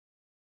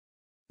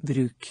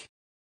 Bruk.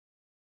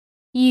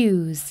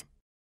 use,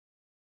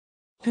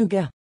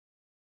 Hugge.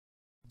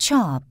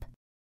 chop,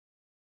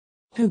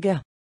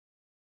 Hugge.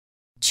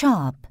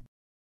 chop,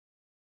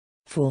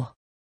 Få.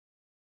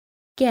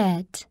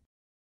 get,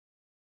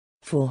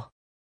 Få.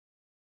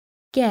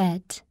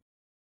 get,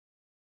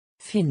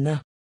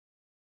 Finne.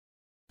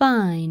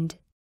 find,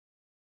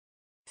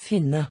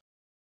 Finne.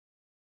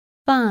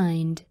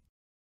 find,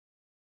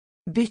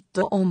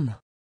 Bytte om.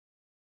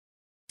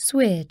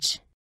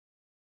 switch,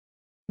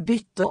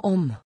 Bytte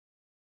om.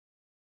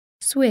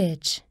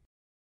 switch,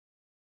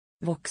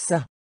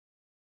 Vokse.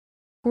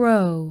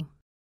 grow,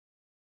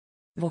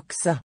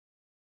 Vokse.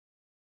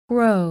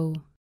 grow,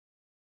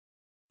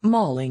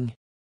 Maling.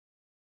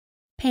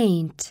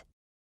 paint,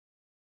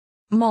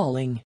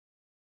 Maling.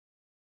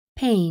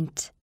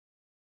 paint,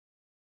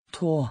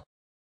 Tå.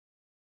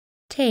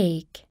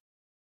 take,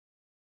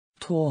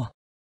 Tå.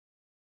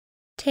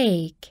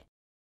 take,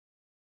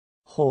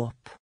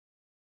 Håp.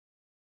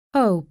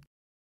 hope,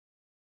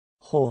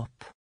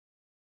 Håp.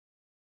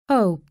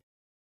 hope,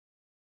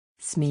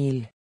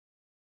 Smil.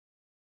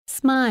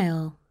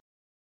 smile,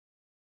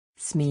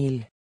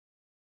 Smil.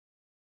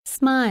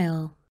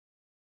 smile,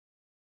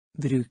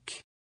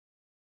 Bruk.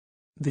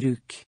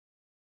 Bruk.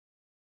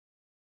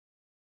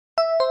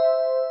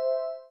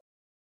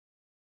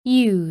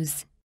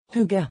 use,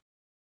 Hugge.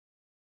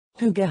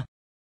 Hugge.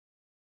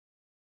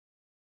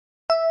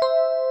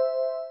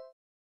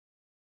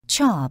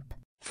 chop,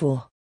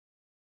 Få.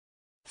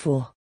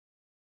 Få.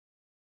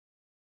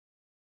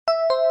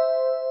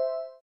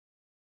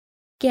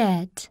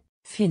 get,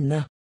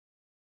 Finne.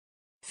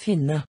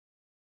 Finne.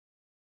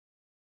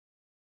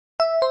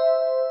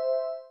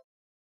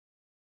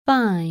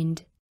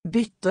 find,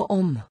 Bytte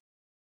om.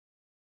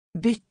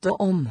 Bytte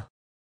om.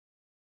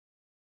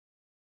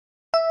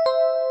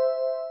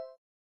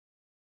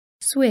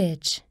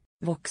 switch,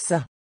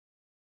 vokse,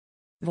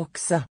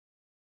 vokse,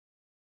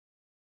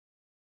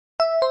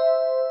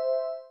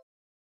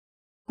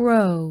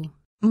 grow,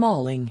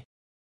 maling,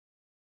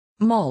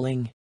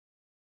 maling,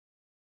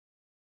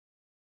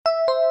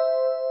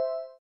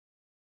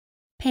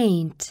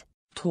 paint,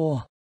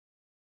 tå,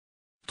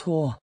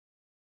 tå,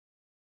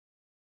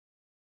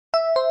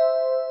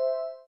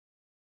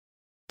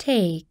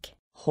 take,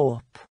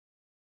 håp,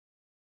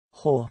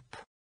 håp,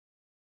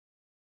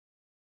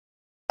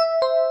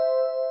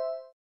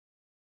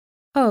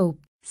 hope,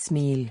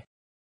 smil,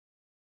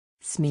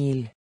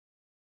 smil,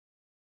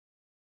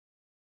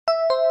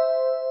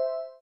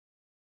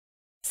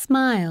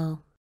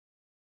 smile,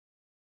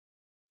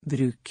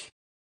 bruk,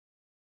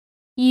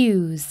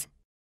 use,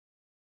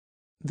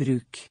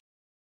 bruk,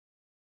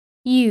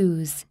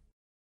 use,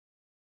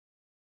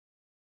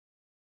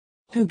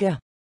 hugge,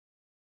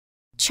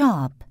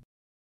 chop,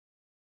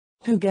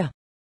 hugge,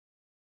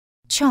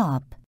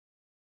 chop,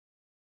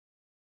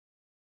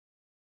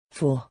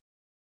 få,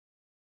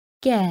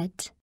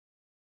 get,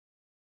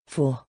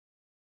 få,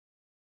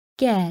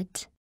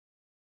 get,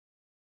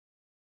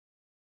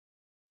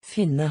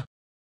 finne,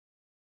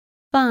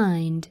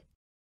 find,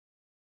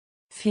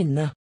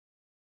 finne,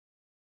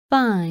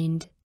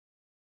 find,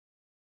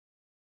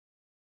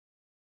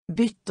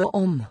 bytte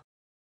om,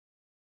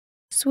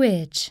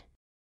 switch,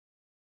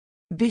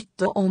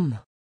 bytte om,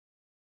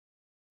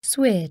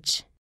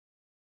 switch,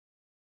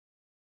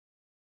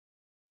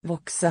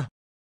 vokse,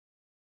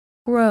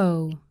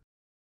 grow,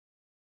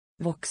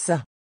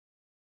 vokse,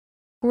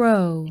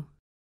 grow,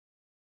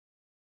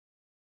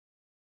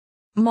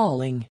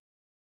 maling,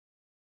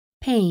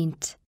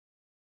 paint,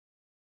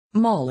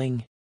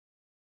 maling,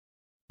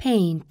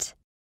 paint,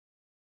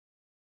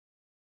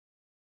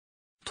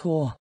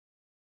 tå,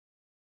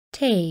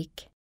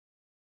 take,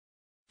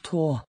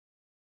 tå,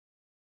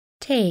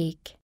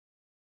 take,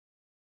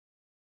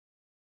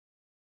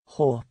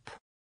 håp,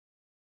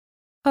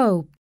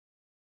 hope,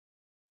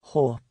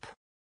 håp,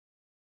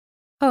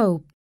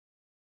 hope,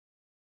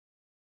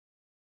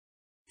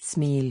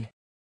 smil,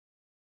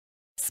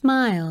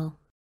 smile,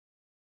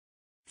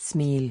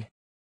 smil,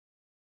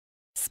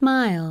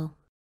 smile,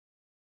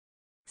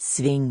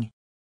 sving,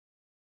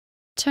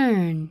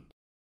 turn,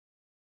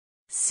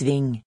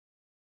 sving,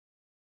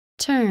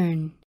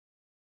 turn,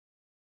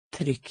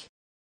 trykk,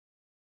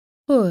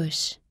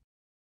 push,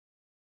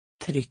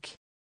 trykk,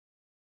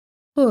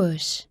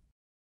 push,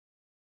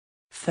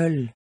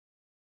 følg,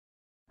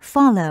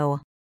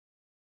 follow,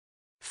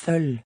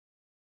 følg,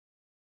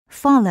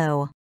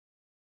 follow,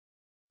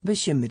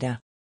 bekymre,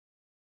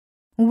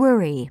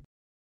 worry,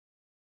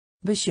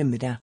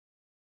 bekymre,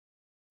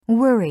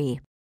 worry,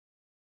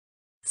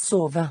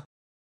 sove,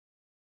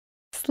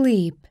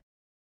 sleep,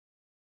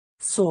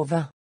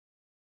 sove,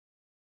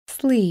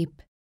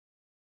 sleep,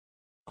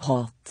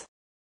 hat,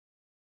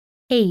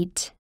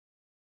 hate,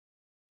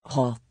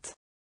 hat,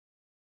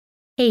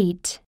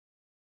 hate,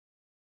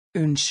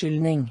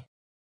 unnskyldning,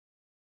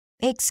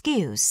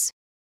 excuse,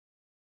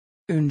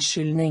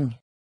 unnskyldning,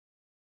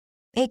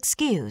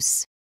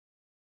 excuse,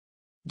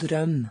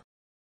 drøm,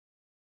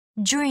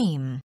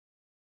 dream,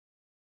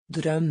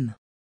 drøm,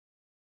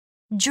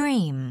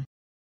 dream,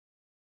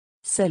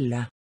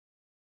 celle,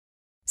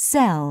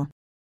 sell,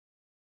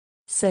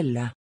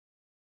 celle,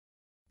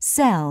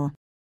 sell,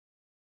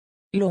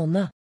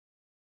 låne,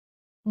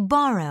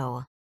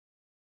 borrow,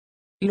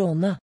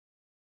 låne,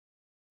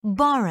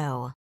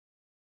 borrow,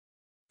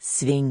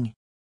 sving,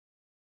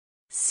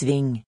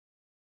 sving,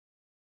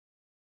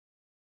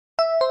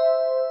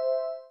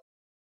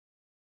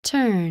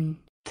 turn,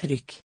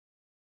 trykk,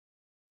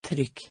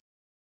 trykk,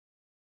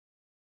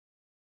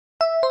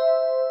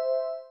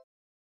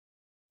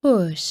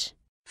 push,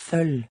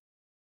 følg,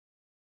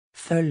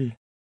 følg,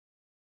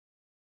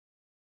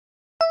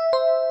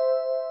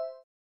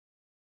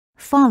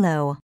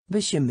 follow,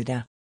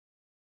 bekymre,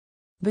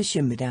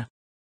 bekymre,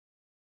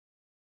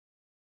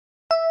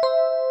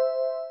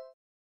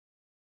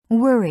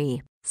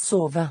 worry,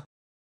 sove,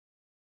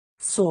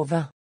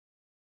 sove,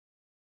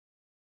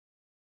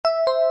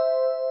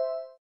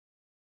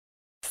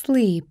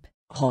 sleep,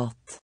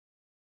 hat,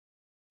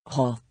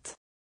 hat,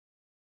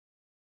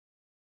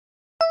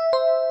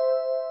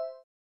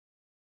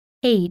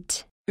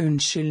 hate,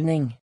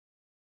 unnskyldning,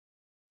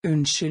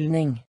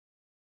 unnskyldning,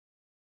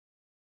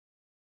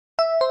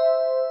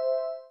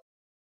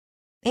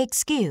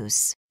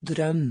 excuse,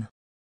 drøm,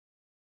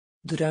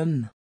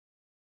 drøm,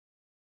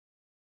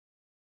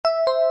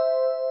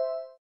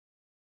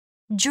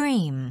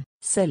 dream,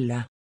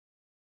 celle,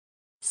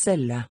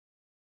 celle,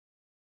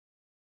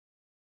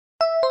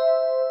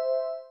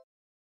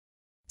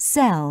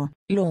 sell,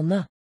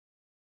 låne,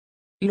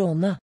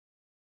 låne,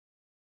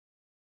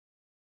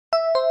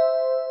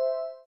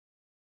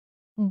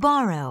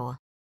 borrow,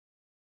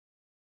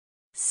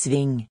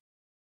 sving,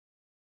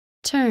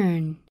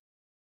 turn,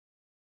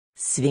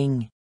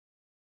 sving,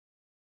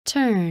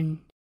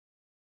 turn,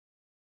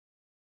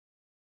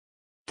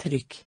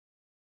 trykk,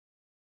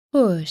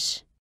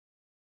 push,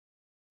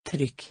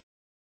 trykk,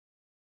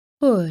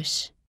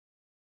 push,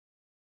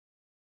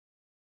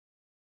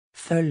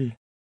 Følg.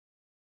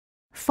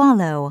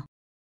 follow,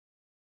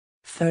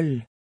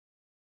 Følg.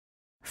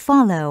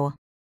 follow,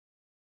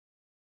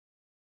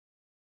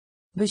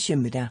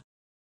 Bekymre.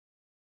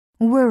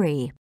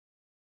 worry,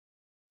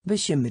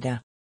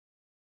 Bekymre.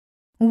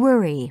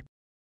 worry,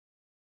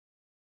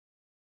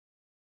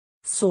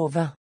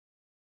 Sove.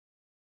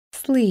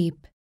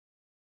 sleep,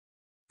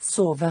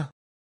 Sove.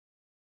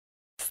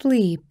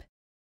 sleep,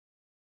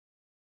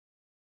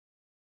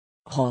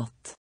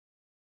 Hat.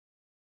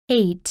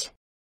 hate,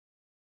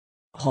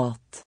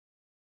 Hat.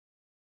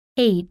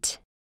 hate,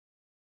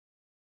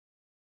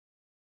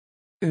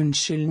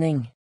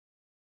 Unnskyldning.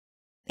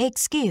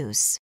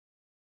 excuse,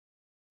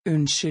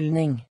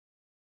 Unnskyldning.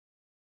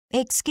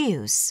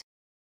 excuse,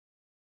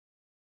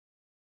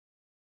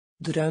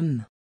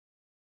 Drøm.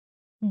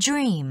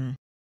 dream,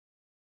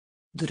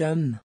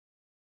 Drøm.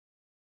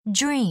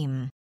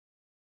 dream,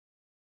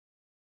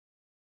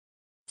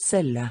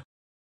 Celle.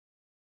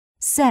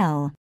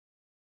 sell,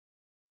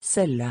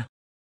 Celle.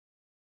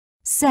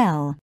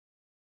 sell,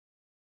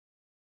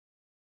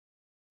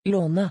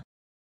 Låne.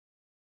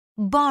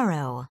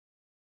 borrow,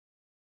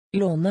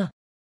 Låne.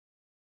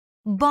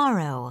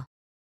 borrow,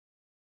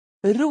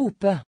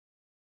 Rope.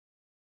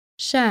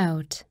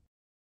 shout,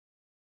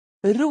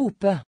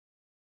 Rope.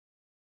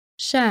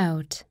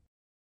 shout,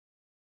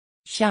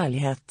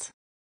 Kjærlighet.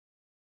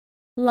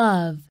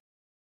 love,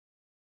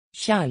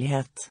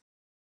 Kjærlighet.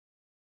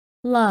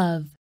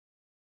 love,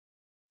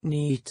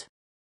 Nyt.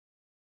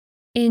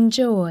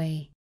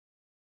 enjoy,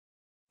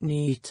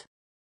 Nyt.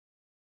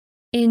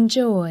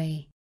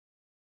 enjoy,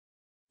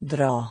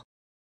 Dra.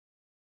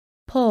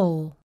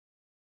 pull,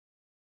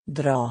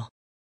 Dra.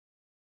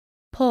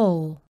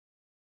 pull,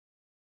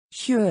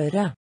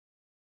 Kjøre.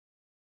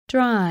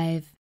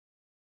 drive,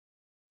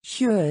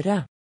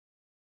 Kjøre.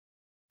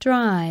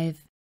 drive,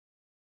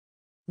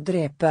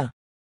 Drepe.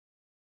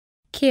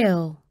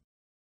 kill,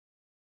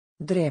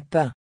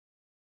 Drepe.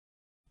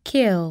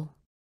 kill,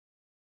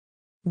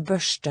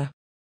 Børste.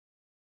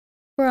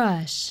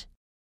 brush,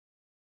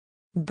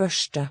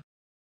 Børste.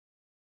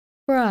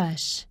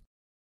 brush,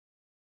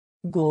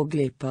 Gå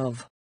glipp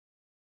av.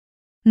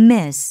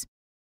 miss,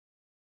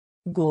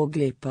 Gå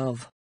glipp av.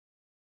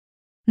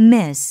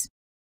 miss,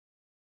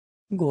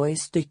 Gå i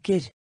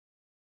stykker.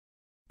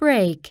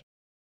 break,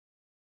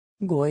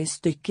 Gå i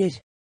stykker.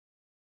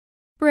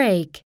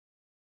 break,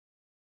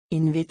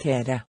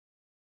 Invitere.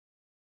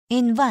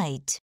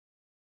 invite,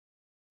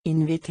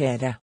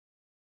 Invitere.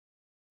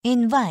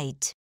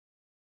 invite,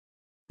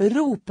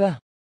 Rope.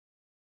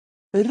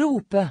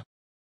 Rope.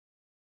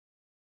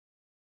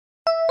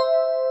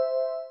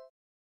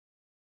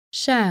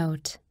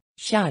 shout,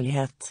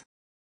 Kjærlighet.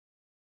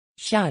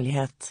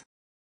 Kjærlighet.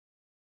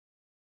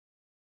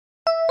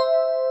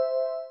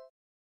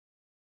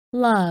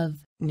 love,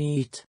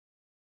 Nyt.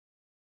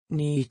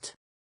 Nyt.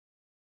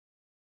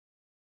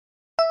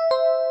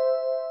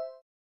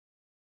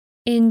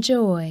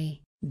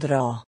 enjoy,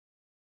 Dra.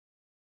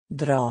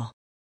 Dra.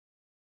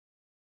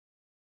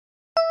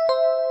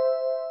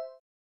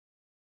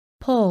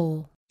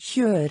 pull,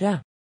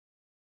 Kjøre.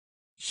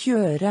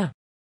 Kjøre.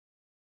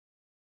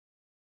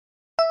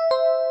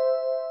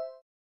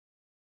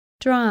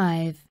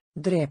 drive,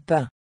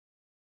 Drepe.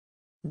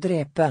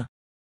 Drepe.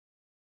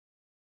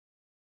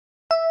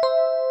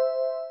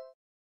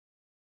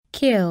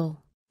 kill,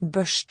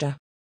 Børste.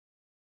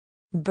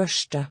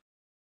 Børste.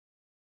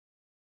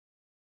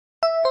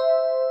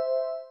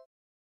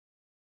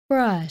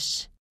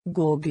 brush,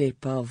 Gå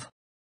glipp av.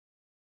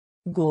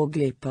 Gå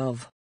glipp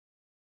av.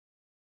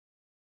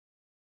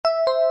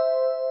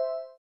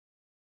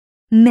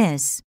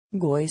 miss,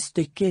 Gå i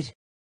stykker.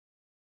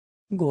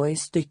 Gå i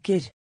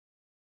stykker.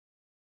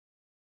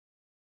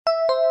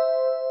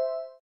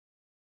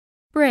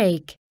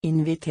 break,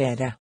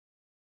 Invitere.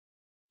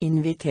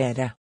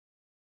 Invitere.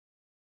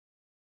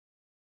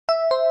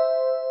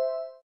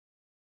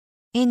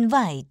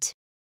 invite,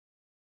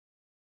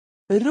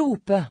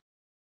 Rope.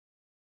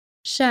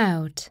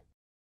 shout,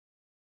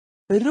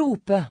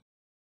 Rope.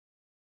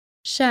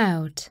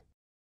 shout,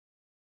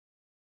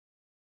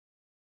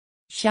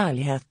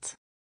 Kjærlighet.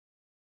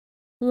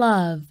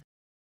 love,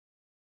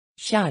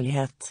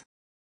 Kjærlighet.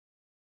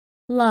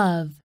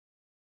 love,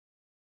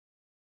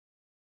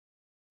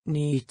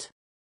 Nyt.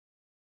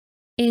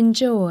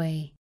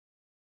 enjoy,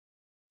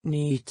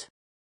 Nyt.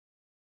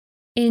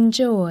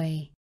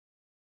 enjoy,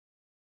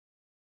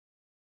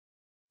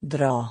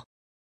 Dra.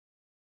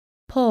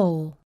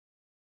 pull,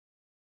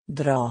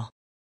 Dra.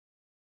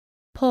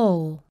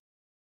 pull,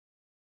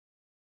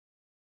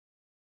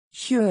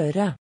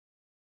 Kjøre.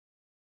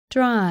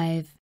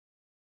 drive,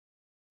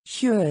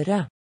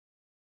 Kjøre.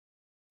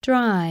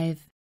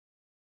 drive,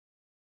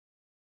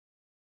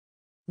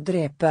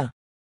 Drepe.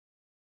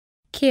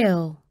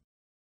 kill,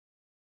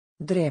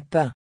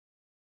 Drepe.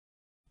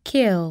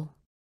 kill,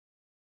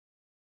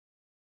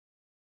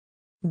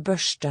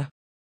 Børste.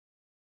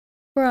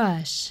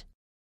 brush,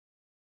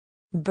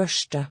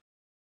 Børste.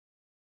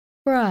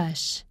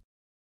 brush,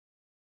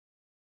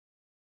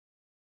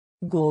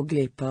 Gå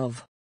glipp av.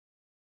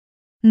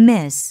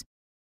 miss,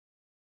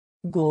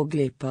 Gå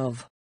glipp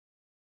av.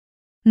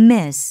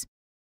 miss,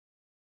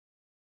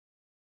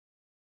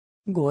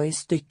 Gå i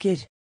stykker.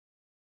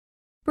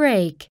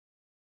 break,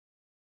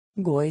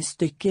 Gå i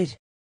stykker.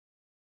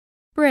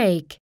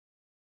 break,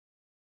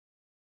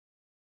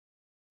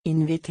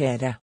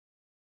 Invitere.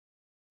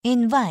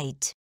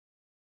 invite,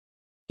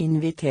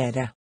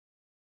 Invitere.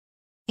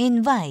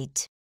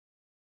 invite,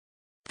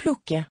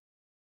 Plukke.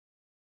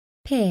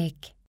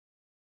 pick,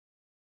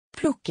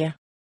 Plukke.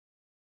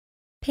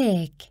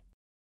 pick,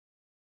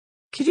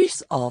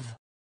 Kryss av.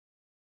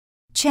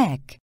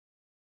 check,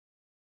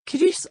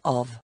 Kryss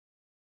av.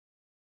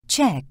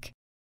 check,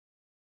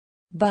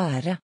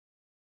 Bære.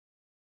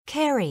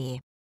 carry,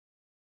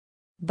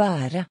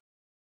 Bære.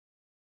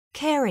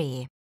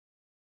 carry,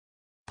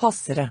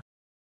 Passere.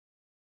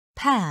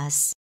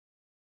 pass,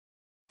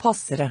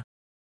 Passere.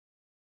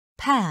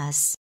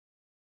 pass,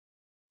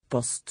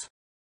 Post.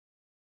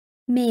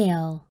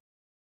 mail,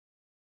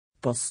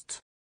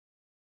 Post.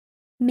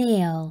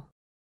 mail,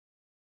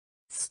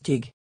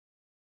 Stygg.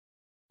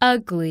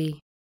 ugly,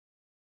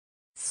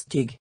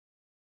 Stygg.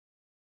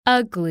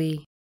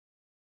 ugly,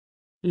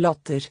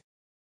 Latter.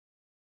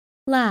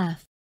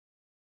 laugh,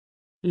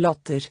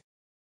 Latter.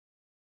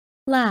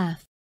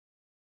 laugh,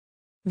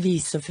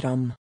 Vise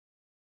fram.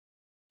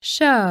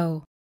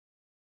 show,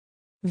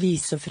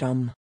 Vise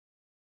fram.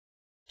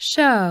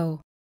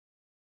 show,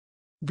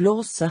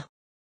 Blåse.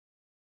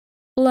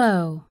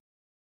 blow,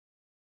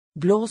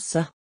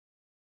 Blåse.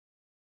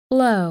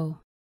 blow,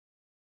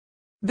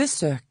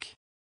 Besøk.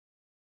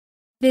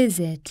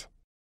 visit,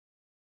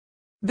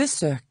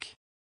 Besøk.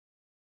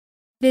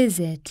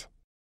 visit,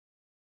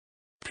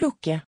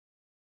 Plukke.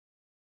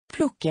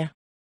 Plukke.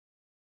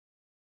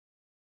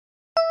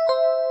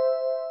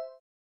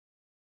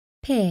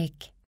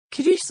 pick,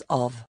 Kryss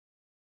av.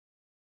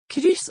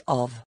 Kryss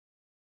av.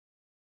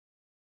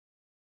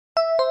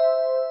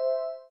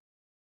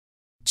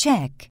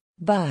 check,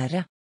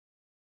 Bære.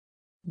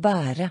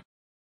 Bære.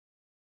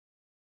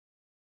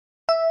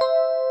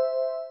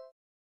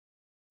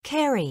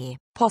 carry,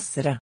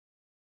 Passere.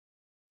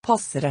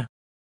 Passere.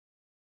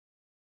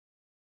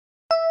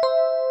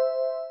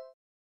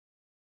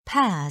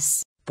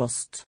 pass,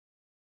 Post.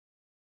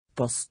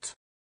 Post.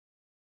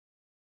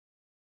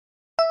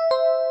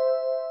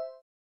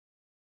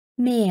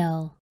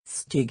 mail,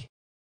 Stygg.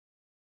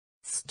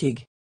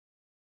 Stygg.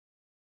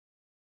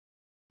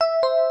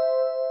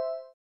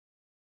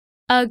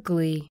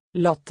 ugly,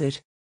 Latter.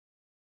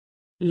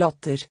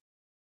 Latter.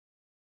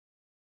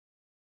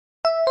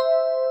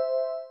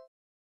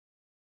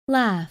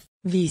 laugh,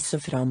 Vise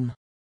fram.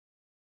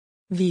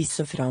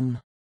 Vise fram.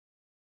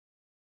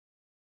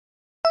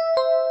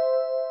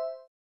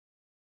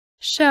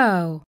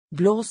 show,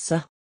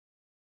 Blåse.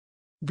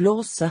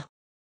 Blåse.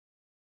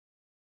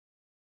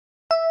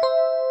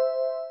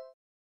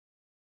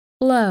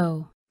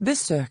 blow,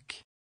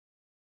 Besøk.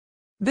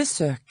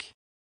 Besøk.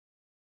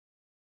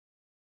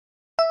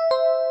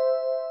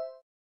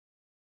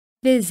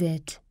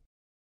 visit,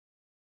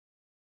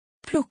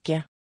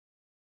 Plukke.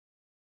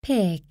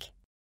 pick,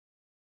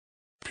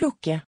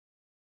 Plukke.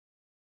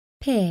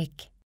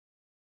 pick,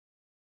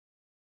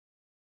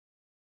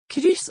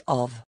 Kryss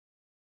av.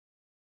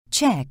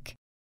 check,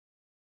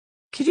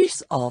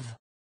 Kryss av.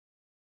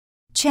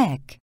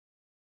 check,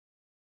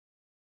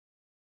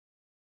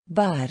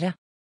 Bære.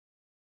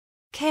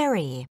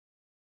 carry,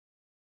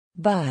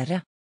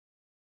 Bære.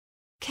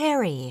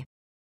 carry,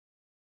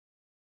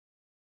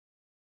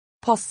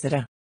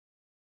 Passere.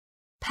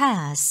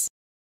 pass,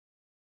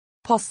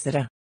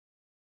 Passere.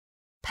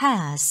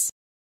 pass,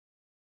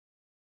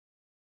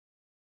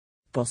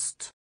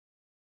 Post.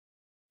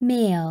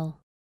 mail,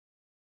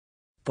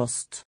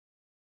 Post.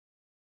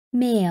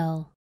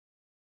 mail,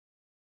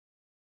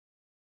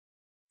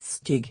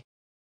 Stygg.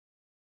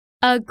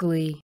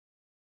 ugly,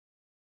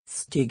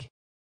 Stygg.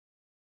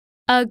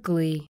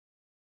 ugly,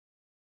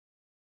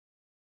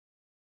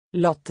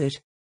 Latter.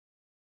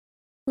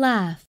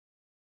 laugh,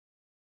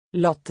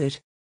 Latter.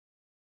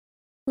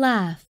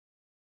 laugh,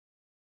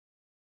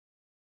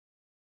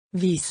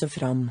 Vise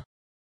fram.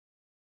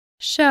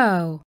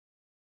 show,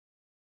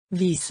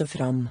 Vise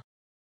fram.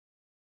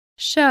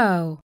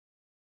 show,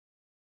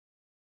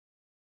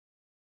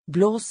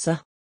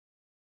 Blåse.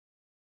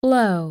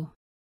 blow,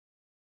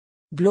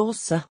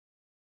 Blåse.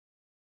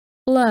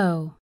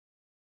 blow,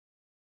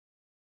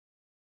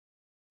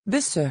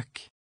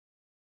 Besøk.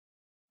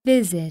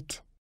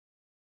 visit,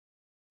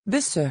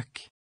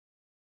 Besøk.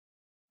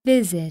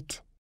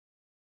 visit,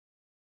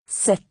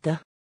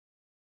 Sette.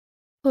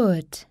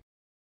 put,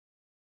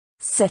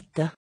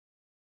 Sette.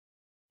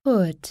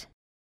 put,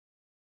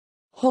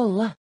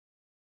 Holde.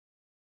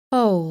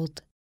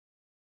 hold,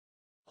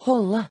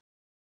 Holde.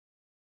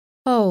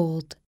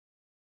 hold,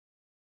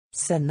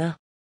 Sende.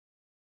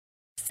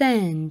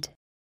 send,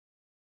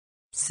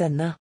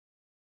 Sende.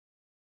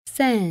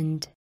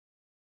 send,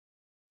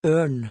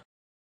 Ørn.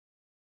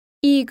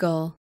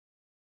 eagle,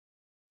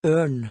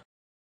 Ørn.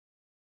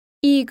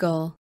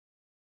 eagle,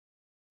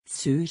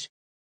 Sur.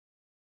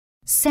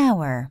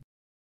 sour,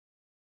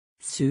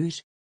 Sur.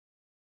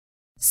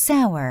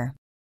 sour,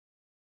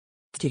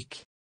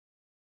 Tykk.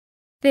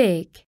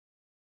 thick,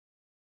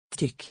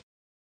 Tykk.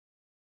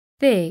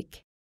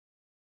 thick,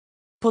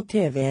 På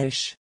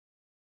TV-ers.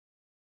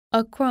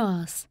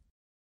 across,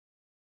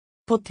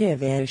 På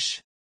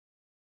TV-ers.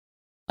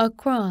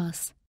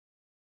 across,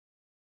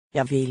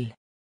 Jeg vil.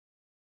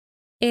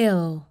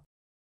 ill,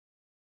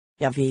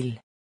 Jeg vil.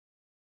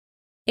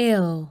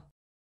 ill,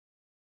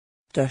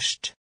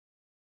 Tørst.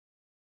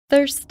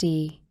 thirsty,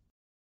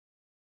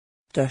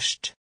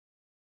 Tørst.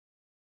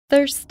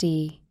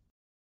 thirsty,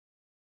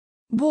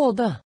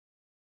 Både.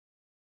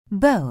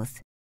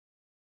 Both.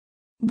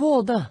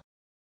 Både.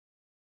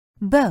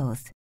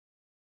 Both.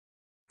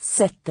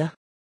 Sette.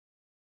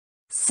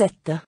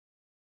 Sette.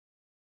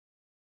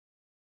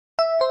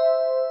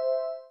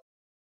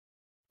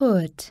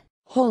 put,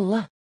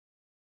 Holde.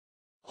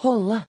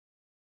 Holde.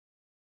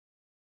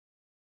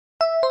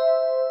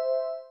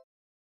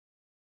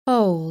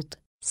 hold,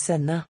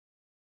 Sende.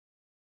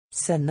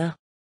 Sende.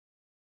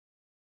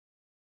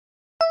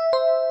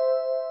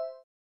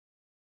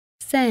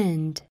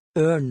 send,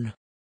 Ørn.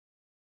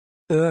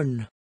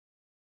 Ørn.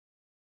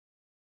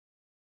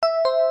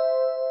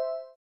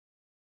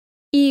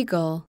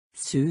 eagle,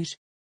 Sur.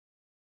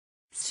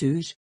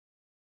 Sur.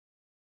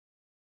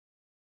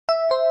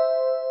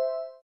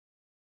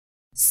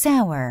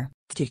 Sour.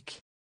 Tykk.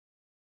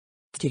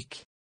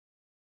 Tykk.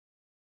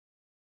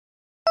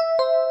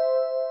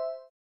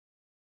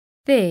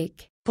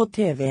 thick, På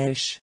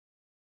TV-ers.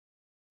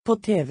 På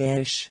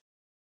TV-ers.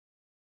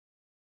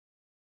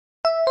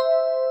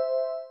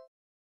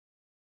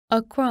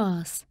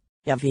 across,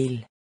 Jeg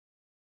vil.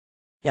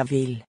 Jeg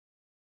vil.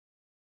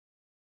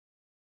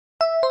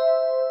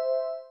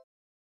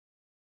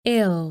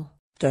 ill,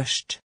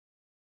 Tørst.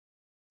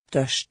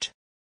 Tørst.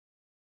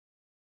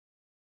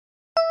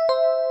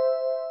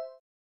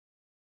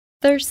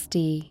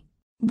 thirsty,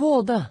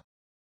 Både.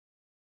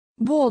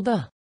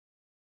 Både.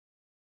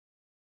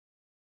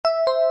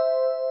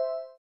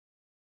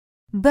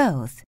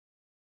 Both.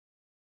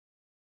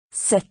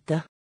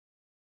 Sette.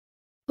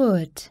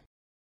 put,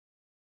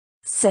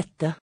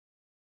 Sette.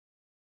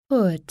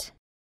 put,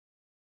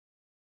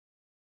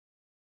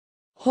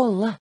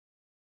 Holde.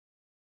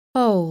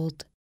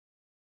 hold,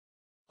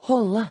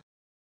 Holde.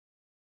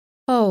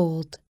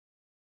 hold,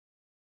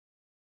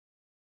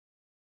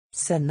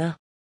 Sende.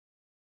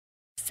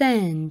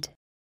 send,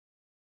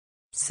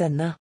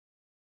 Sende.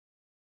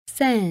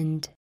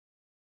 send,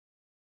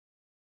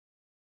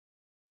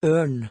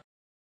 Ørn.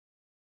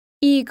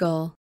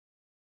 eagle,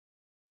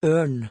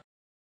 Ørn.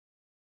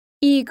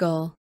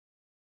 eagle,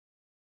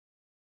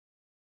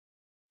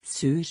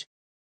 Sur.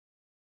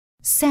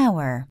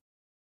 Sour.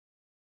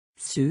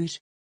 Sur.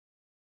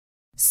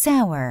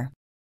 Sour.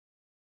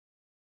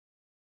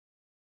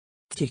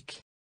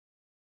 Tykk.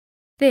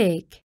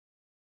 thick,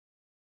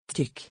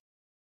 Tykk.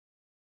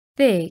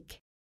 thick,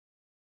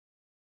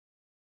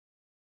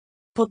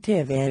 På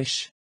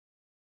TV-ers.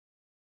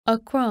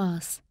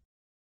 across,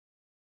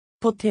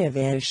 På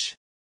TV-ers.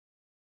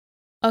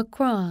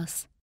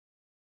 across,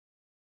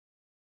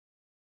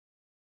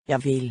 Jeg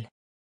vil.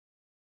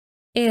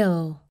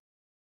 ill,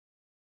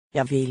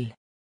 Jeg vil.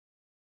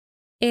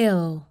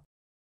 ill,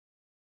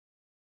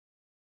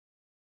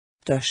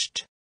 Tørst.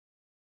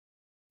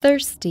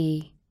 thirsty,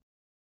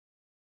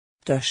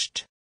 Tørst.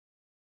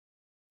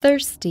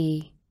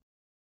 thirsty,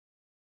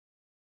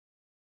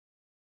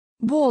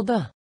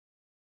 Både.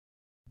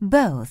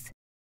 Both.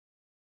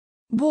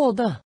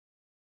 Både.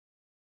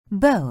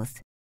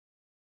 Both.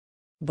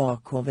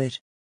 Bakover.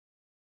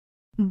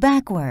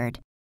 Backward.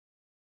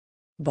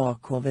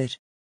 Bakover.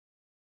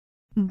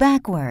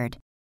 Backward.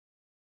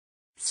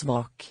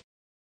 Svak.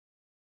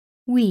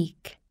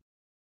 weak,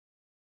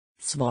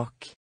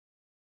 Svak.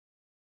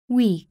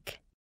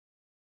 weak,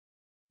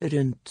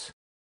 Rundt.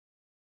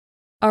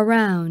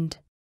 around,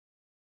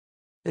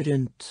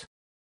 Rundt.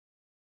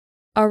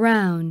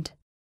 around,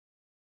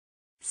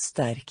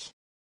 Sterk.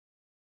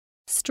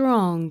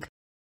 strong,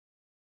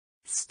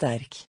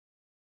 Sterk.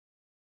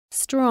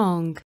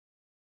 strong,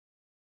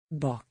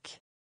 Bak.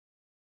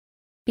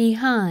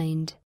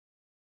 behind,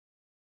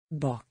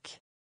 Bak.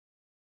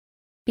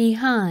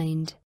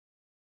 behind,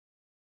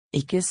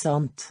 Ikke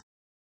sant.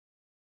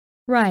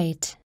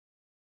 right,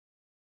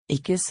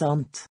 Ikke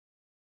sant.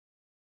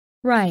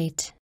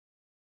 right,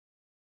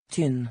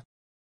 Tynn.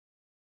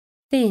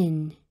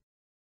 thin,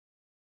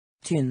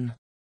 Tynn.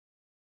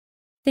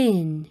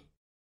 thin,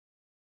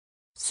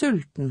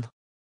 Sulten.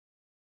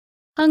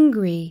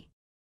 hungry,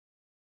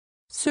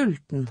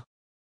 Sulten.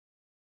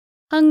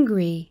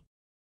 hungry,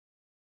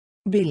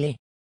 Billig.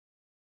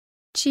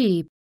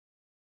 cheap,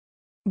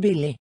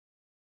 Billig.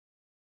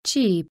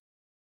 cheap,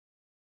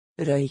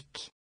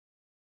 Røyk.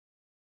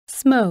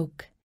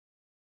 smoke,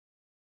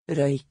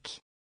 Røyk.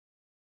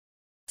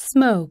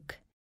 smoke,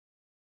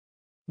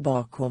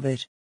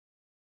 Bakover.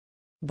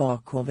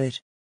 Bakover.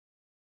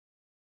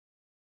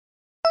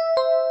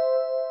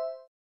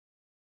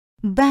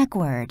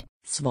 Backward.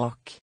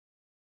 Svak.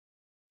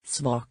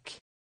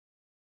 Svak.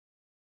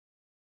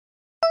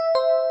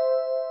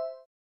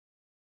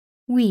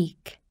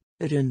 weak,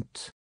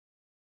 Rundt.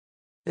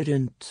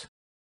 Rundt.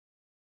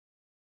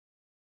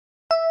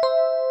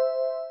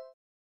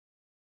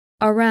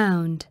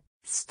 around,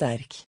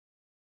 sterk,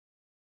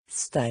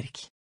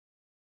 sterk,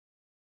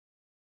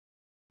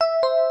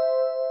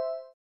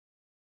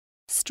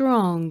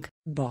 strong,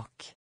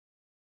 bak,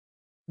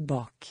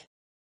 bak,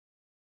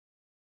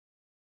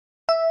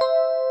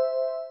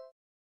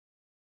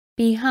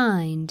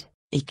 behind,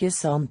 ikke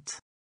sant,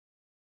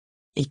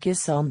 ikke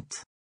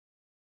sant,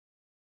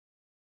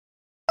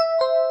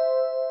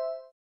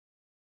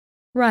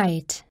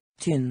 right,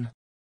 tynn,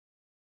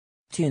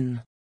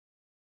 tynn,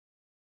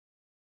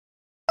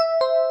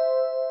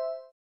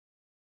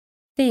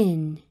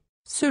 thin,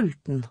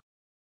 sulten,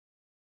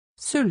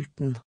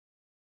 sulten,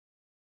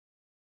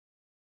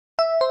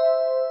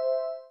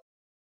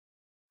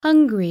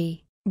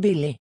 hungry,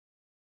 billig,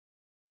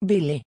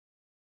 billig,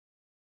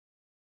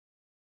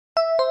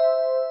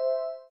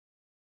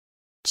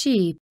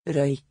 cheap,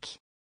 røyk,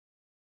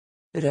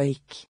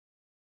 røyk,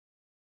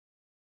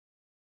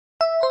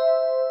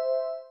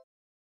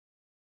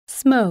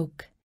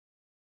 smoke,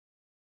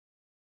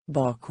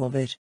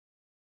 bakover,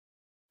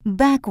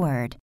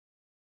 backward,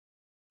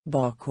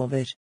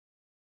 bakover,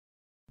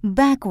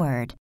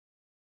 backward,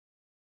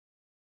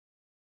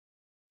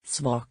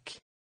 svak,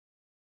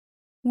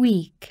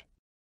 weak,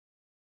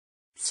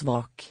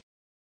 svak,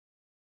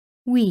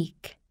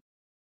 weak,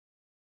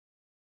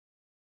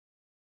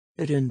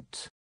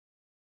 rundt,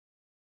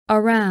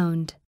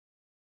 around,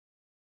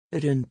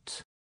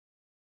 rundt,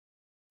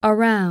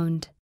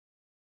 around,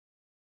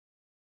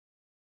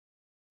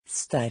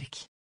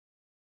 sterk,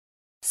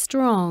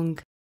 strong,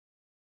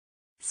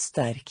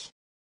 sterk,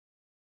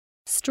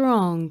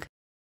 strong,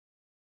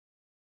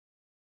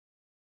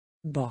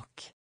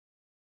 bak,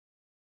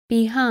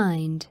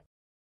 behind,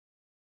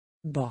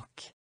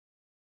 bak,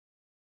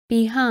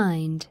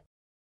 behind,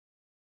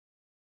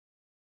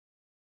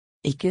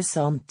 ikke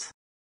sant,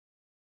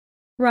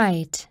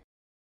 right,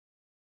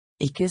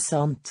 ikke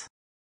sant,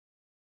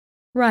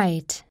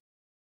 right,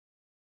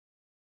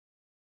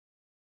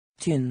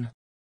 tynn,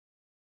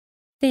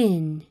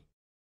 thin,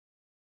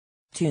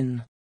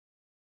 tynn,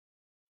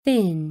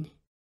 thin,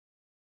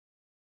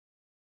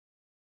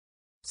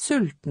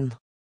 sulten,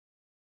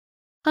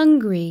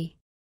 hungry,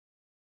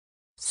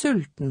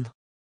 sulten,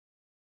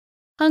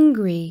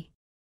 hungry,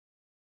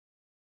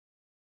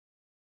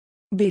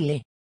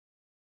 billig,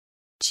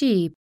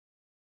 cheap,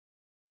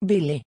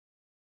 billig,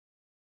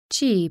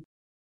 cheap,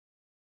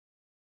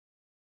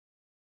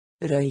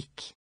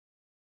 røyk,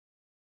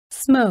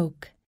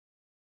 smoke,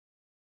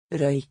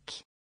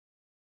 røyk,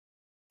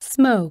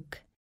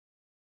 smoke,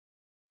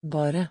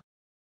 bare,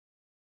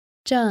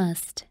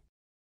 just,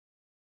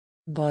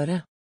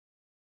 bare,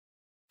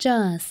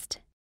 just,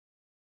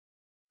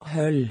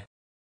 høll,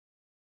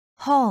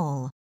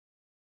 hole,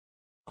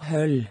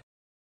 høll,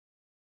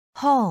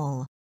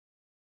 hole,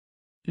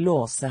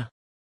 låse,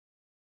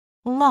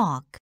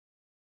 lock,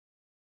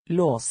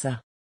 låse,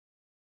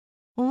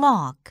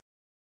 lock,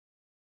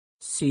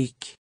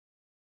 syk,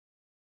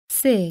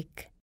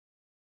 sick,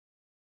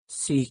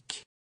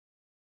 syk,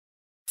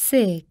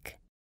 sick,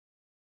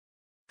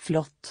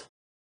 flott,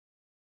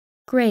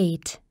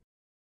 great,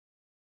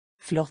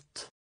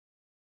 flott,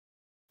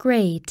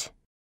 great,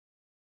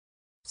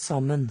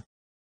 sammen,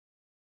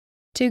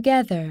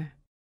 together,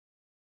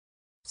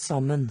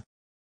 sammen,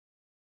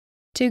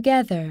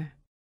 together,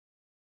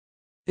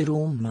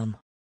 roman,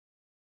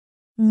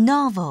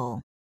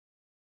 novel,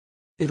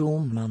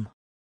 roman,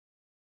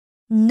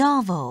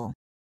 novel,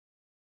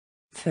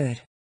 før,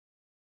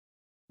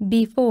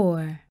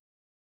 before,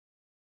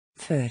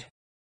 før,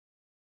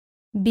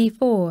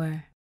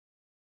 before,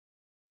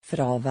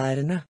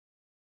 fraværende,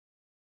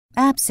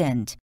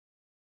 absent,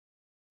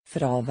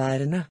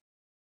 fraværende,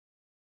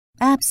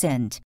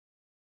 absent,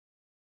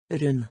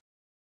 rund,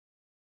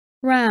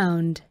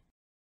 round,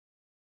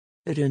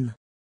 rund,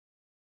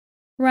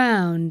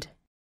 round,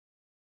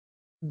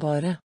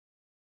 bare,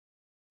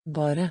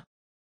 bare,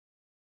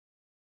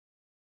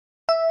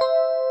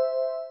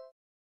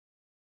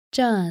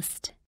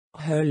 just,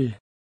 høll,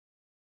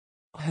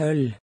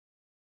 høll,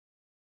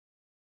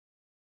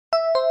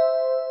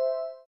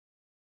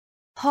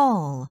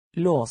 hole,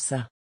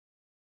 låse,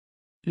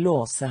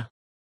 låse,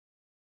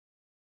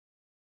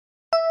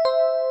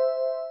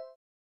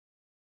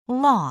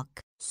 lock,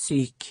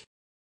 syk,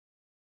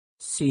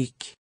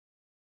 syk,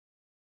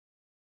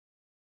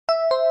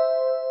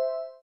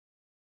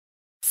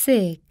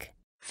 sick,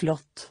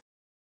 flott,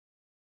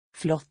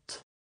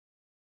 flott,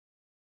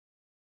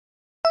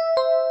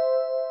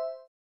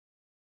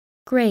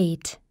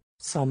 great,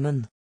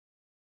 sammen,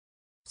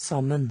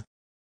 sammen,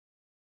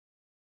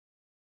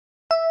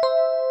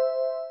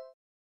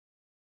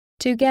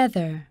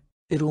 together,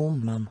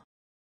 roman,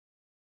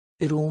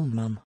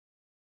 roman,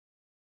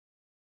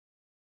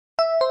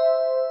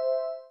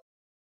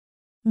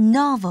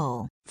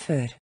 novel,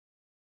 før,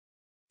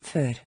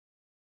 før,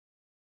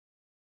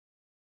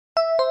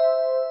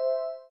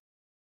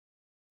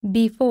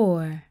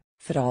 before,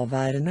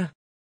 fraværende,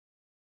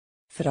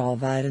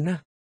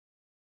 fraværende,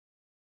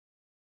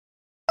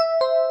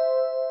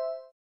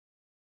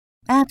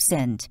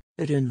 absent,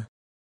 rund,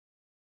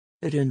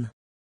 rund,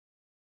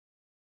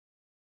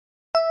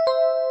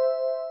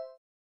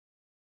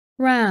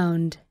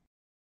 round,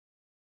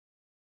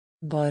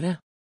 bare,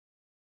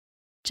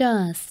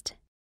 just,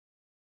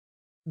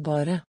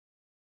 bare,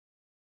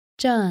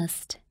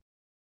 just,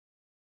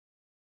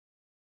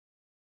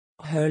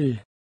 høll,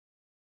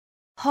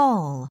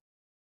 whole,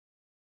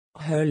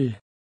 høll,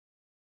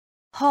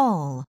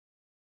 whole,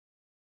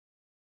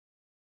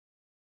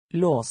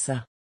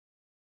 låse,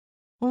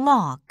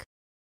 lock,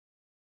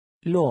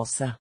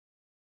 låse,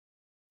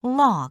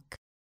 lock,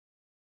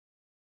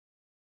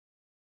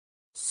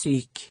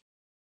 syk,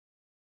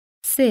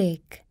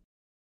 sick,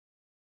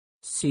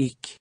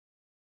 syk,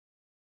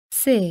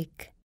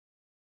 sick,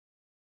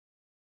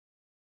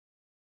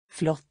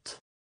 flott,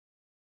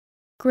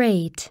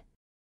 great,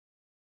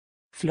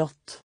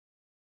 flott,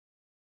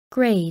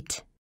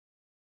 great,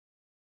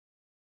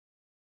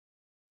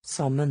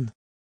 sammen,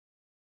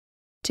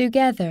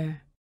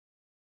 together,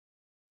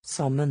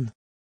 sammen,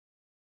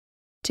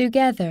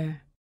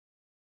 together,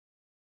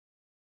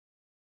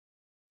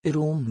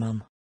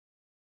 roman,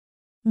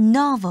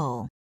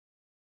 novel,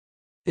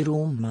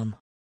 roman,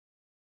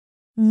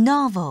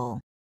 novel,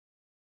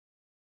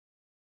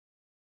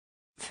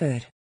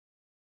 før,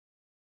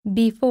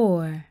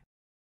 before,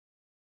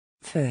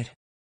 før,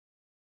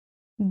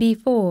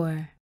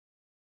 before,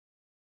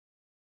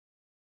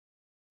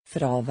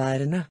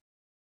 fraværende,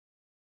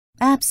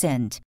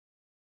 absent,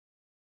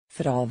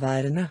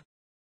 fraværende,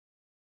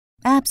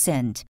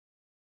 absent,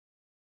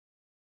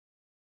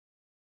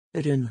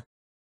 rund,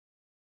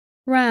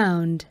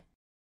 round,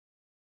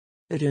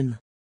 rund,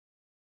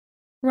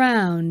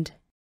 round,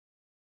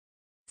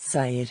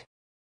 seier,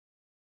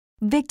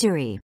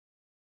 victory,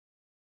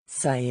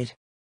 seier,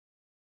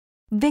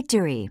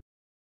 victory,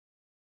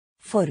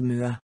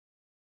 formue,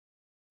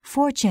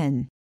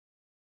 fortune,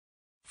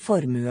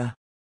 formue,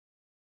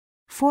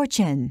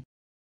 fortune,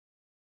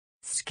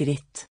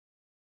 skritt,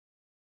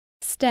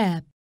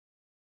 step,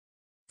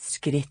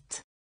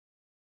 skritt,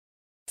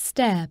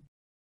 step,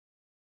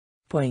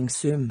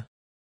 poengsum,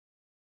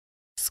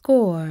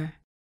 score,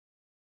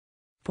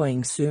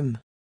 poengsum,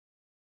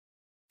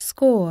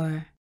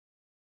 score,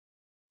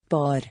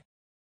 bar,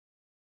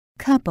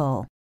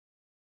 couple,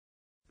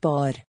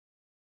 bar,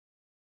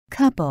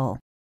 couple,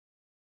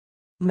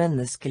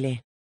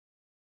 menneskelig,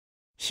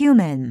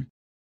 human,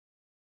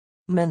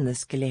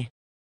 menneskelig,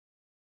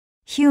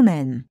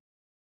 human,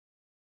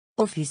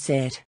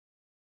 offiser,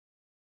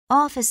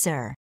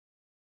 officer,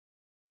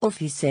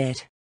 offiser,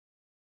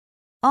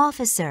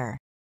 officer,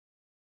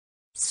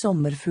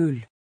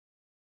 sommerfugl,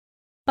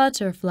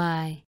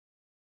 butterfly,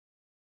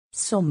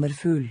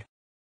 sommerfugl,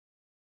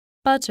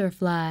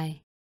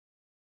 butterfly,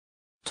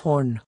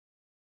 tårn,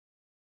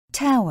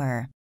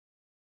 tower,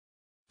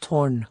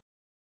 tårn,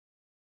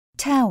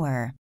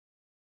 tower,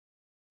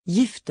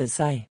 gifte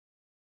seg,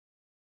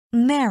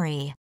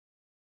 marry,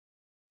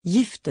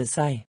 gifte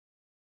seg,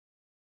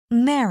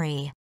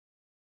 marry,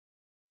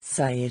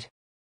 seier,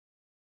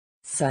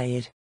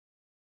 seier,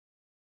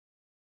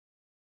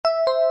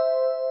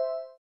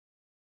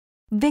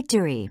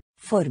 victory,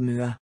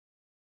 formue,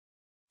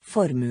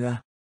 formue,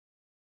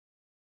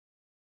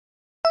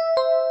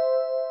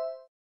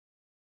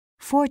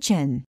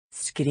 fortune,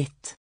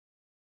 skritt,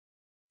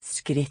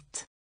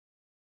 skritt,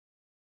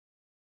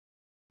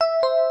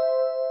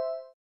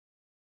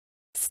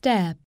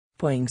 step,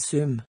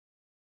 poengsum,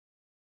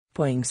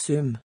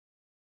 poengsum,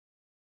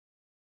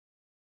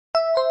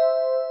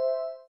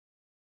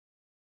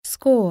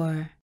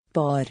 score,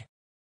 bar,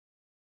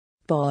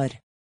 bar,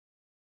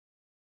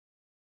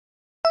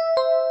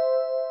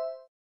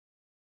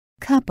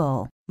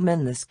 couple,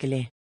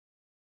 menneskelig,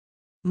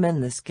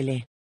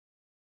 menneskelig,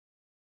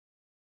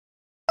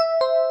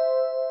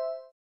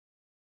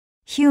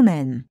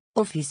 human,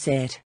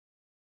 offiser,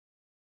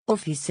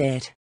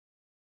 offiser,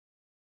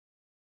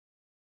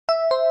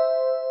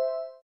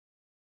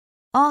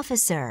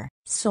 officer,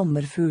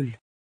 sommerfugl,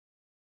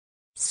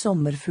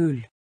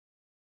 sommerfugl,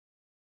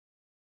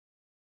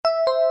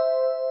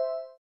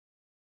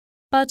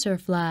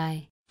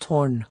 butterfly,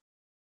 tårn,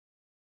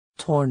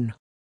 tårn,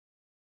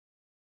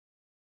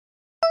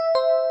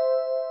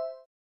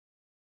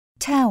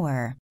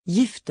 tower,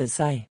 gifte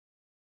seg,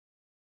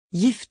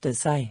 gifte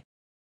seg,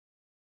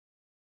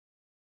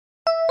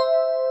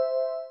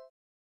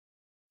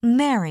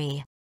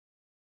 marry,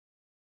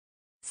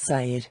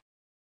 seier,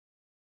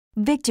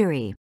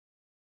 victory,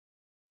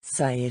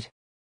 seier,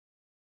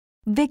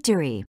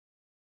 victory,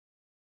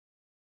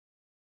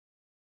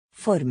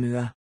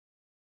 formue,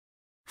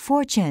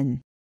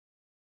 fortune,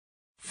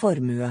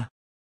 formue,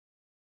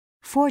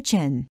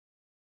 fortune,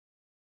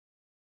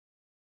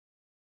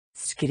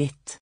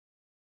 skritt,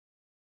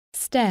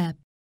 step,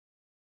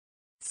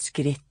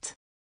 skritt,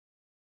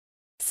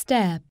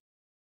 step,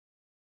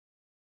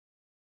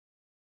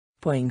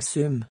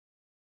 poengsum,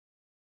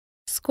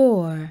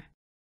 score,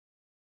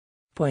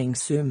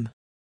 poengsum,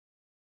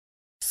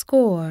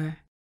 score,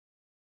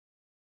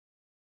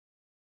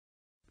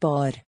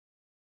 bar,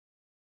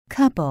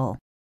 couple,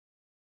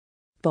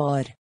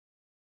 bar,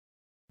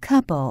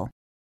 couple,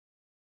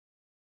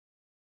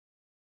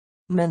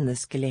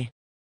 menneskelig,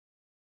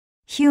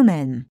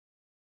 human,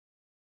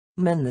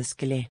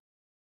 menneskelig,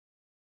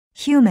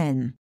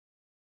 human,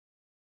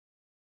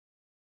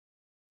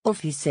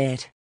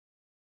 Offiser.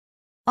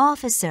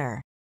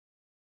 officer,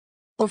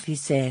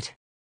 Offiser.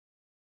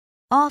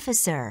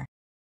 officer,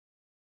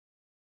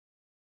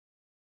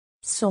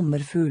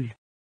 Sommerfugl.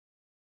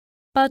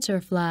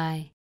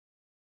 butterfly,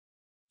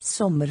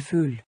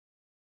 Sommerfugl.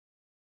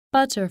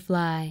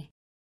 butterfly,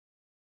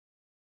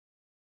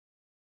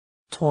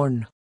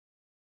 Tårn.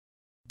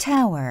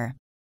 tower,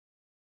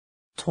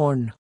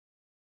 Tårn.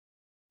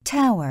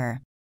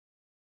 tower,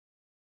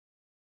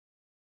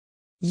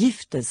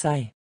 Gifte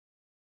seg.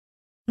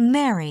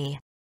 marry,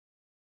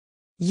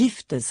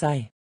 Gifte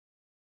seg.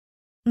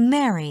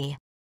 marry,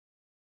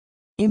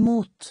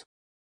 Imot.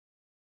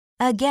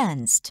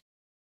 against,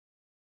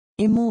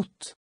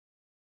 Imot.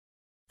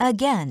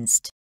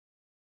 against,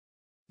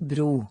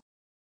 Bro.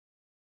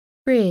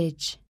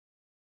 bridge,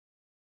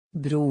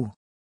 Bro.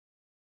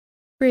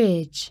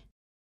 bridge,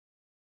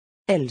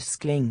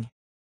 Elskling.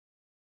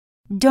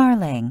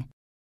 darling,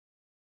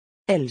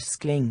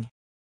 Elskling.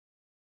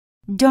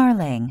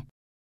 darling,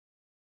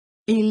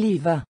 I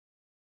live.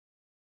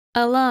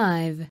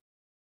 alive,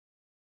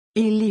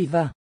 I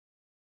live.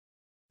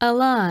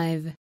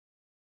 alive,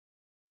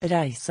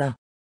 Reise.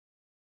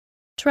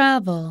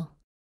 travel,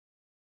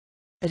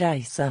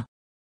 Reise.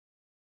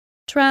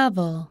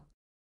 travel,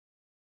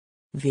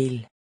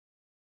 Vil.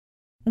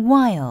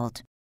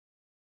 wild,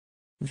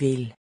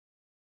 Vil.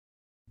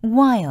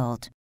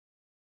 wild,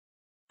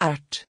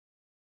 Ert.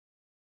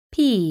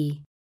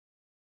 pea,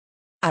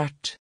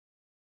 Ert.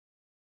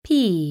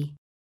 pea,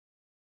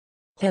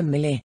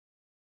 Hemmelig.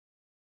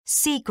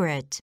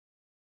 secret,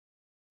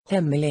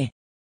 Hemmelig.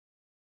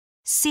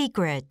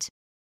 secret,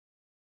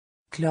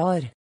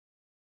 Klar.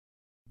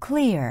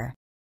 clear,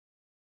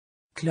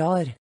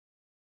 Klar.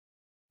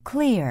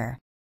 clear,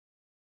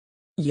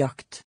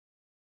 Jakt.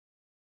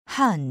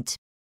 hunt,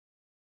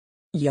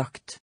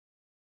 Jakt.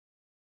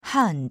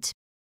 hunt,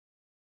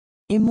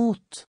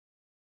 Imot.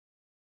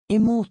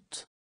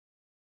 Imot.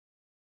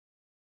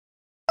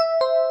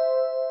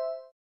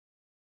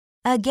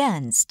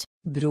 against,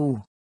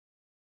 Bro.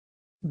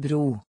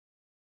 Bro.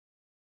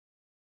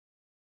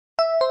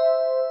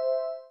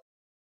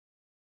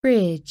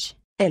 bridge,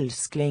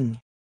 Elskling.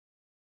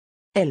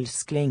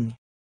 Elskling.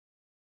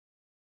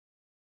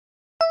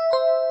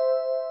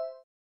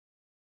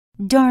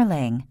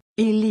 darling,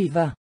 I live.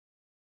 I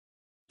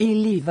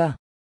live.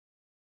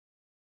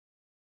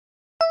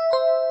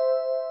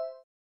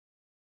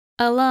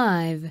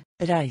 alive,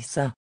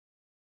 Reise.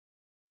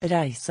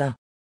 Reise.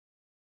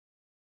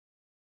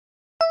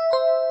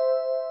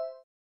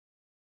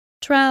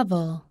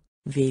 travel,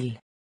 Vil.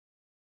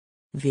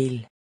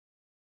 Vil.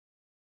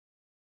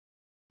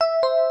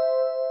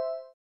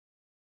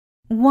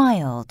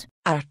 wild,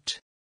 Ert.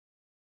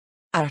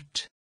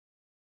 Ert.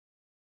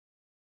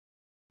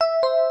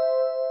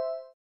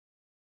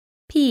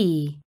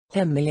 pea,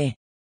 Hemmelig.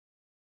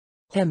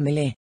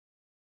 Hemmelig.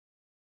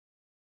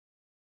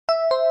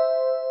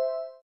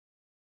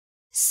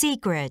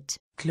 secret,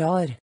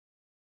 Klar.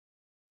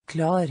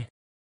 Klar.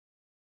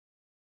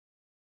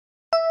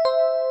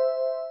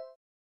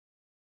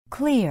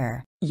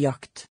 clear,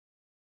 Jakt.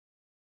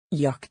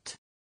 Jakt.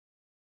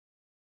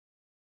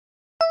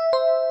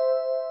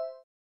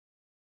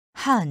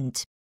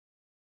 hunt,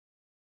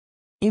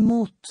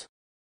 Imot.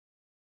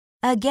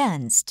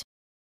 against,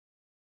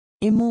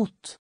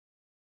 Imot.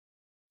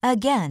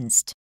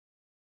 against,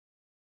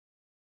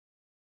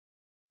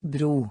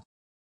 Bro.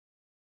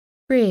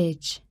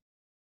 bridge,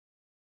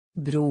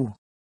 Bro.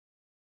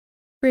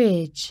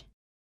 bridge,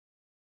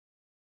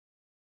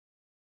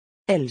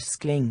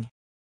 Elskling.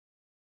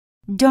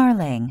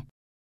 darling,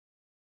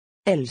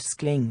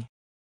 Elskling.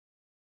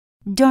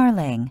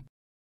 darling,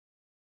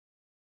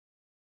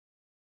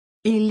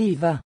 I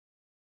live.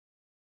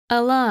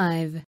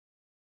 alive,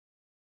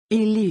 I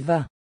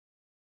live.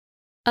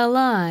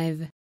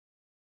 alive,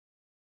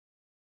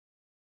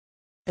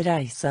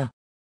 Reise.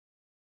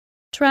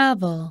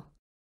 travel,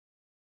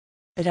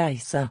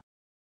 Reise.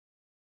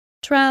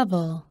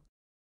 travel,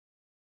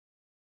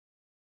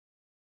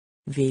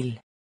 Vil.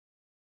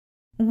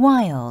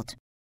 wild,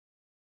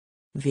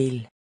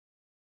 Vil.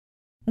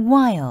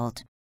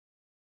 wild,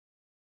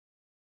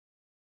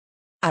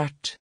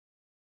 Ert.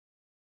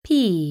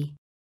 pea,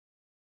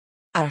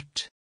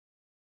 Ert.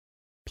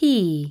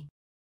 pea,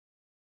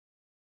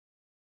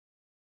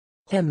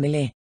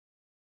 Hemmelig.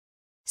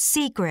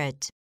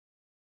 secret,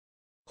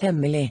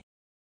 Hemmelig.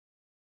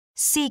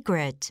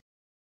 secret,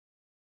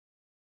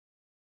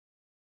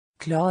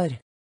 Klar.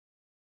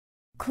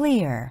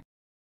 clear,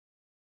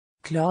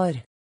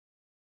 Klar.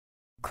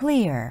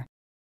 clear,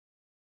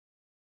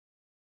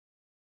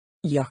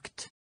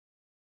 Jakt.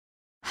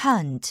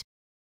 hunt,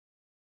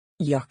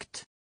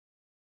 Jakt.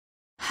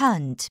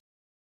 hunt,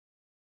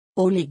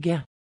 Å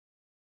ligge.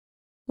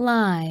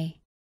 lie,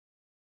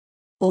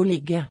 Å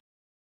ligge.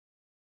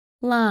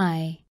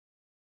 lie,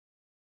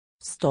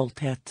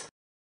 Stolthet.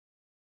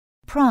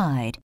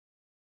 pride,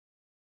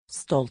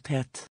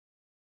 Stolthet.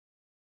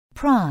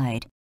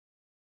 pride,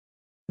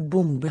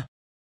 Bombe.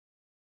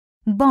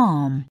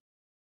 bomb,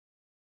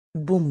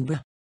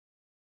 Bombe.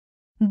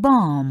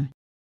 Balm.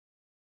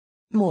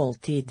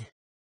 Måltid.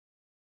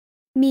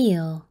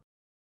 Meal.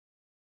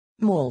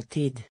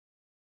 Måltid.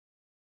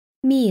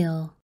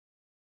 Meal.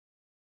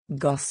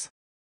 Gass.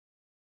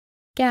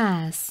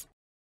 Gas.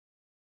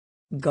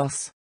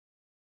 Gass.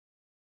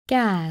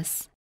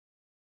 Gas.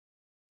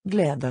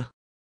 Glede.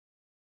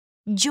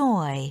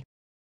 Joy.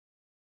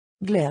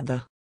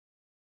 Glede.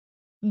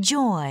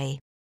 Joy.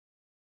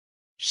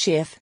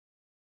 Sjef.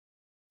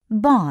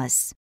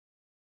 Boss.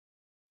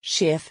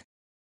 Sjef.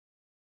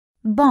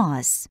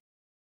 Boss.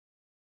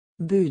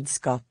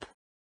 Budskap.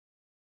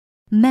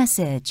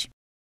 Message.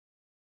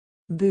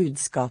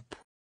 Budskap.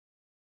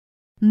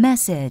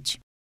 Message.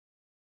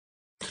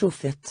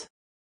 Truffet.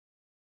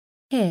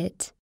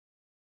 Hit.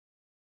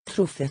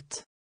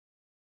 Truffet.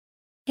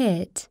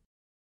 Hit.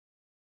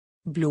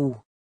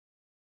 Blod.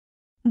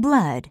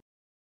 Blood.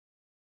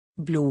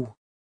 Blod.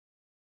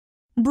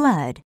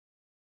 Blood.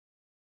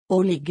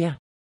 Å ligge.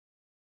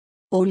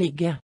 Å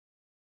ligge.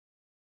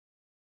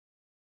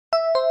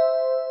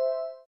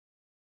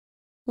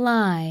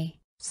 Lie.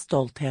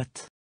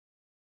 Stolthet.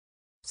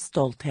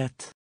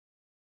 Stolthet.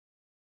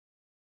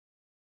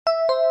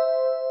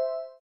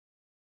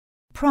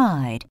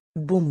 Pride.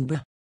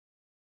 Bombe.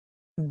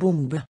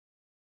 Bombe.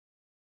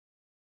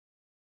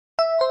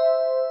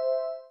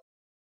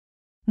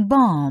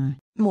 Balm.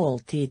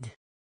 Måltid.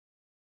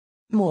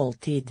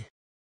 Måltid.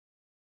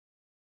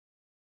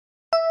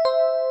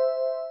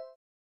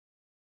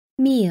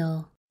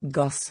 Meal.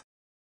 Gass.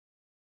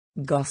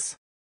 Gass.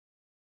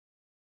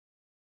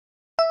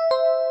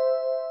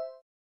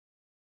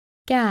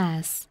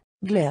 Gas.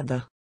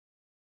 Glede.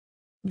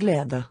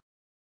 Glede.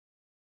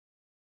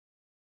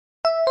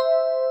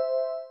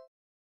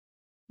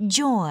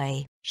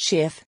 Joy.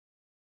 Sjef.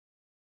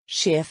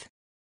 Sjef.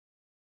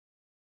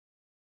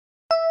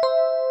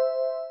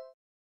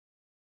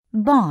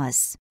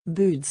 Boss.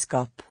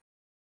 Budskap.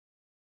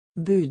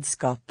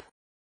 Budskap.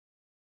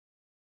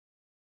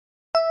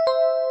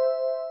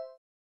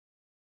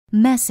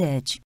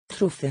 Message.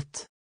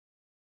 Truffet.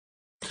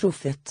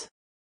 Truffet.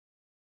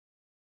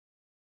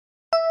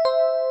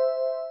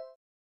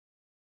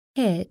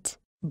 Hit.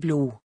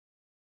 Blod.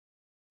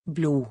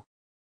 Blod.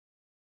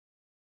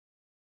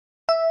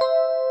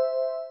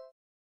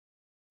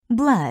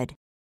 Blood.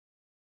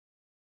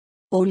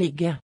 Å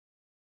ligge.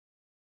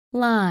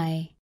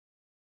 Lie.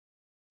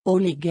 Å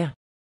ligge.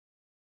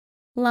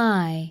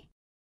 Lie.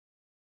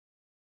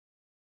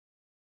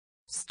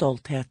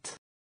 Stolthet.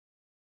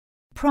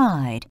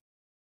 Pride.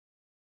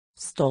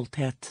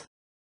 Stolthet.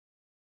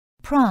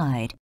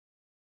 Pride.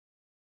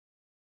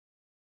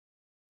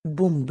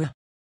 Bombe.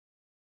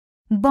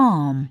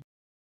 Balm.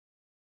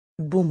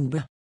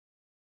 Bombe.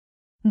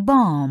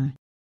 Balm.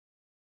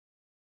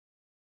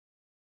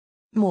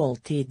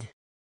 Måltid.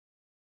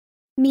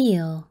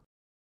 Meal.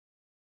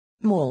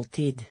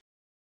 Måltid.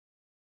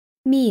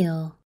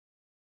 Meal.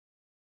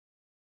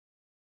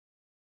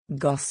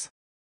 Gass.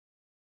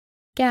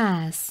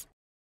 Gas.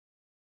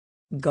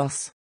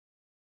 Gass.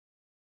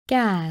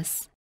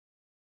 Gas.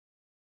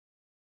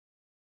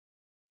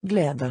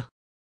 Glede.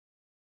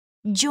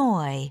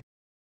 Joy.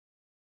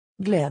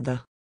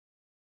 Glede.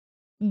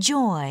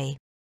 Joy.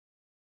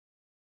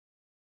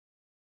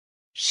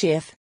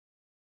 Sjef.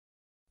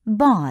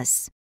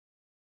 Boss.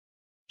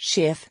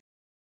 Sjef.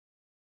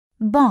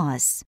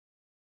 Boss.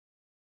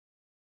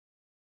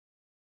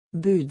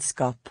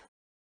 Budskap.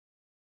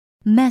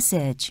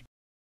 Message.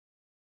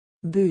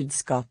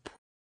 Budskap.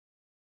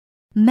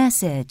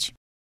 Message.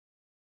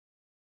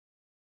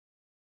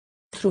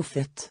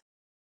 Truffet.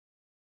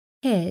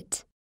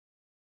 Hit.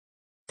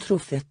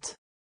 Truffet.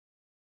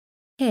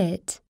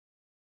 Hit.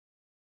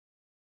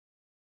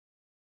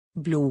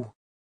 Blod.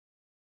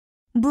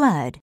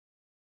 Blood.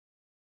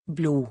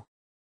 Blod.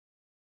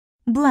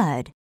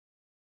 Blood.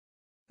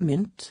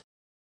 Mynt.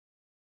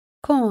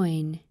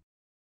 Coin.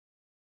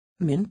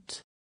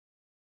 Mynt.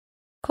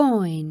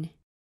 Coin.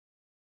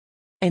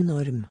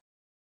 Enorm.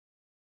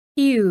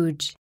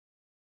 Huge.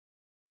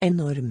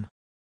 Enorm.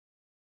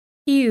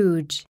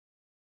 Huge.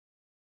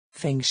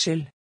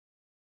 Fengsel.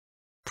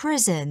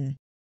 Prison.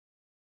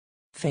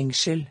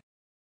 Fengsel.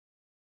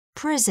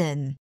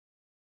 Prison.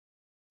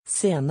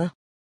 Scene.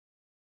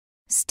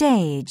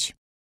 Stage.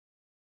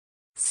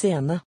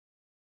 Scene.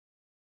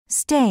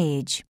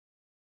 Stage.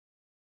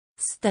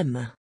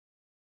 Stemme.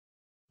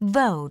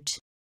 Vote.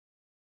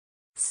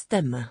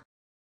 Stemme.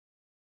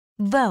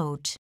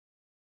 Vote.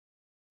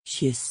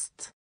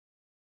 Kyst.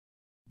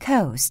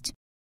 Coast.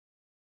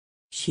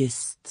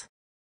 Kyst.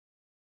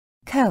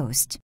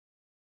 Coast.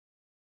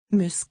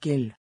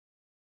 Muskel.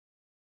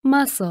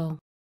 Muscle.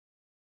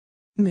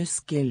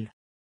 Muskel.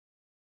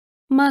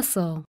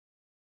 Muscle.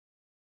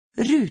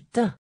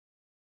 Rute.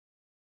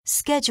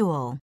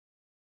 Schedule.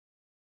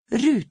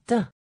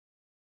 Rute.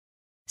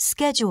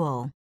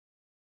 Schedule.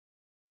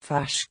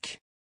 Fersk.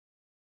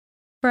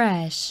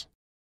 Fresh.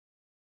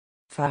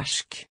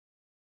 Fersk.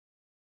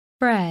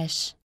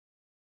 Fresh.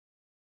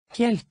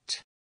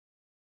 Helt.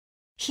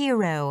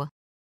 Hero.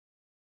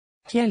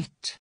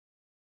 Helt.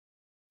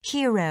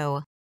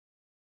 Hero.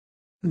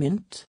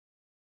 Mynt.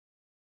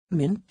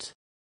 Mynt.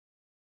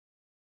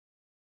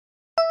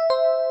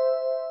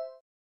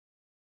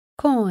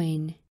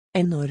 coin,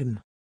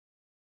 Enorm.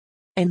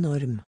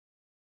 Enorm.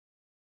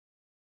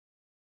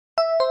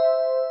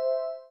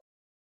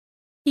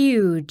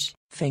 huge,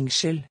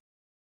 Fengsel.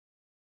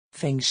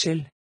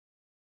 Fengsel.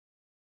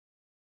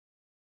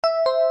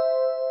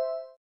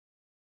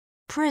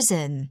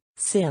 prison,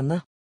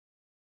 Scene.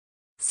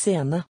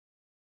 Scene.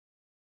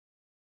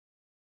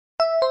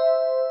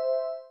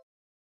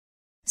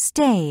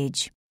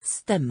 stage,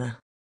 Stemme.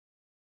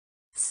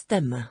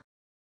 Stemme.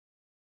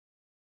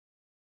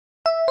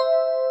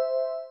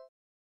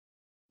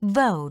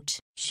 vote,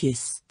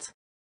 Kyst.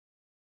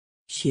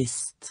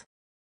 Kyst.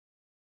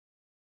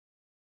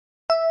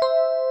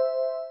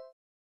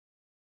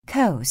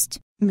 coast,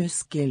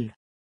 Muskel.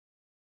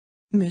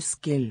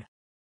 Muskel.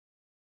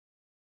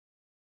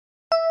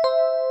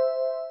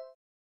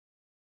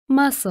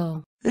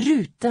 muscle,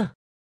 Rute.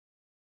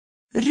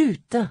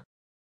 Rute.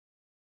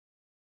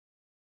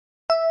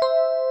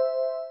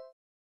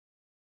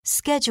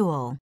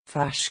 schedule,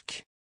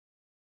 Fersk.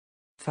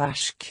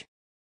 Fersk.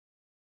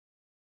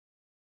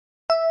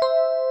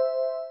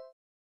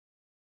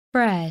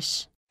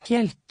 fresh,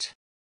 Helt.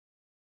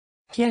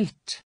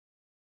 Helt.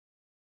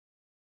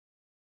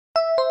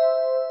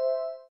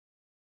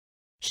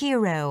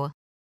 hero,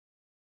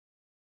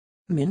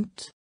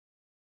 Mynt.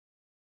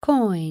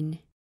 coin,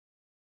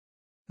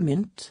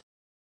 Mynt.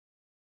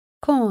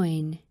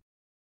 coin,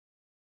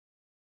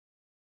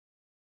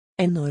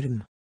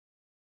 Enorm.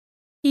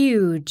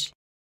 huge,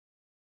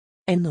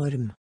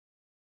 Enorm.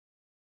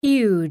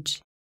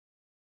 huge,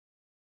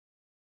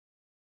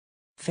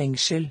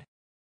 Fengsel.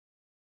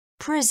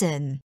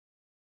 prison,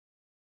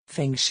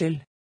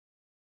 Fengsel.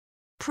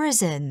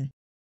 prison,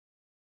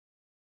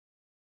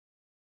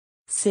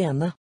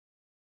 Scene.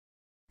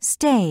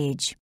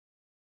 stage,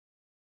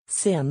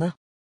 Scene.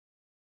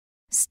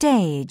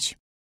 stage,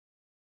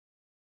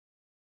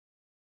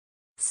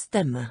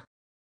 Stemme.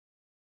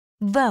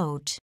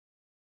 vote,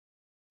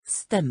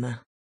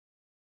 Stemme.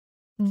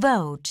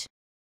 vote,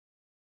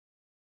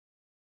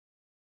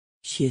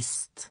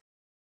 Kyst.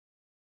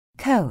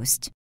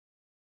 coast,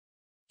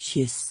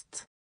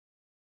 Kyst.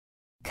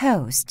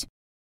 coast,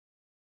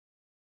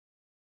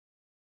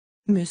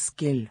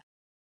 Muskel.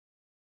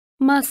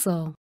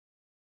 muscle,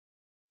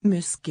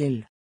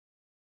 Muskel.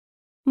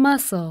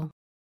 muscle,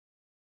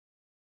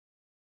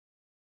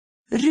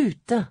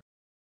 Rute.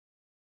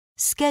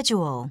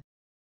 schedule,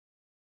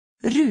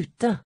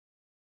 Rute.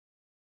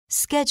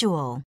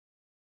 schedule,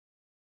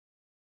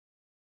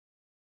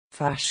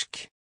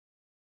 Fersk.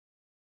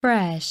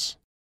 fresh,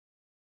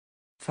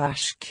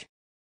 Fersk.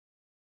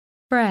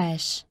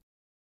 fresh,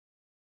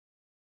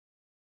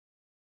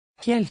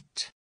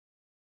 Helt.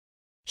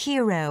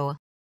 hero,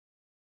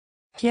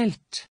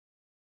 Helt.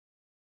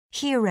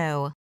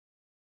 hero,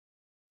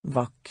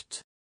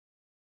 Vakt.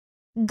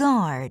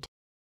 guard,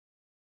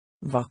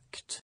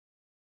 Vakt.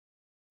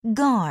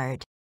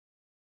 guard,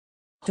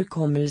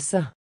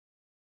 Hukommelse.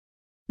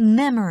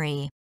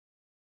 memory,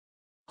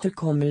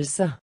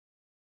 Hukommelse.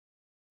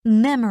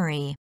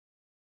 memory,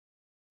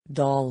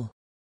 Dal.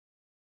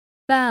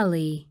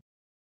 valley,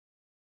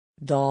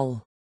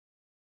 Dal.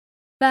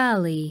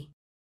 valley,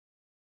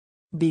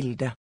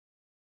 Bilde.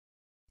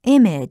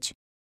 image,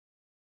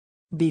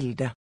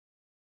 Bilde.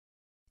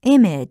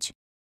 image,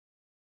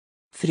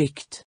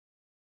 Frykt.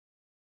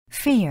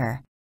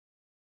 fear,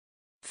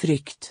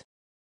 Frykt.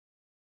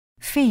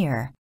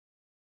 fear,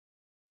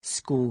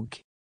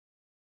 Skog.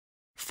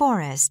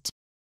 forest,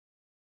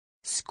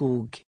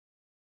 Skog.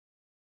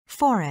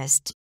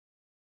 forest,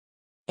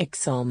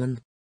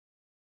 Eksamen.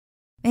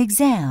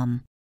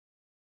 exam,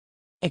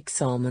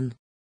 Eksamen.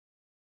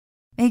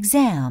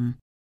 exam,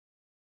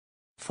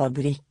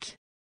 Fabrikk.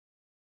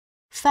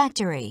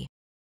 factory,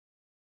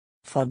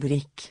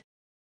 Fabrikk.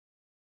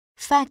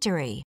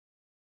 factory,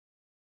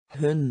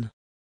 Hund.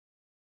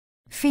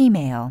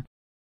 female,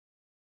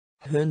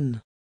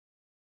 Hund.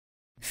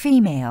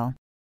 female,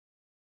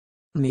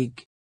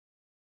 Mygg.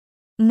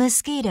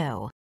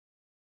 mosquito,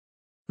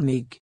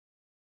 Mygg.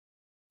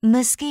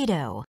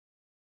 mosquito,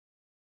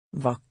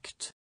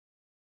 Vakt.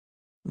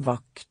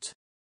 Vakt.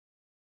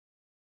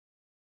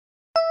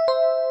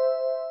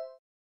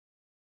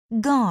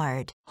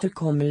 guard,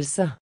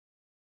 Hukommelse.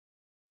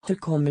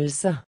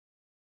 Hukommelse.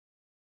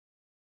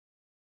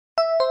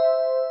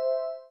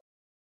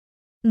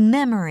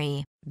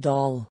 memory,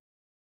 Dal.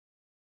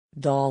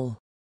 Dal.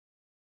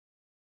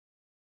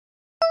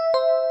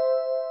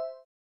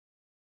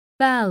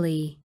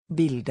 valley,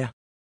 Bilde.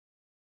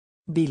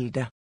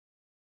 Bilde.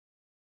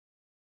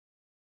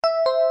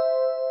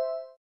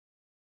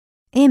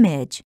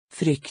 image,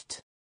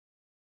 Frykt.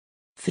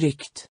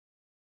 Frykt.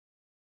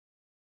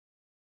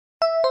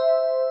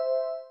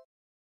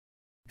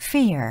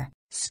 fear,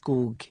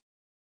 Skog.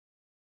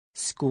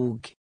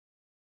 Skog.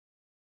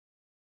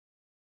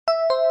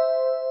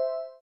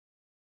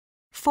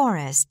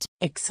 forest,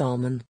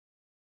 Eksamen.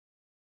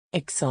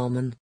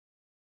 Eksamen.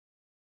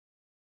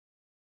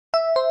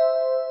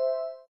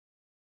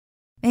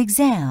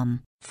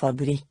 exam,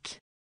 Fabrikk.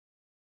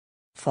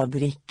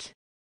 Fabrikk.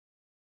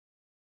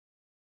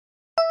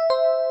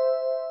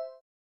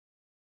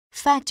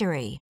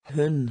 factory,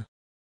 hund,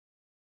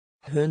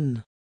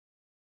 hund,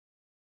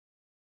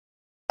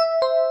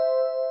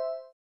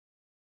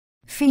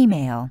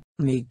 female,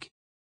 mygg,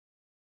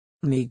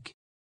 mygg,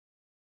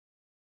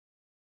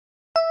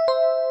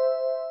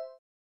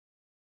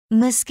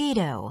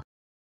 mosquito,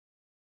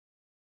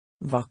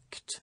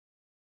 vakt,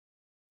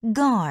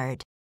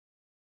 guard,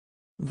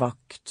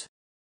 vakt,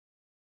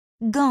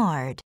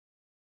 guard,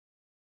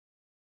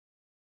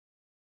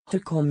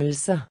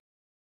 hukommelse,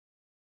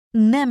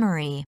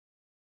 memory,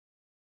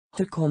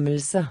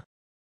 hukommelse,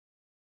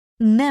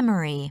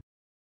 memory,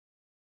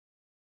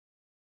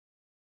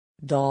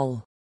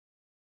 dal,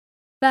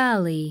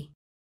 valley,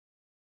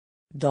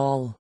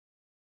 dal,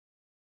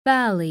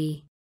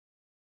 valley,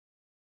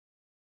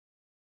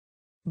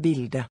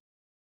 bilde,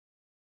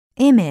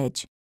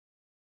 image,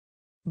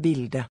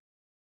 bilde,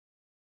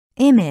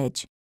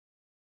 image,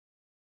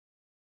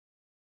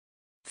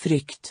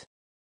 frykt,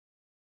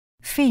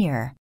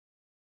 fear,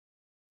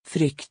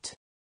 frykt,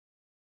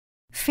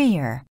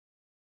 fear,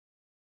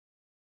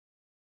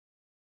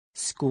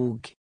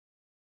 skog,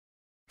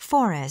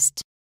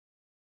 forest,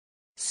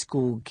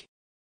 skog,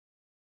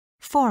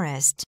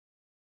 forest,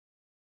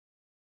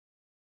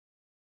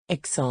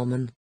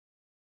 eksamen,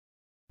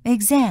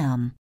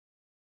 exam,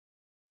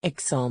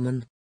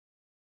 eksamen,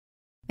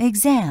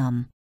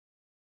 exam,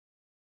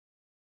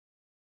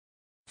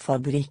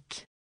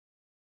 fabrikk,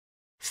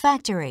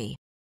 factory,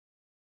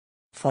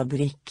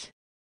 fabrikk,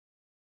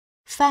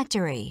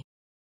 factory,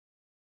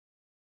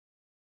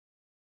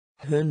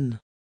 hund,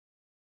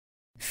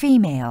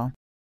 female,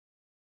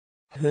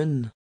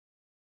 hund,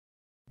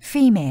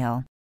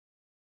 female,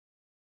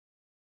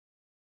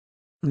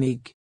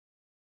 mygg,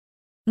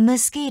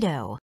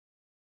 mosquito,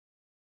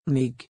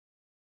 mygg,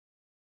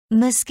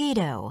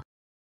 mosquito,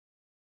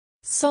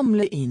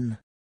 samle inn,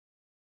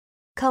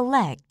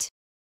 collect,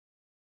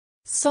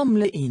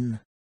 samle inn,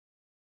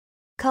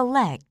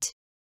 collect,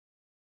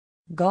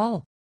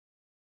 gal,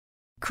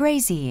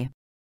 crazy,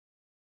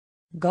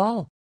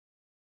 gal,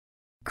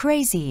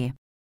 crazy,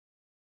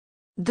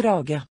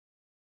 drage,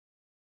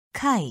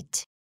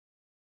 kite,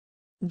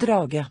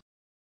 drage,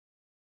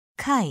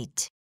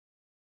 kite,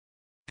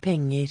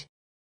 penger,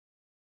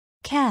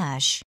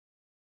 cash,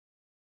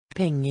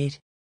 penger,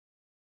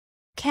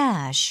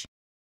 cash,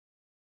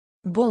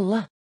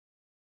 bolle,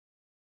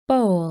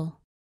 bowl,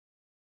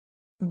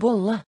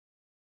 bolle,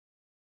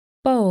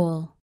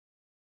 bowl,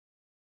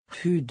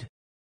 hud,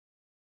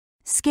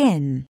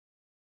 skin,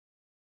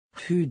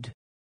 hud,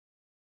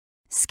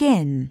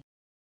 skin,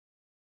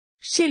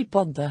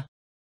 skilpadde,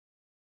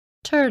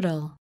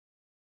 turtle,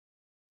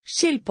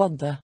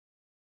 skilpadde,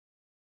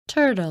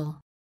 turtle,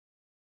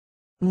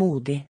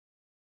 modig,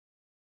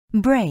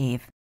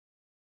 brave,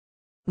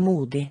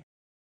 modig,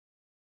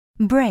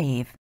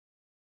 brave,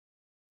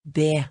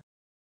 be,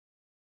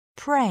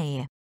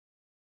 pray,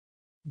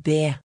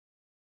 be,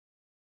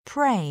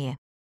 pray,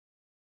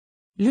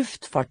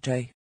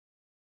 luftfartøy,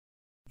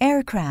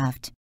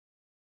 aircraft,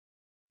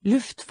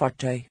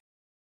 luftfartøy,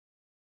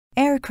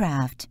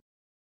 aircraft,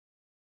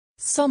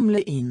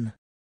 samle inn,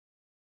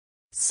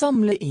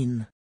 samle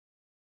inn,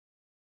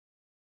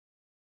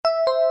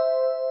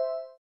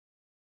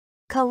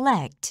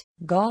 collect,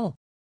 gal,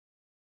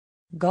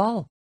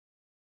 gal,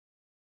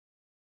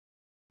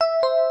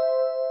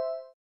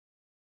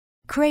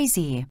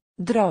 crazy,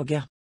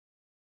 drage,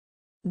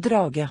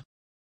 drage,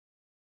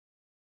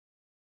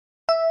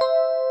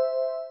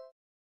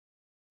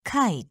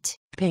 kite,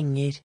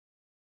 penger,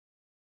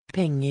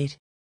 penger,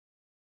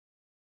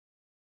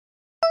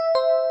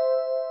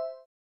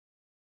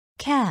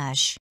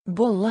 cash,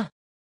 bolle,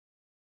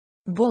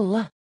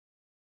 bolle,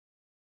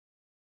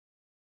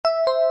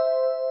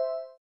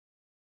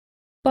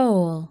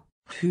 bowl,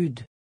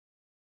 hud,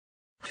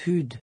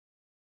 hud,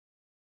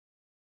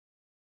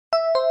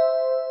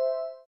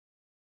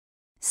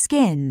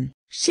 skin,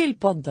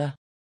 skilpadde,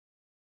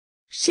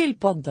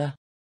 skilpadde,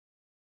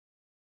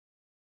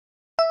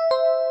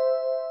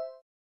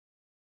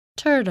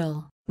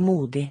 turtle,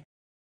 modig,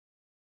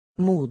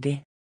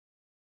 modig,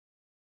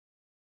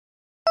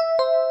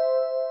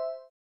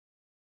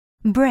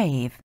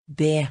 brave,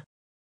 be,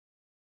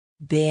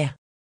 be,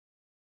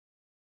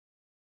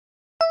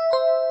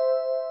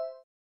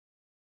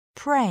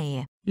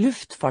 pray,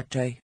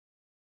 luftfartøy,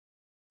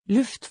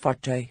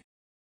 luftfartøy,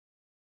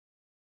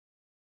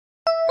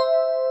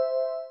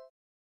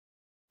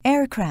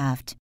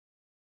 aircraft,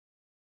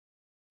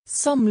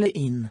 samle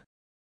inn,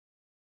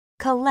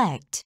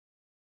 collect,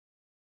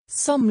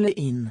 samle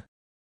inn,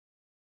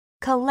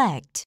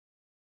 collect,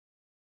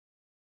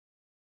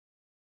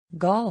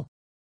 gal,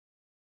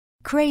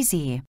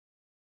 crazy,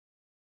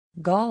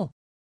 gal,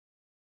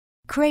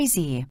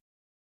 crazy,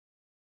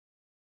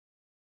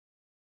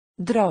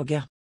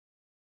 drage,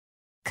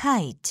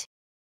 kite,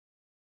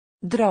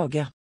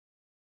 drage,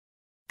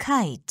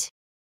 kite,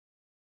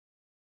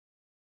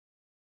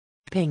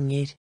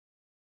 penger,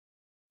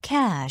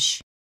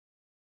 cash,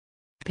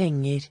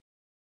 penger,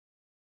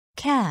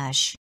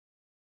 cash,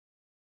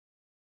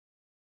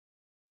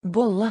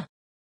 bolle,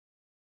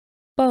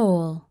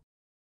 bowl,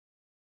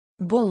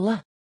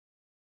 bolle,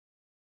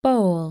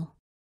 bowl,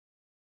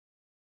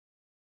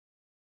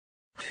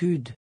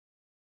 hud,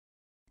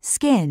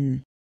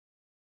 skin,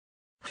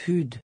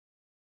 hud,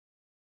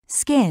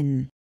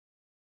 skin,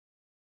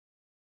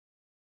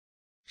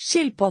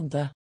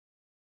 skilpadde,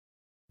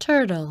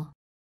 turtle,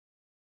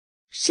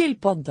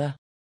 skilpadde,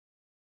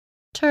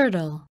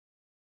 turtle,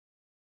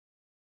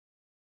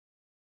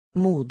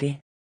 modig,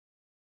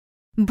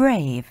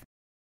 brave,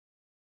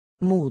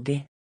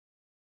 modig,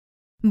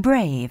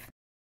 brave,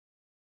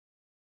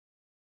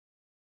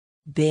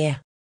 be,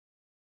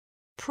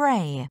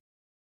 pray,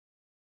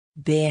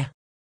 be,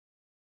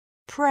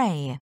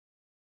 pray,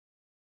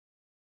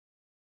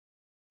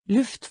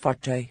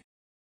 luftfartøy,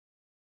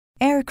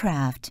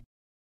 aircraft,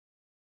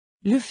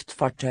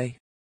 luftfartøy,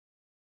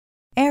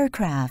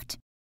 aircraft,